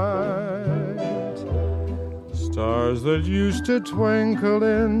appetite. Stars that used to twinkle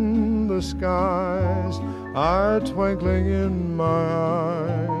in the skies are twinkling in my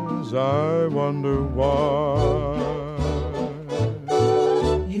eyes. I wonder why.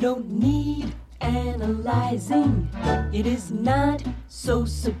 You don't need analyzing. It is not so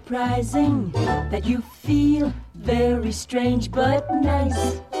surprising that you feel very strange but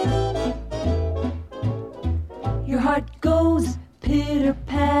nice. Your heart goes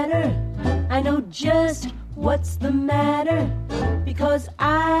pitter-patter. I know just what's the matter, because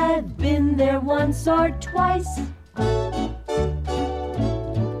I've been there once or twice.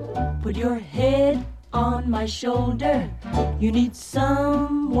 Put your head on my shoulder. You need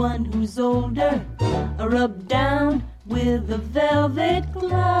someone who's older. A rub down with a velvet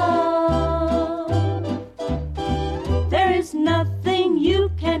glove. There is nothing you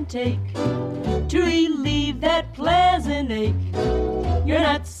can take to relieve that pleasant ache. You're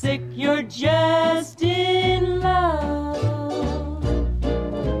not sick, you're just in love.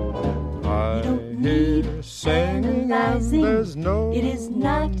 I hear singing and there's no It is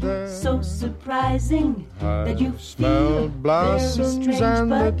not there. so surprising that you smell feel blossoms very strange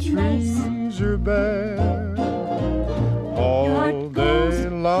and the but nice. trees are bare. All day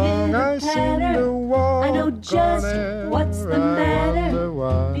long I seem to walk I know just on air. what's the I matter, wonder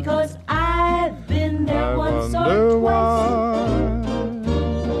why. because I've been there I once wonder or why.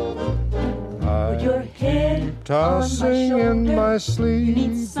 Put your head Tossing in my you sleep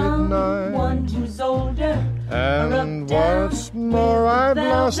need at someone night. who's older. And what's more, I've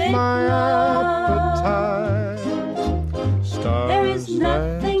lost my appetite. There is Stars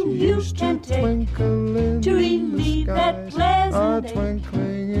nothing that you used can to take twinkle in to relieve the that skies are pleasant ache.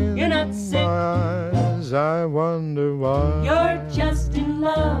 twinkling in You're not sick. my eyes. I wonder why. You're just in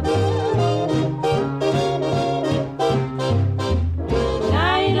love.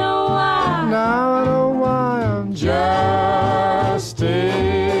 Now you know why. Now I know why I'm just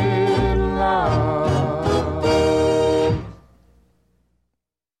in love.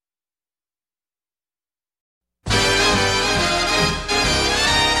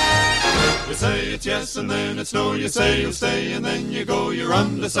 You say it's yes and then it's no. You say you'll stay and then you go. You're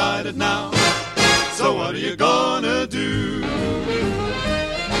undecided now. So what are you gonna do?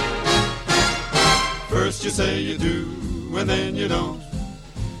 First you say you do and then you don't.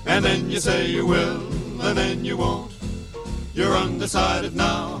 And then you say you will and then you won't. You're undecided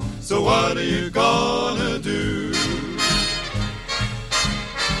now. So what are you gonna do?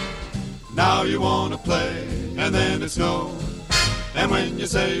 Now you wanna play and then it's no. And when you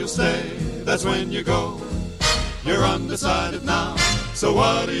say you'll stay, that's when you go. You're undecided now, so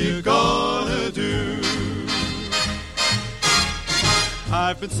what are you gonna do?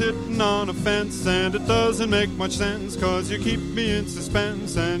 I've been sitting on a fence and it doesn't make much sense, 'cause you keep me in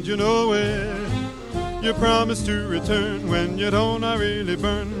suspense and you know it. You promise to return when you don't, I really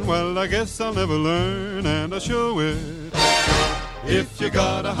burn. Well, I guess I'll never learn and I'll show it. If you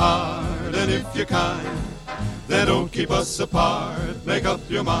got a heart and if you're kind, then don't keep us apart, make up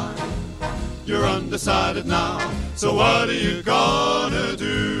your mind. You're undecided now, so what are you gonna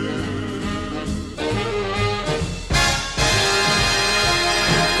do?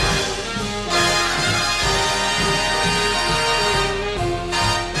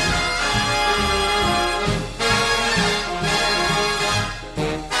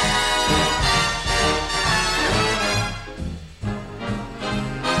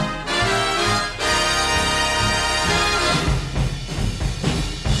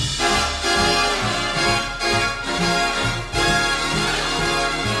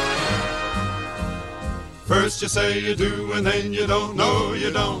 First you say you do, and then you don't, no you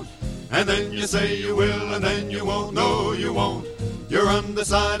don't. And then you say you will, and then you won't, no you won't. You're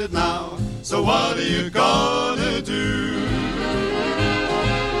undecided now, so what are you gonna do?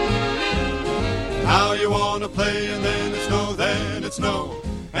 Now you wanna play, and then it's no.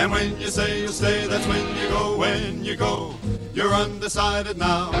 And when you say you'll stay, that's when you go. You're undecided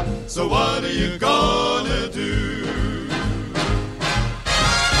now, so what are you gonna do?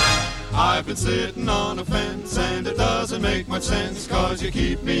 I've been sitting on a fence, and it doesn't make much sense, 'cause you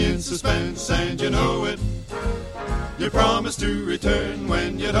keep me in suspense, and you know it. You promise to return,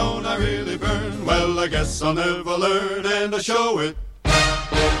 when you don't I really burn. Well, I guess I'll never learn, and I'll show it.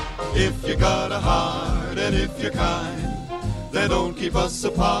 If you got a heart, and if you're kind, then don't keep us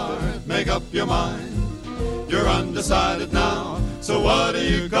apart, make up your mind. You're undecided now, so what are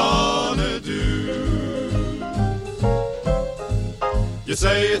you gonna do? You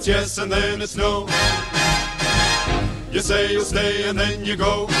say it's yes and then it's no. You say you'll stay and then you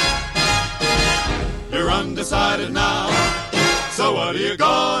go. You're undecided now, so what are you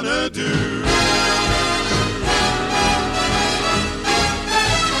gonna do?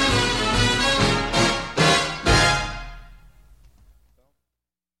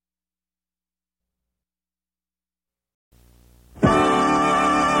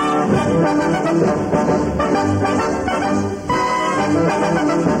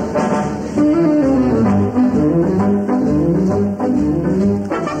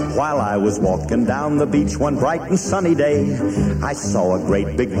 While I was walking down the beach one bright and sunny day, I saw a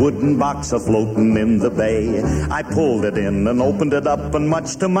great big wooden box a-floating in the bay. I pulled it in and opened it up, and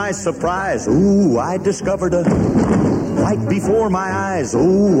much to my surprise, ooh, I discovered a right before my eyes.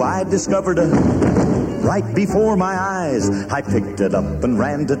 Ooh, I discovered a right before my eyes. I picked it up and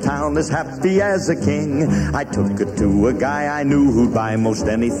ran to town as happy as a king. I took it to a guy I knew who'd buy most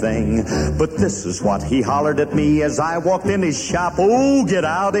anything. But this is what he hollered at me as I walked in his shop. Oh, get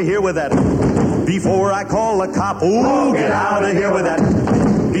out of here with that before I call a cop. Oh, get out of here with that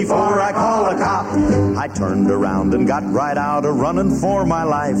before I call a cop. I turned around and got right out a running for my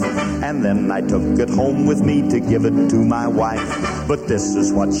life. And then I took it home with me to give it to my wife. But this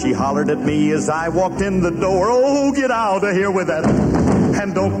is what she hollered at me as I walked in the door. Oh, get out of here with that,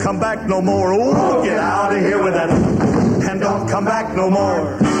 and don't come back no more. Oh, get out of here with that, and don't come back no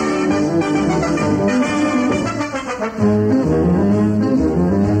more.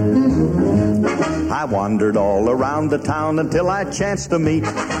 I wandered all around the town until I chanced to meet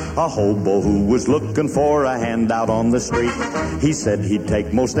a hobo who was looking for a handout on the street. He said he'd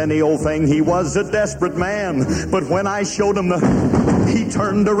take most any old thing. He was a desperate man. But when I showed him he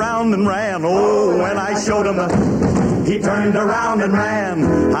turned around and ran. Oh, when I showed him he turned around and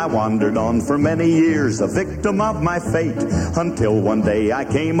ran. I wandered on for many years, a victim of my fate, until one day I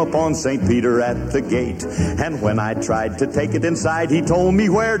came upon St. Peter at the gate. And when I tried to take it inside, he told me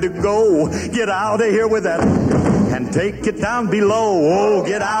where to go. Get out of here with that, and take it down below. Oh,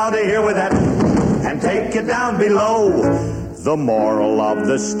 get out of here with that, and take it down below. The moral of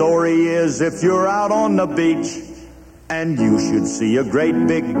the story is, if you're out on the beach and you should see a great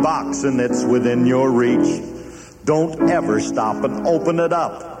big box and it's within your reach, don't ever stop and open it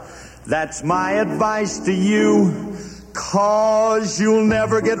up. That's my advice to you, 'cause you'll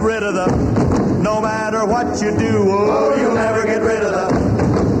never get rid of them, no matter what you do. Oh, you'll never get rid of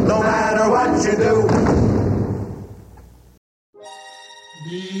them, no matter what you do.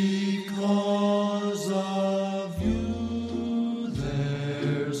 Because of you,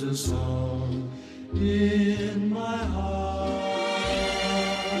 there's a song in my heart.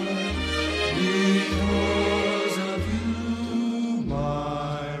 Because of you,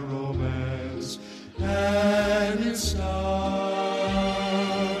 my romance had its start.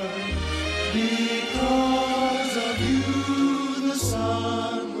 Because of you, the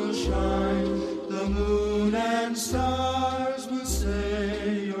sun will shine, the moon and stars will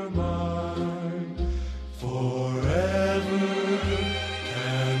say you're mine forever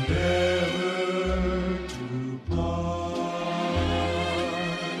and ever to part.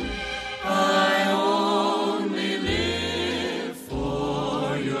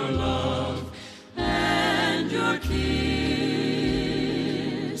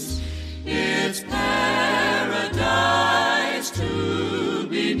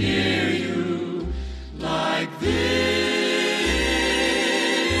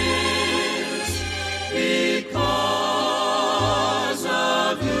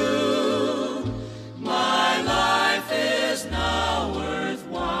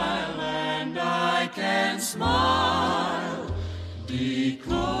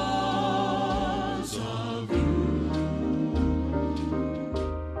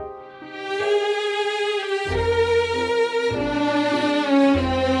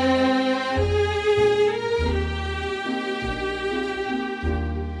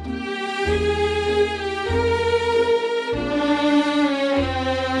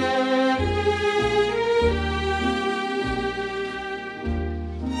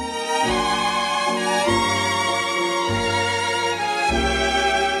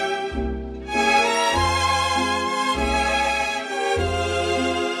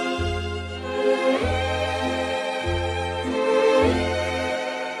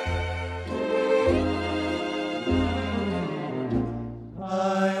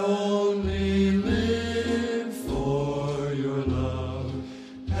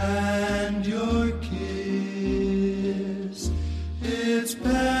 and your kiss. It's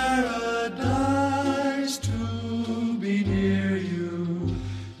paradise to be near you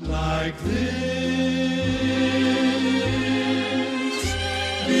like this.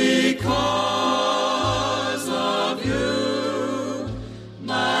 Because of you,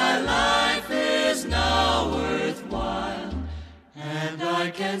 my life is now worthwhile, and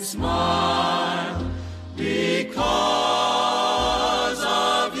I can smile because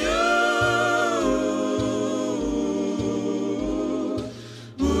of you.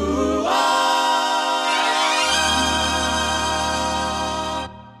 Ooh,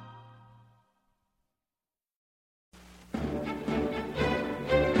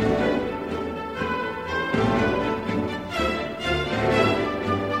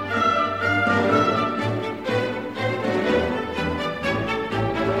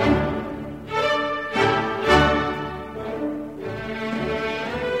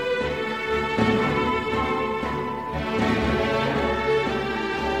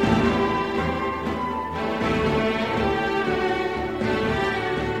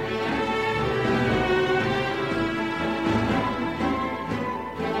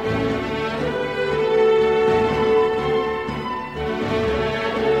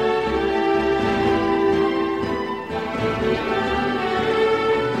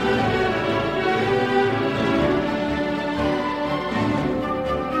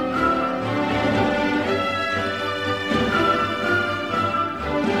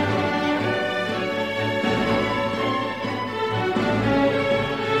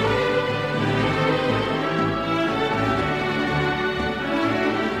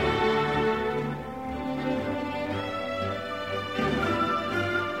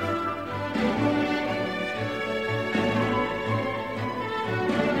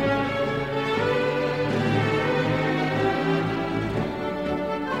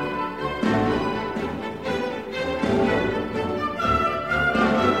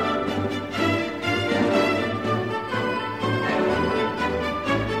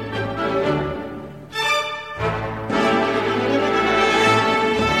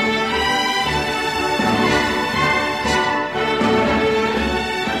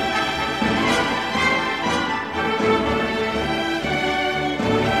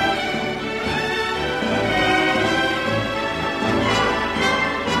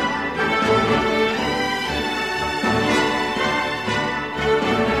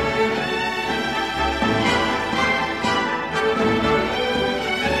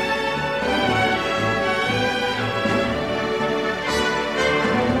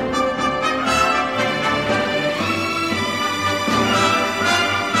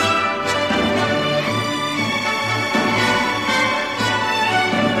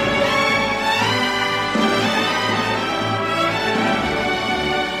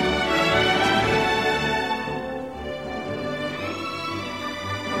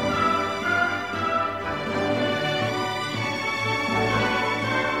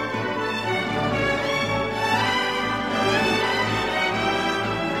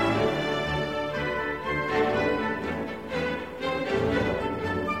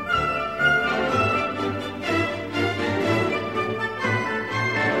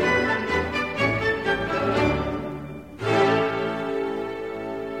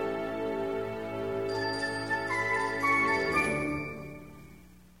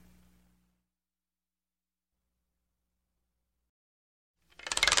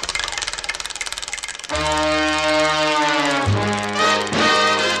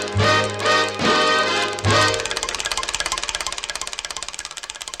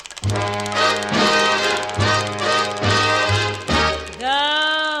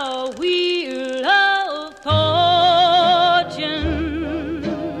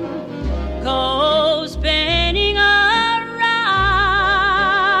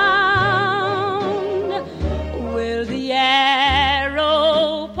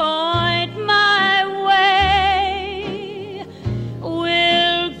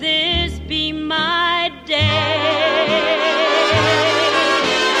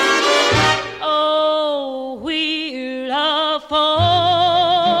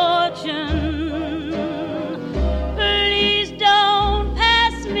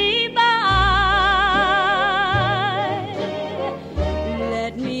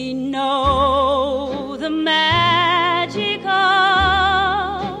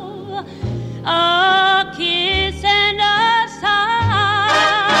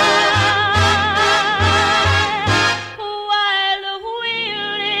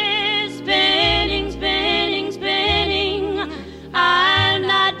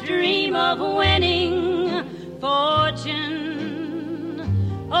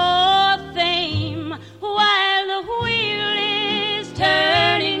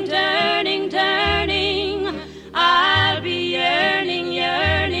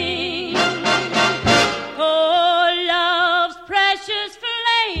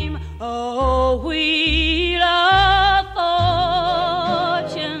 Oh, wheel of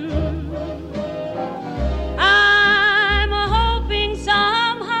fortune, I'm hoping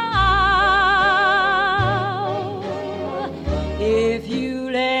somehow if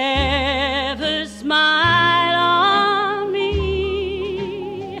you'll ever smile on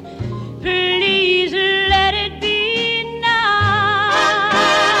me, please let it be now.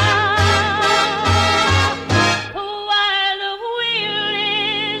 While the wheel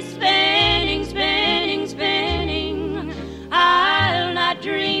is spinning, spinning, spinning, I'll not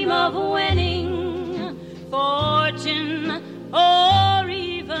dream of winning fortune or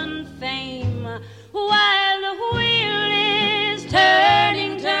even fame. While the wheel is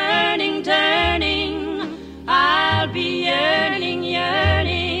turning, turning, turning, I'll be yearning,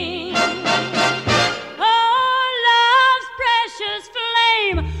 yearning. Oh, love's precious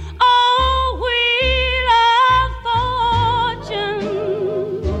flame, oh, wheel of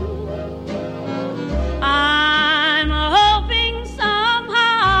fortune, I'm hoping somehow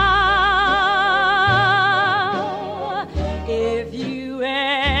if you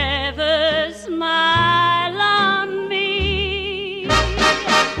ever smile on me,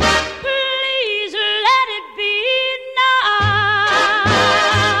 please let it be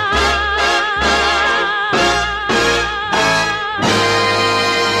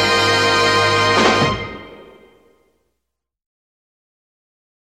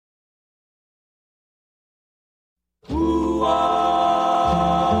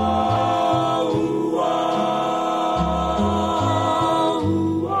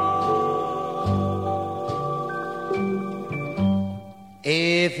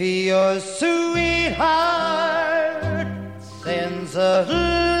If your sweetheart sends a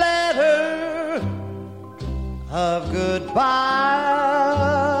letter of goodbye,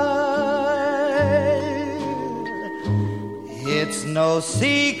 it's no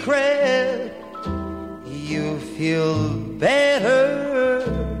secret you feel better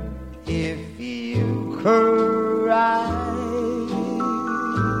if you cry.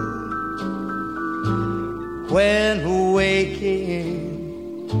 When waking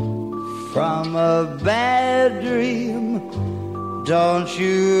from a bad dream, don't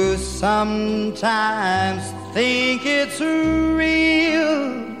you sometimes think it's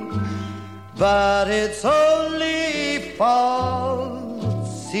real? But it's only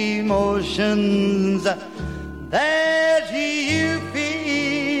false emotions that you feel.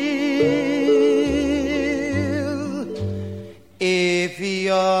 If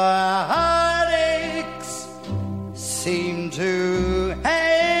your heartaches seem to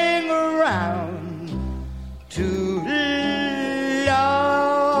hang around too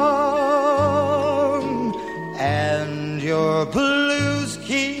long, and your blues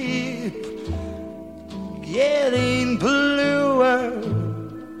keep getting bluer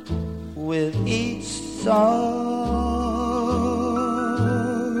with each song,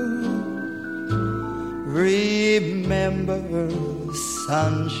 remember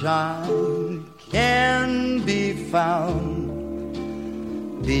sunshine can be found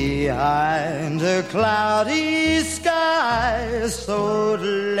behind a cloudy sky. So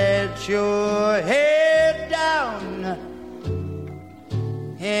let your head down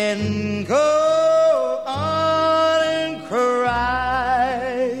and go on and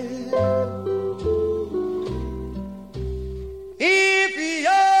cry. If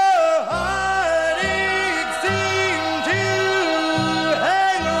your heartache seems to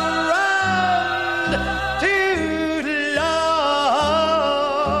hang around too long,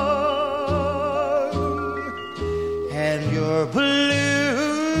 and your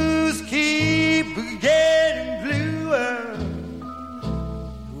blues keep getting bluer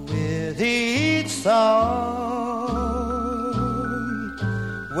with each song,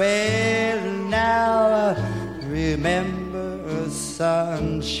 well, now remember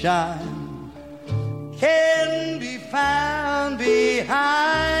sunshine can be found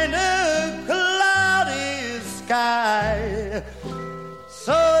behind a cloudy sky.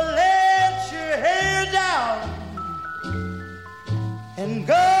 So let your hair down and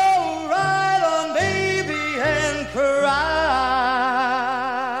go right on, baby, and cry.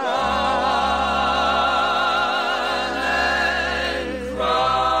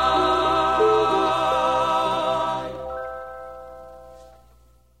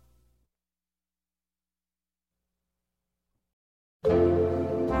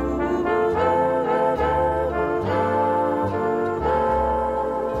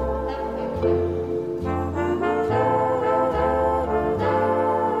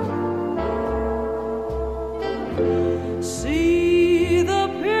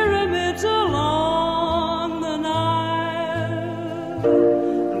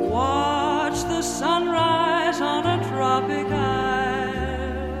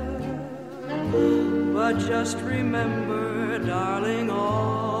 But just remember, darling,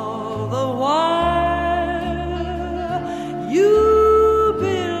 all the while you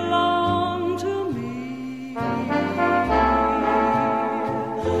belong to me.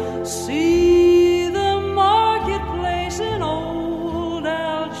 See the marketplace in old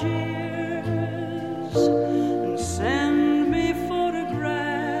Algiers and send me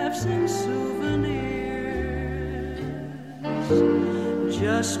photographs and souvenirs.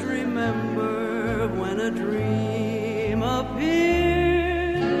 Just remember, when a dream appears,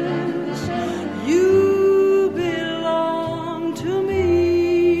 you belong to me.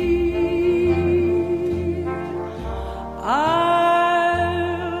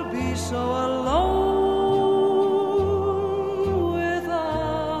 I'll be so alone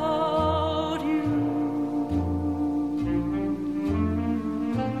without you.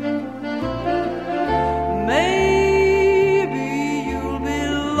 Maybe you'll be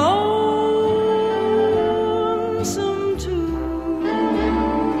lonesome too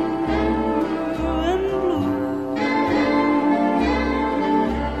and blue.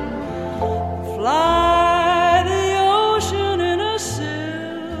 Fly the ocean in a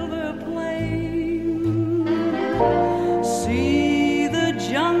silver plane. See the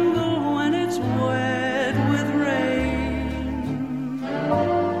jungle when it's wet with rain.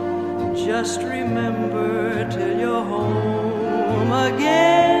 Just remember, till you're home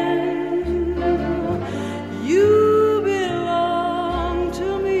again, you belong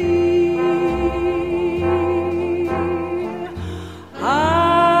to me.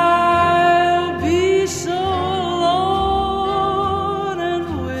 I'll be so alone and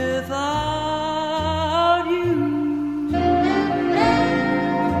without you.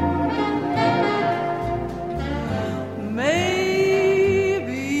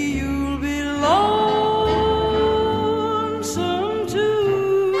 Maybe you'll be lonesome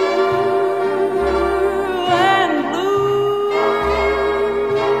too and blue.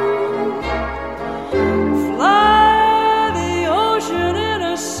 Fly the ocean in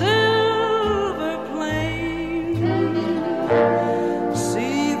a silver plane.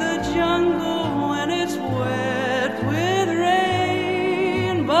 See the jungle when it's wet with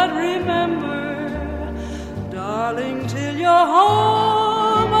rain. But remember, darling, till you're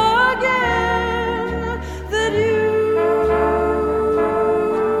home again, that you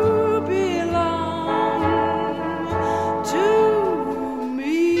belong to me.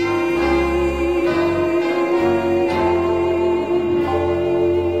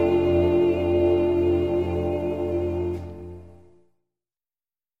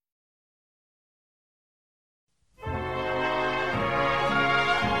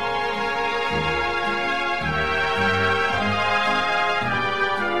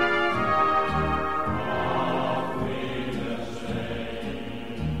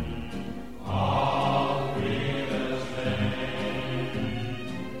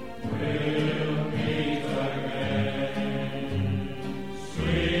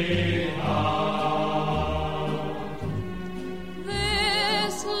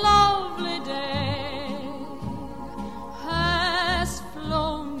 This lovely day has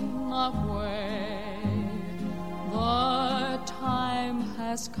flown away. The time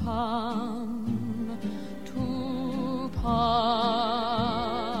has come to part.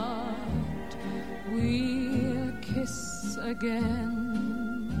 We'll kiss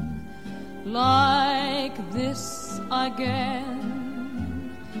again, like this again.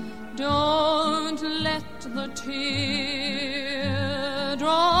 Don't let the teardrops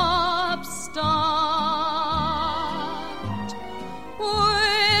start.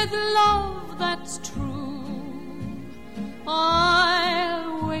 With love that's true,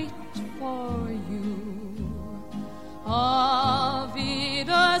 I'll wait for you. Auf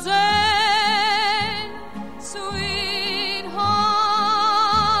Wiedersehen, sweetheart.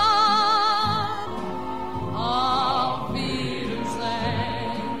 Auf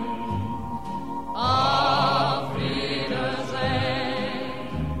Wiedersehen. Auf Wiedersehen.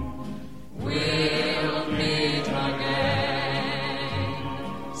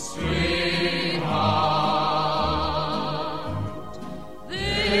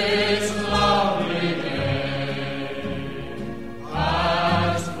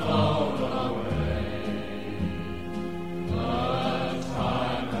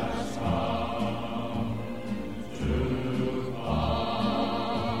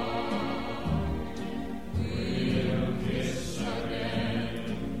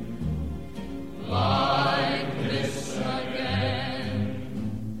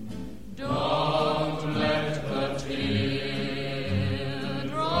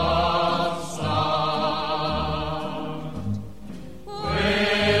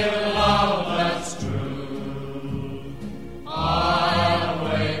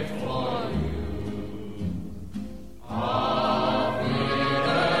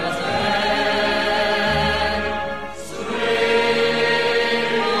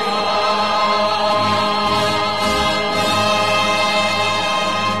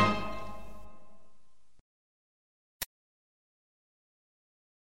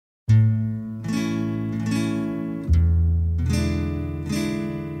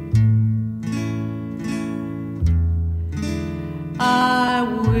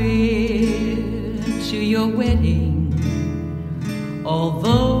 your wedding,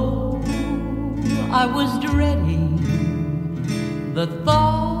 although I was dreading the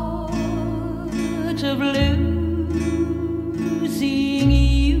thought of losing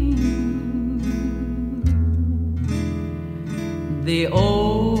you. The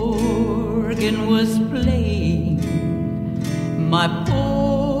organ was playing, my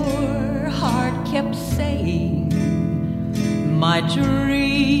poor heart kept saying, my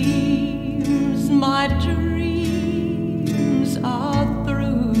dreams are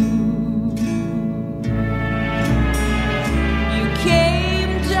through. You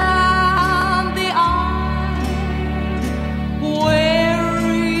came down the aisle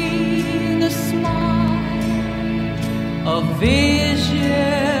wearing a smile, a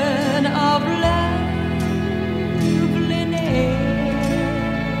vision of loveliness.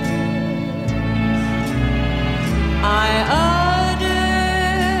 I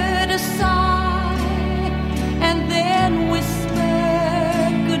uttered a sigh and then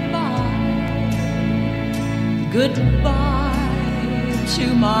whispered goodbye, goodbye to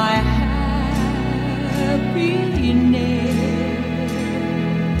my happiness.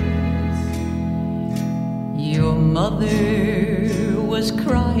 Your mother was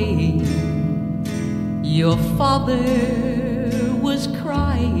crying, your father was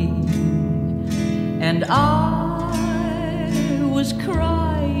crying, and I was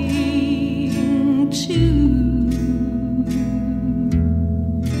crying too.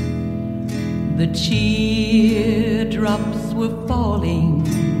 The teardrops were falling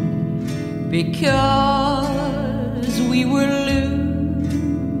because we were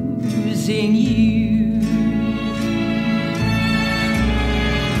losing you.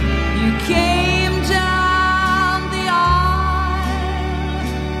 You came down the aisle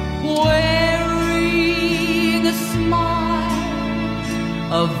wearing a smile,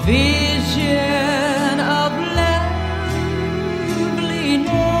 a vision of loveliness.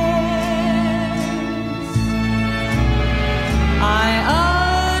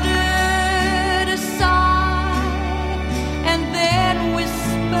 I uttered a sigh and then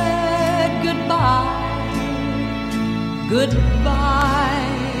whispered goodbye, goodbye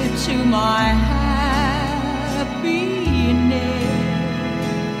to my happiness.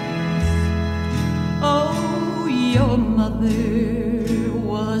 Oh, your mother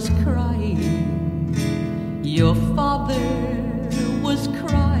was crying, your father was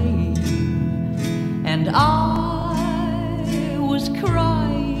crying, and I was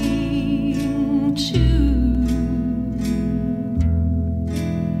crying too.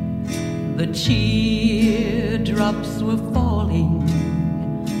 The teardrops were falling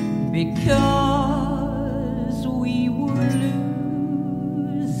because we were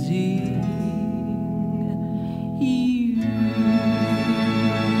losing you.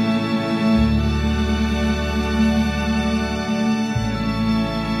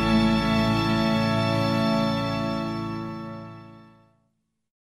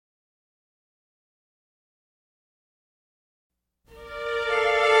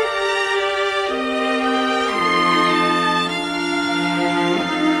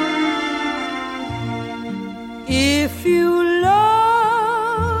 If you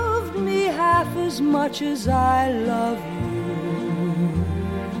loved me half as much as I love you,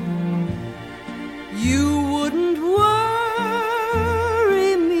 you wouldn't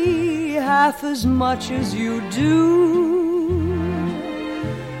worry me half as much as you do.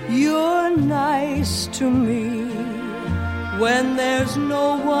 You're nice to me when there's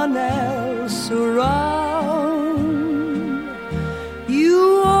no one else around.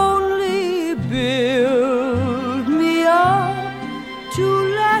 You only build me up to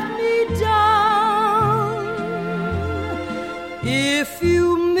let me down. If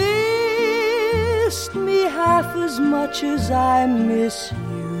you missed me half as much as I miss you,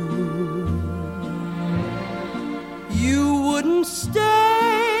 you wouldn't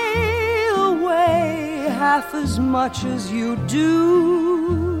stay away half as much as you do.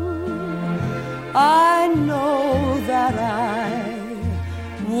 I know that I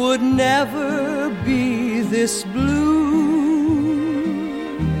would never be this blue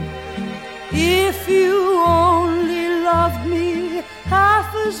if you only loved me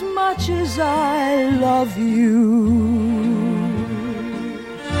half as much as I love you.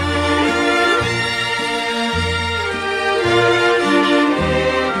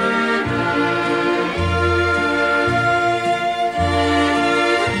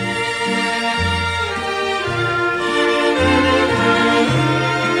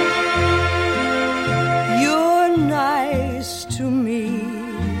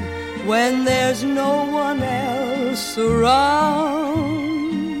 When there's no one else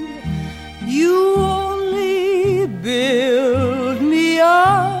around, you only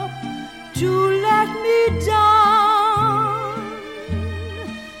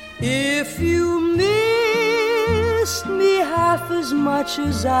as much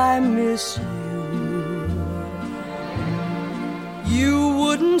as I miss you, you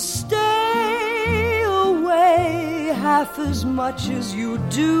wouldn't stay away half as much as you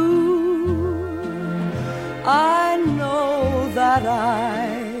do. I know that I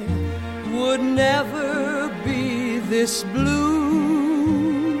would never be this blue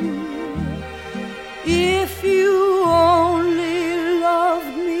if you only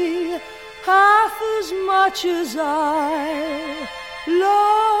loved me half as much as I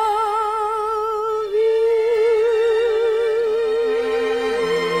love you.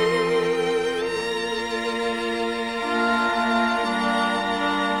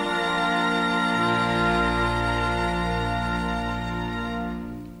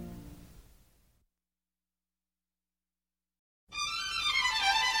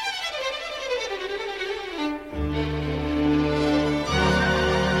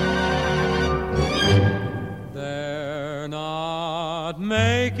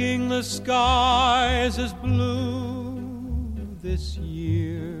 Making the skies as blue this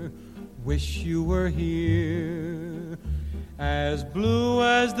year. Wish you were here, as blue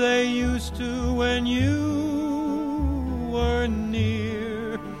as they used to when you were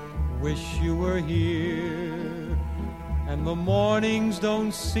near. Wish you were here, and the mornings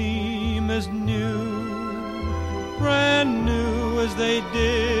don't seem as new, brand new as they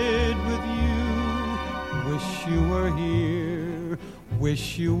did with you. Wish you were here.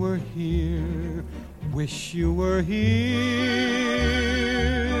 Wish you were here, wish you were here.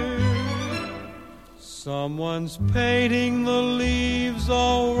 Someone's painting the leaves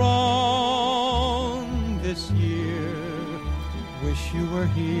all wrong this year. Wish you were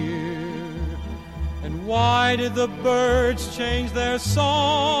here. And why did the birds change their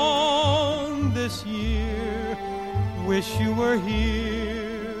song this year? Wish you were here.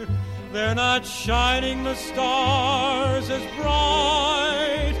 They're not shining the stars as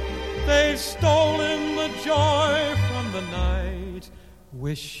bright. They've stolen the joy from the night.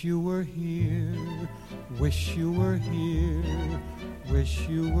 Wish you were here. Wish you were here. Wish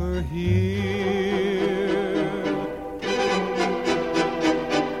you were here.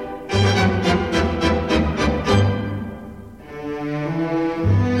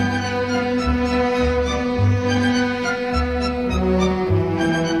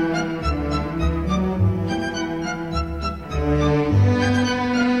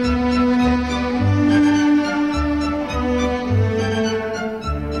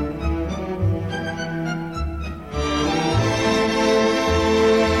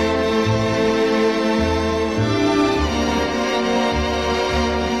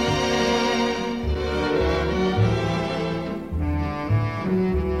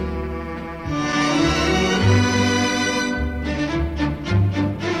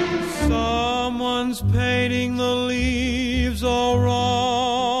 Painting the leaves all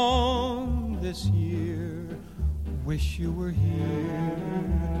wrong this year. Wish you were here.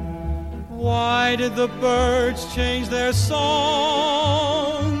 Why did the birds change their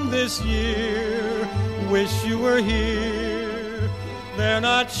song this year? Wish you were here. They're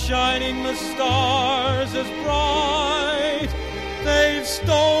not shining the stars as bright. They've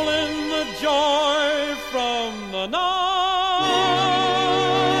stolen the joy from the night.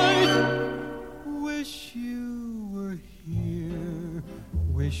 Wish you were here.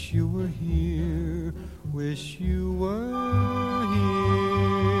 Wish you were here. Wish you were here.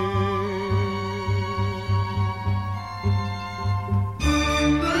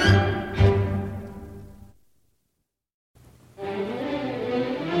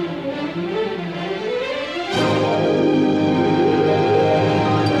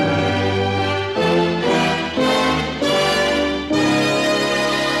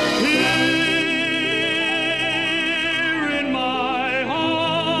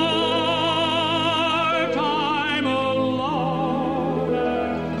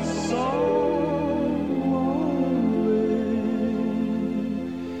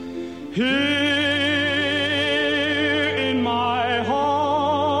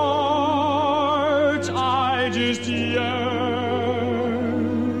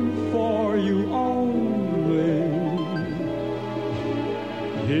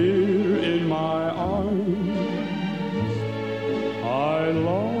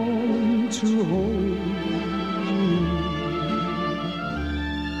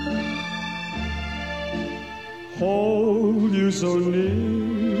 Hold you so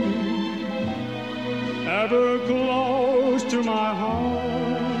near, ever close to my heart,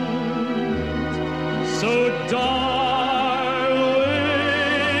 so darling,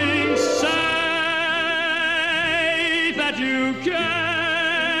 say that you care,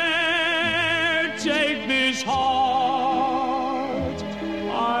 take this heart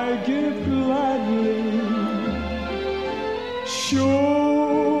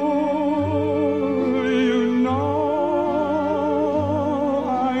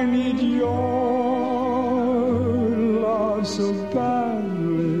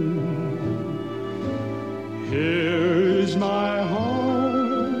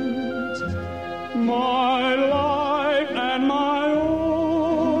my life and my own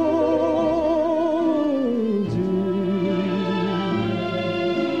dear.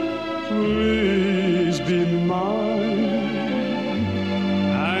 Please be mine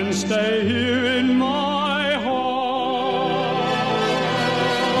and stay here in my heart.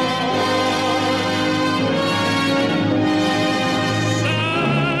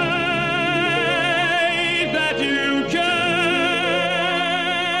 Say that you can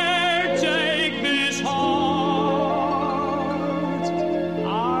take this heart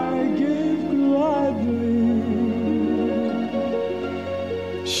I give gladly.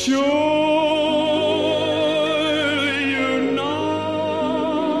 Surely you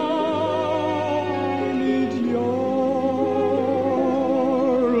need your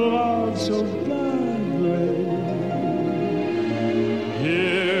love so badly.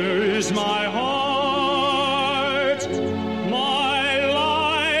 Here is my heart, my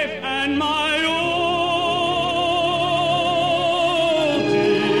life, and my own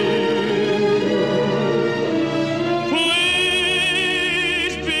dear.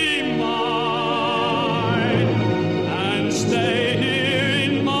 Please be mine and stay here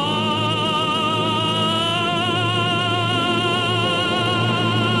in my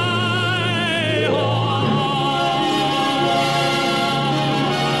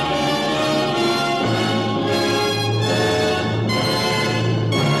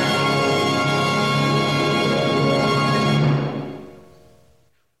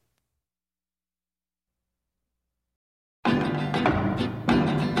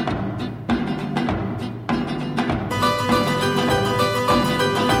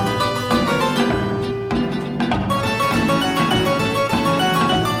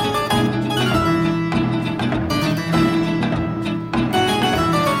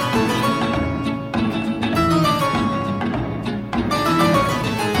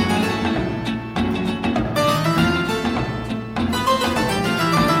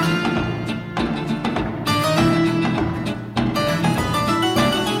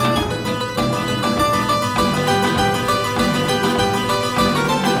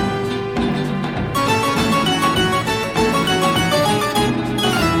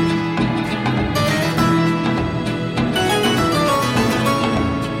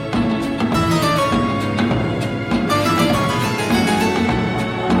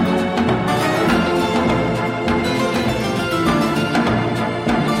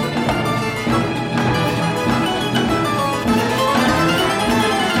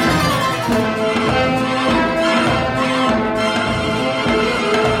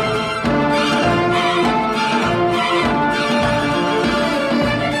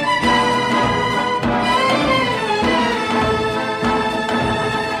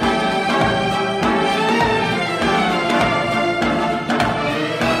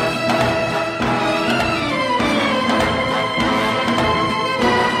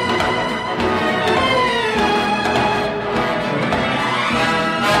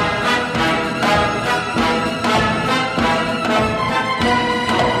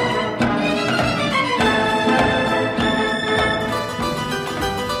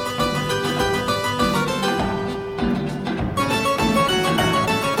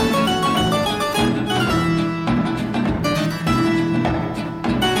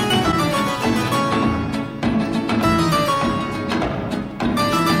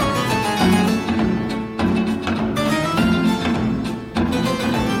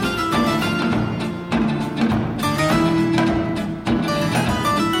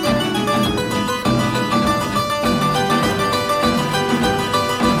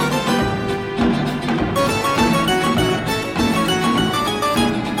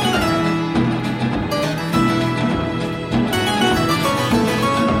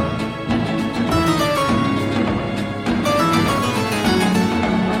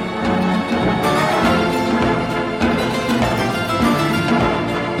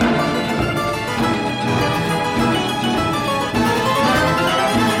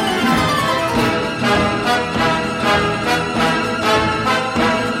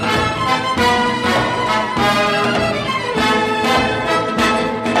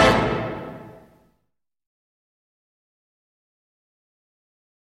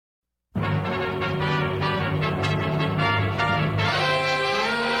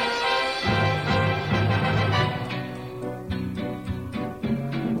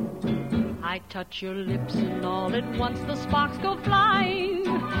I touch your lips and all at once the sparks go flying.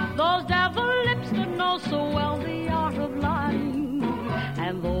 Those devil lips that know so well the art of lying.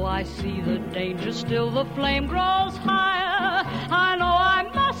 And though I see the danger, still the flame grows higher. I know I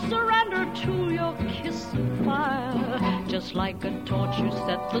must surrender to your kiss of fire. just like a torch you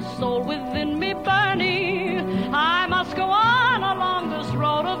set the soul within me burning. I must go on along this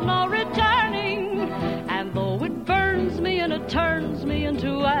road of no returning. And though it burns me and it turns me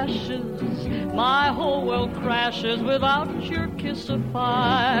into ashes, my whole world crashes without your kiss of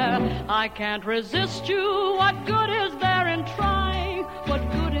fire. I can't resist you. What good is there in trying? What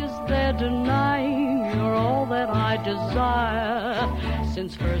good is there denying? You're all that I desire.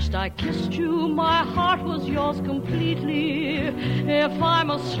 Since first I kissed you, my heart was yours completely. If I'm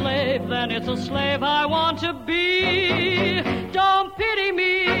a slave, then it's a slave I want to be. Don't pity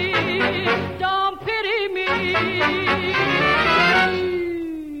me. Don't pity me.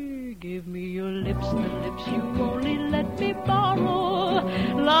 Give me your lips, the lips you only let me borrow.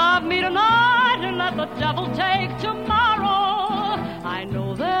 Love me tonight and let the devil take tomorrow. I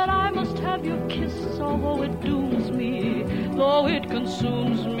know that I must have your kiss, although it dooms me, though it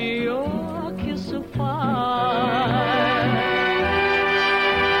consumes me, your kiss of fire.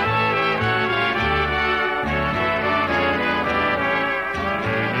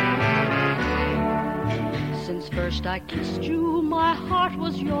 First I kissed you, my heart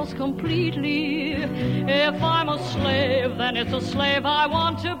was yours completely. If I'm a slave, then it's a slave I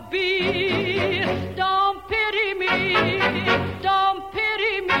want to be. Don't pity me, don't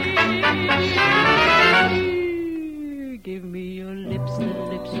pity me. Give me your lips, the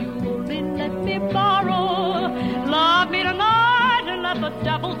lips you only let me borrow. Love me tonight and let the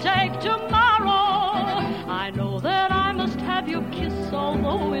devil take tomorrow. I know that I must have your kiss,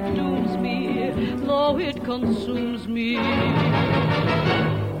 although it dooms me, though it consumes me.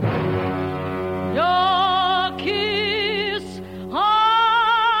 Your kiss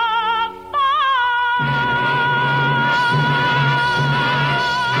of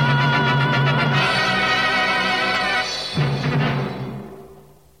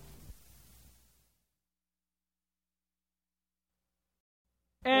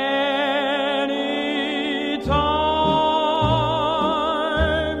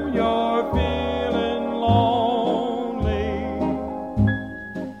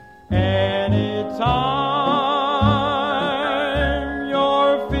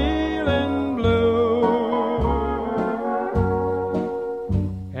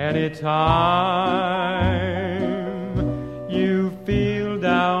Anytime you feel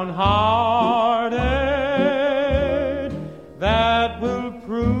downhearted, that will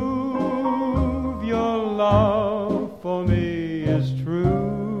prove your love for me is true.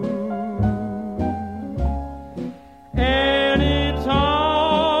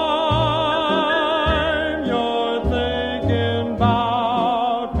 Anytime you're thinking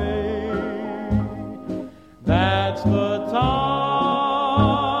about me, that's the time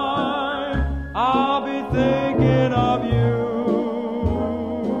I'll be thinking of you.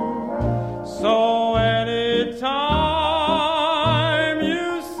 So anytime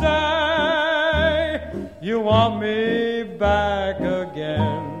you say you want me back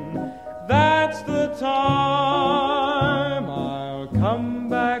again, that's the time I'll come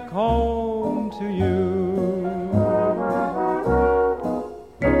back home to you.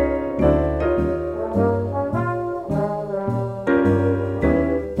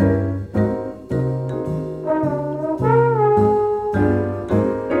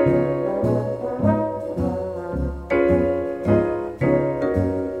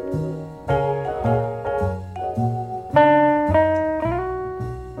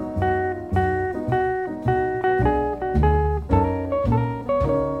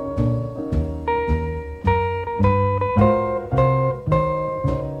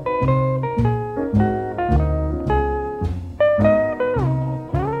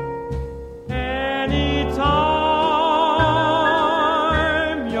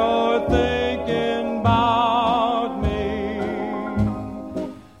 Anytime you're thinking about me,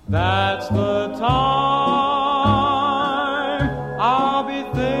 that's the time I'll be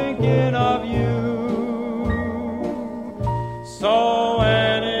thinking of you. So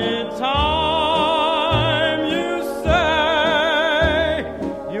anytime you say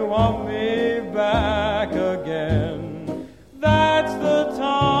you want me back again, that's the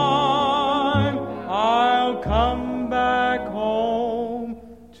time I'll come back home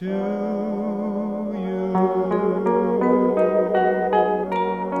to you.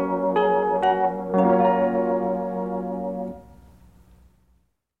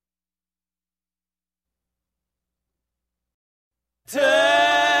 Tell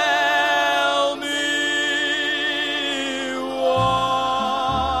me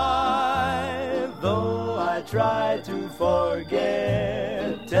why, though I try to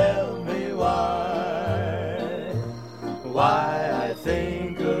forget, tell me why I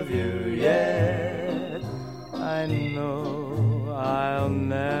think of you yet. I know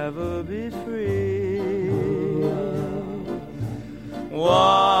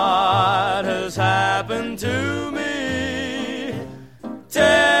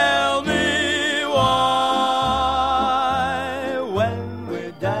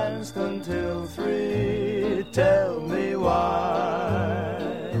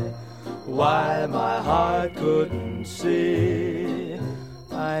see.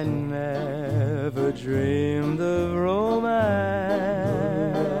 I never dreamed of romance,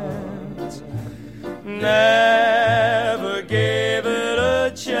 never gave it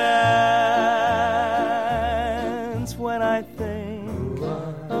a chance. When I think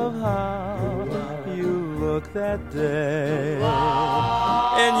of how you looked that day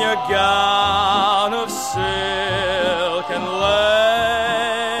in your gown of silk and lace,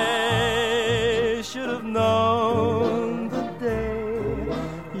 should have known the day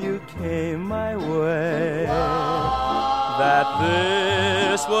you came my way that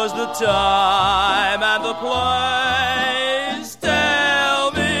this was the time and the place.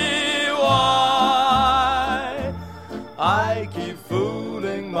 Tell me why I keep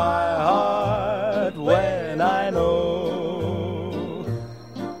fooling my heart when I know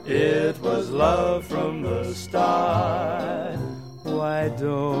it was love from the start. Why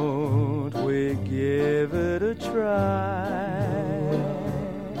don't we give it a try?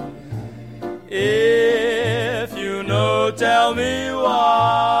 If you know, tell me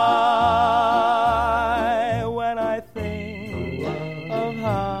why. When I think of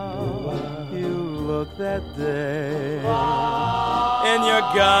how you looked that day in your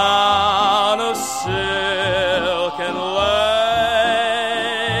gown of silk and lace,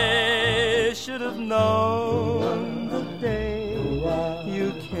 should have known the day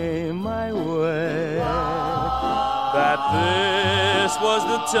you came my way that this was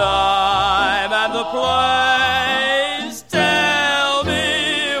the time and the place. Tell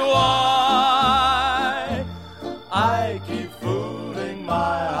me why I keep fooling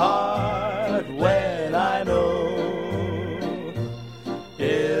my heart when I know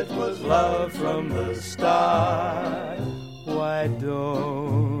it was love from the start. Why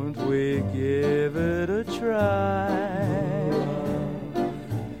don't we give it a try?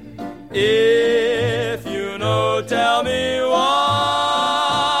 If you know, tell me why.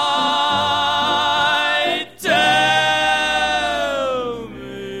 Tell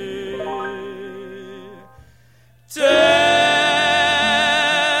me. Tell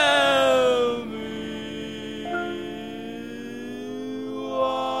me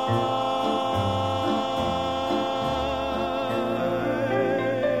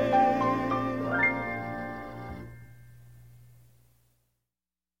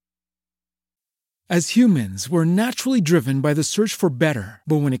As humans, we're naturally driven by the search for better.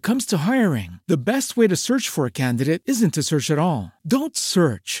 But when it comes to hiring, the best way to search for a candidate isn't to search at all. Don't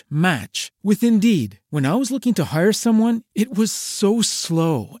search, match with Indeed. When I was looking to hire someone, it was so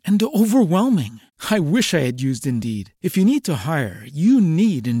slow and overwhelming. I wish I had used Indeed. If you need to hire, you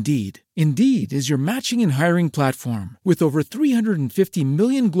need Indeed. Indeed is your matching and hiring platform with over 350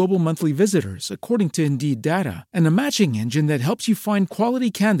 million global monthly visitors, according to Indeed data, and a matching engine that helps you find quality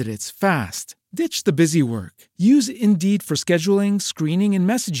candidates fast. Ditch the busy work. Use Indeed for scheduling, screening, and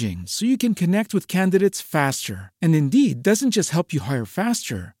messaging so you can connect with candidates faster. And Indeed doesn't just help you hire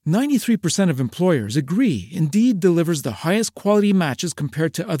faster. 93% of employers agree Indeed delivers the highest quality matches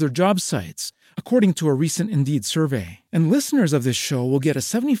compared to other job sites, according to a recent Indeed survey. And listeners of this show will get a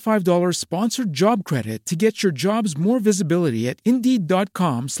 $75 sponsored job credit to get your jobs more visibility at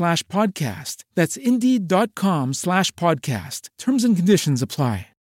Indeed.com/podcast. That's Indeed.com/podcast. Terms and conditions apply.